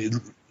 I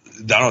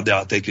don't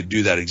doubt they could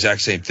do that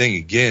exact same thing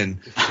again,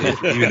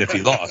 even if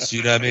he lost.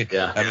 You know what I mean?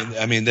 Yeah.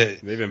 I mean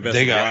they've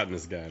invested a lot in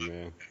this guy,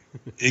 man.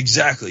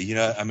 Exactly.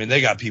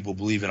 They got people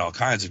believing all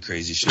kinds of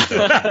crazy shit.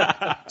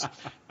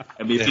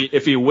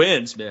 If he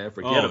wins, man,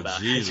 forget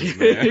about Jesus,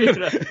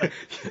 it.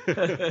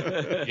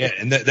 Man. Yeah,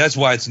 and that's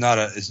why it's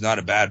not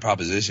a bad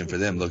proposition for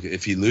them. Look,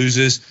 if he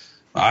loses,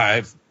 all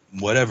right,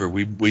 whatever.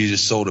 We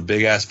just sold a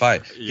big ass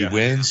fight. He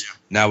wins.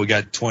 Now we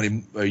got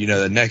 20.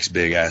 The next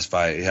big ass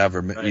fight.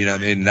 However, you know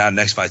what I mean. Now the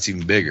next fight's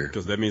even bigger.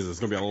 Because that means there's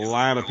gonna be a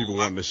lot of people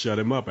wanting to shut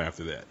him up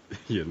after that.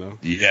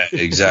 Yeah,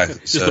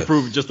 exactly.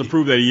 just to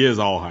prove that he is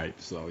all hype.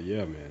 So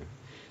yeah, man.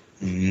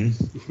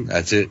 Mm-hmm.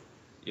 That's it.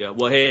 Yeah.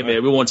 Well, hey,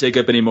 man, we won't take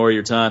up any more of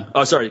your time.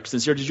 Oh, sorry,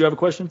 Sincere. Did you have a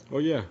question? Oh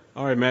yeah.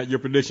 All right, Matt. Your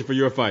prediction for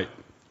your fight?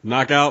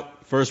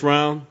 Knockout, first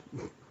round.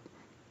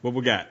 What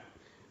we got?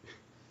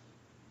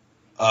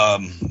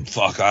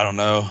 Fuck, I don't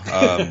know.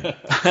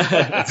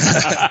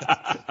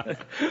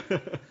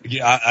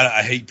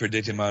 I hate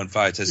predicting my own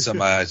fights. That's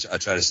something I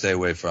try to stay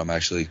away from,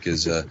 actually,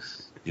 because I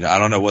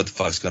don't know what the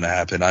fuck's going to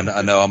happen. I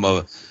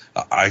know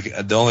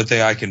the only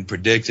thing I can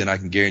predict and I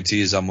can guarantee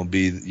is you're going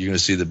to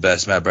see the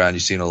best Matt Brown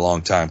you've seen in a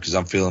long time, because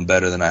I'm feeling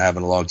better than I have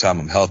in a long time.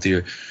 I'm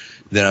healthier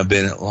than I've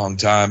been in a long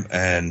time,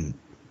 and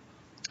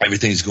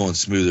everything's going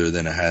smoother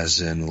than it has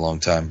in a long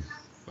time.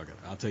 Okay,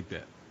 I'll take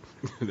that.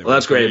 Well,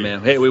 that's great,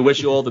 man. Hey, we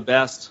wish you all the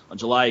best on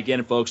July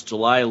again, folks.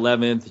 July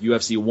 11th,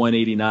 UFC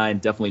 189.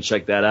 Definitely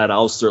check that out.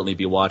 I'll certainly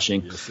be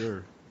watching. Yes,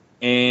 sir.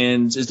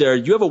 And do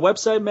you have a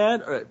website,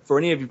 Matt, for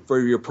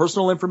your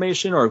personal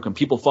information, or can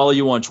people follow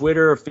you on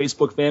Twitter or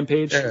Facebook fan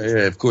page?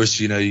 Yeah, of course.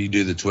 You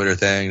do the Twitter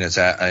thing. That's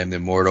I Am the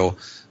Immortal.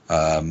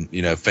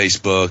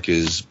 Facebook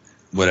is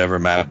whatever,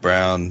 Matt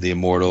Brown, the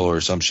Immortal,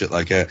 or some shit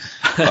like that.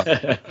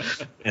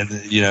 And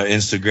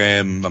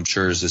Instagram, I'm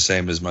sure, is the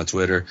same as my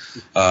Twitter.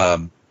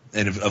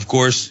 And of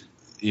course,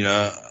 you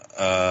got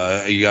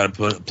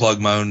to plug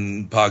my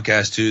own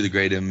podcast too, the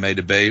Great MMA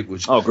Debate,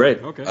 which great.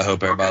 Okay. I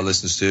hope everybody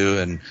listens to,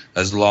 and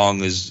as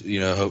long as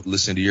hope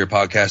listen to your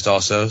podcast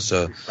also.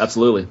 So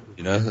absolutely,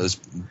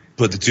 let's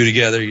put the two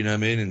together. You know what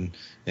I mean,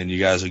 and you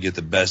guys will get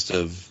the best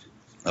of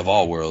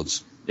all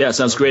worlds. Yeah,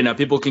 sounds great. Now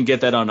people can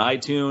get that on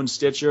iTunes,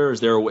 Stitcher.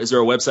 Is there a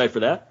website for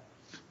that?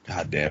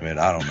 God damn it,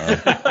 I don't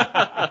know.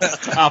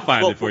 I'll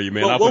find it for you,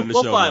 man. I'll put it in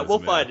the show notes, We'll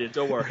man. find it.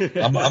 Don't worry.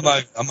 I'm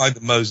like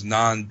the most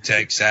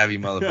non-tech savvy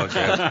motherfucker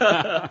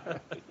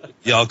ever.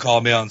 Y'all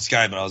called me on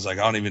Skype, and I was like,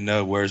 I don't even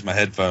know where's my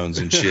headphones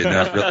and shit. And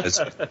I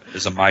realized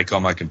there's a mic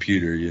on my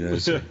computer, you know.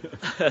 So.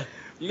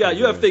 You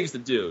have things to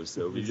do,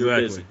 so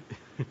you're busy.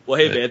 Well,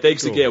 hey, man,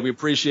 thanks again. We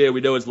appreciate it.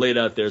 We know it's late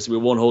out there, so we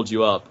won't hold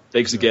you up.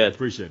 Thanks again.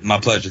 Appreciate it. My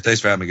pleasure.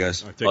 Thanks for having me,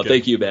 guys. Right,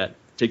 thank you, Matt.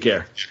 Take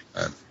care.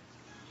 All right.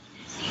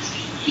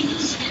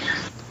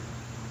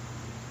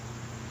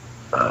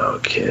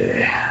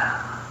 Okay.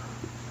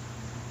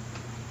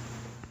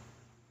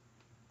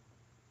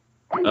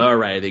 All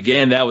right.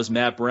 Again, that was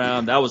Matt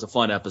Brown. That was a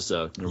fun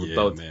episode.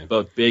 We're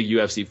both big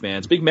UFC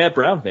fans, big Matt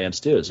Brown fans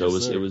too. So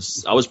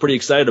I was pretty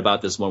excited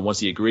about this one once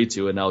he agreed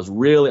to it. And I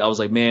was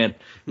like, man,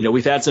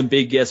 we've had some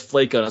big guests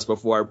flake on us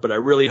before, but I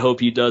really hope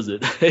he does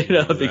it.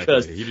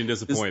 Because he didn't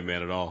disappoint,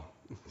 man, at all.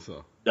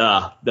 So.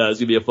 Nah, it's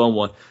gonna be a fun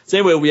one.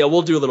 Same way,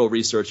 we'll do a little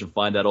research and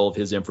find out all of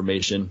his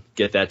information,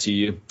 get that to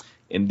you.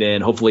 And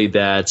then hopefully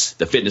that's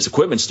the fitness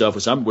equipment stuff,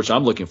 which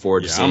I'm looking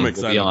forward to seeing. I'm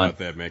excited about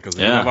that, man, because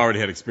I've already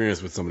had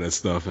experience with some of that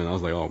stuff, and I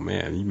was like, oh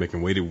man, you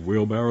making weighted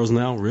wheelbarrows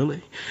now,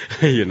 really?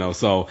 So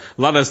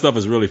a lot of that stuff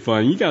is really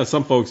fun. You got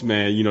some folks,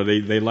 man,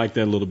 they like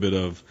that little bit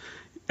of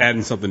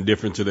adding something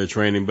different to their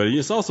training, but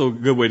it's also a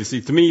good way to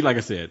see. To me, like I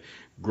said,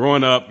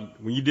 growing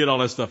up, when you did all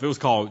that stuff, it was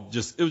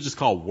just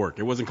called work.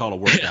 It wasn't called a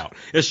workout.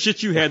 It's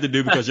shit you had to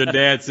do because your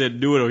dad said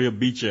do it or he'll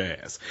beat your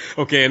ass.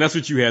 Okay, and that's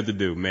what you had to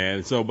do,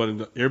 man. So, but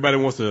everybody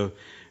wants to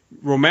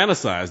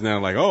romanticize now,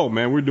 like, oh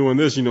man, we're doing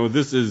this.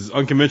 This is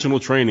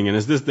unconventional training, and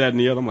it's this, that, and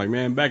the other. I'm like,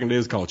 man, back in the day,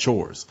 it's called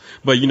chores.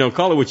 But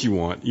call it what you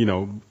want.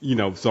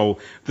 So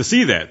to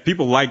see that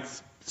people like,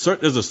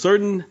 there's a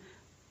certain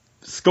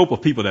scope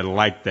of people that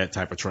like that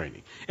type of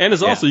training. And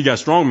it's also, you got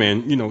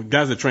strongman,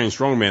 guys that train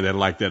strongman that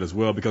like that as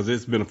well because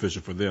it's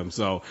beneficial for them.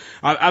 So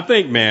I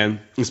think, man,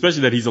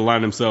 especially that he's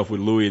aligned himself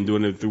with Louis and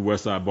doing it through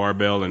Westside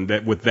Barbell and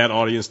that with that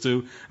audience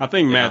too. I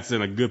think Matt's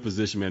in a good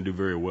position, man, to do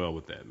very well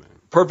with that, man.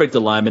 Perfect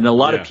alignment. A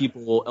lot of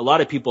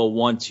people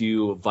want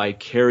to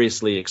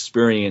vicariously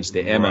experience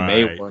the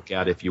MMA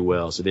workout, if you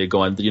will. So they're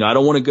going, I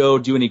don't want to go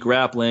do any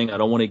grappling. I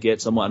don't want to I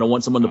don't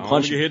want someone to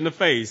punch me. Get hit in the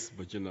face,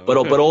 but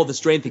But all the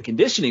strength and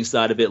conditioning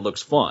side of it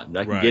looks fun.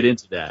 I can get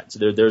into that.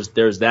 So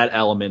there's that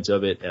element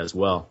of it as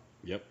well.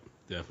 Yep,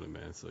 definitely,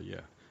 man. So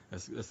yeah,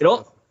 that's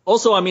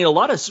also, I mean, a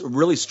lot of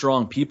really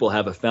strong people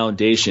have a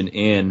foundation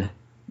in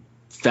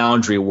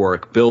foundry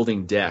work,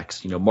 building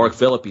decks. Mark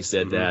Philippi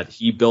said that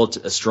he built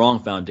a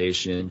strong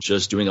foundation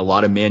just doing a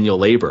lot of manual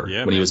labor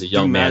when he was a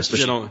young man.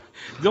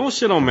 Don't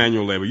shit on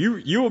manual labor.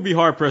 You will be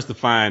hard pressed to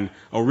find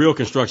a real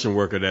construction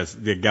worker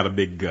that got a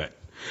big gut.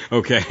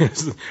 Okay,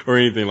 or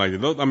anything like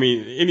that. I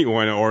mean,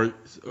 anyone, or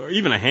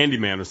even a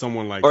handyman or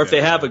someone like that. Or if they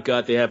have a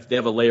gut, they have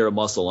a layer of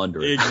muscle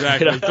under it.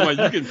 Exactly. So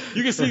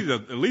you can see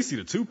at least see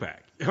the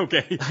 2-pack.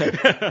 Okay.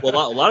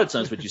 Well, a lot of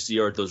times what you see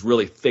are those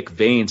really thick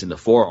veins in the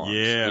forearms.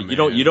 Yeah,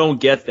 you don't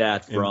get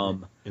that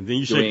from. And then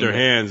you shake their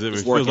hands. It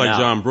feels like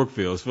John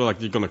Brookfield. It feels like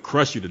they're gonna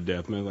crush you to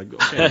death, man. Like,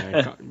 okay,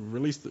 man,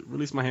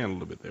 release my hand a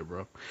little bit there,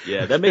 bro.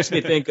 Yeah, that makes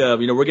me think of,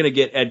 we're gonna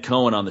get Ed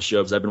Cohen on the show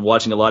because I've been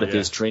watching a lot of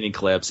his training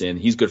clips, and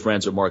he's good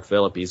friends with Mark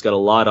Philippi. He's got a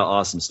lot of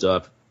awesome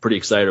stuff. Pretty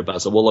excited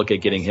about. So we'll look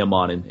at getting him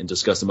on and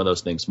discuss some of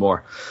those things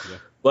more. Yeah.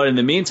 But in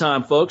the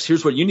meantime, folks,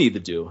 here's what you need to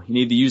do. You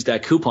need to use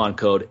that coupon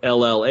code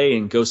LLA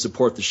and go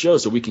support the show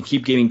so we can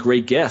keep getting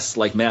great guests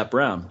like Matt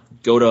Brown.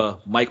 Go to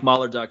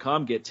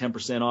MikeMahler.com, get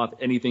 10% off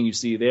anything you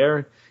see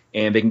there,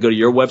 and they can go to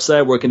your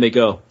website. Where can they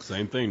go?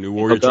 Same thing,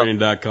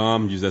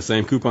 newwarriortraining.com. Use that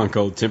same coupon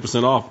code,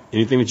 10% off.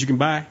 Anything that you can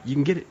buy, you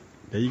can get it.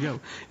 There you go.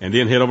 And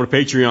then head over to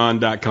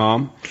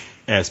patreon.com.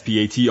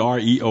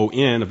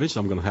 Patreon.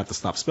 Eventually, I'm going to have to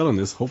stop spelling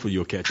this. Hopefully,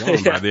 you'll catch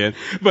on by then.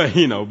 But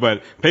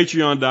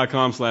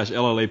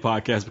patreon.com/LLA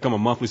podcast. Become a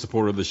monthly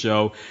supporter of the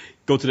show.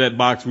 Go to that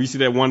box where you see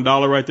that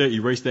 $1 right there.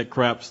 Erase that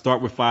crap.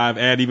 Start with 5.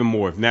 Add even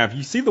more. Now, if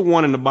you see the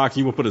 1 in the box and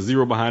you want to put a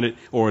 0 behind it,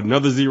 or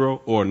another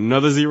 0, or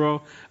another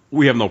 0,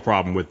 we have no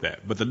problem with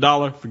that. But the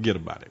 $1, forget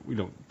about it. We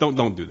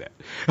don't do that.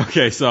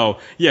 Okay, so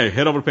yeah,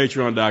 head over to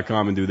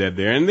patreon.com and do that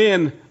there. And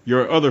then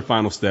your other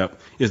final step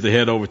is to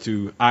head over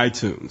to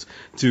iTunes,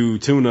 to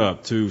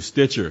TuneUp, to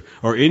Stitcher,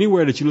 or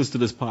anywhere that you listen to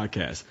this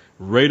podcast.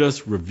 Rate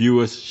us, review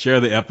us, share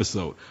the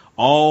episode.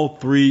 All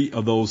 3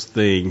 of those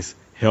things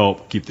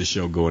help keep the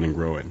show going and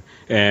growing.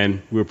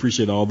 And we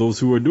appreciate all those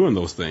who are doing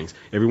those things.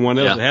 Everyone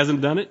else that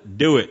hasn't done it,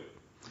 do it.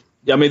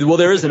 Yeah, I mean, well,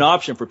 there is an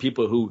option for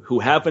people who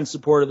haven't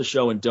supported the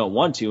show and don't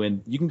want to,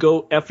 and you can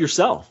go F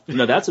yourself.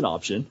 That's an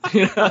option.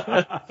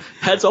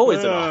 That's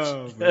always an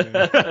option.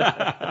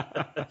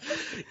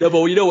 No,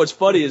 but what's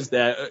funny is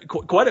that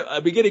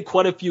I've been getting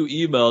quite a few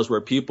emails where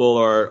people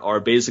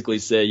are basically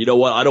saying, you know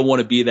what, I don't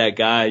want to be that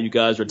guy you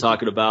guys are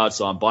talking about,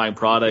 so I'm buying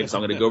products. I'm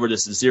going to go over to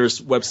Sincere's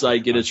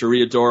website, get a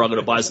Sharia door. I'm going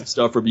to buy some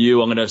stuff from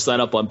you. I'm going to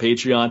sign up on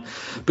Patreon.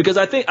 Because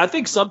I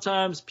think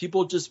sometimes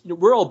people just,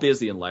 we're all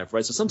busy in life,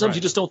 right? So sometimes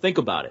you just don't think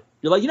about it.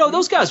 You're like,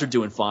 those guys are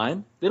doing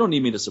fine. They don't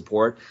need me to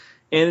support.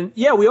 And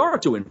yeah, we are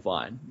doing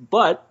fine.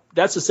 But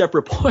that's a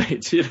separate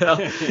point. You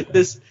know,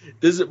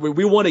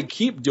 we want to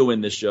keep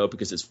doing this show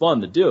because it's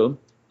fun to do.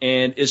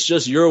 And it's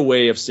just your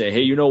way of saying,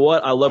 hey, you know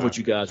what? I love what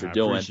you guys are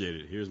doing. I appreciate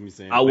it. Here's me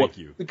saying thank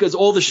you. Because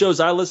all the shows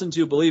I listen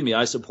to, believe me,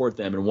 I support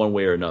them in one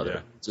way or another.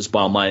 Yeah. It's just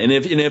bottom line. And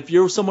if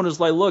you're someone who's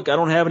like, look, I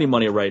don't have any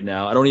money right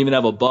now. I don't even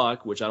have a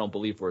buck, which I don't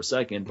believe for a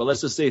second. But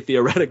let's just say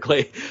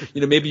theoretically,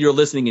 maybe you're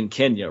listening in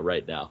Kenya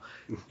right now.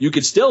 You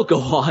could still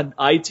go on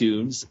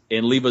iTunes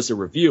and leave us a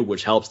review,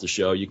 which helps the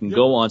show. You can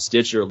go on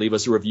Stitcher, leave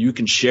us a review. You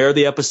can share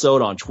the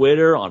episode on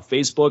Twitter, on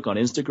Facebook, on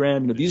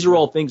Instagram. These are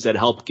all things that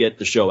help get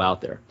the show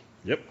out there.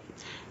 Yep.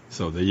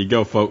 So there you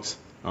go, folks.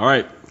 All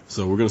right.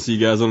 So we're going to see you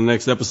guys on the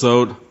next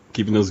episode,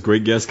 keeping those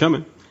great guests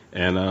coming.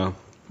 And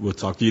we'll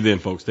talk to you then,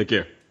 folks. Take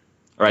care.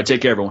 All right.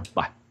 Take care, everyone.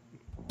 Bye.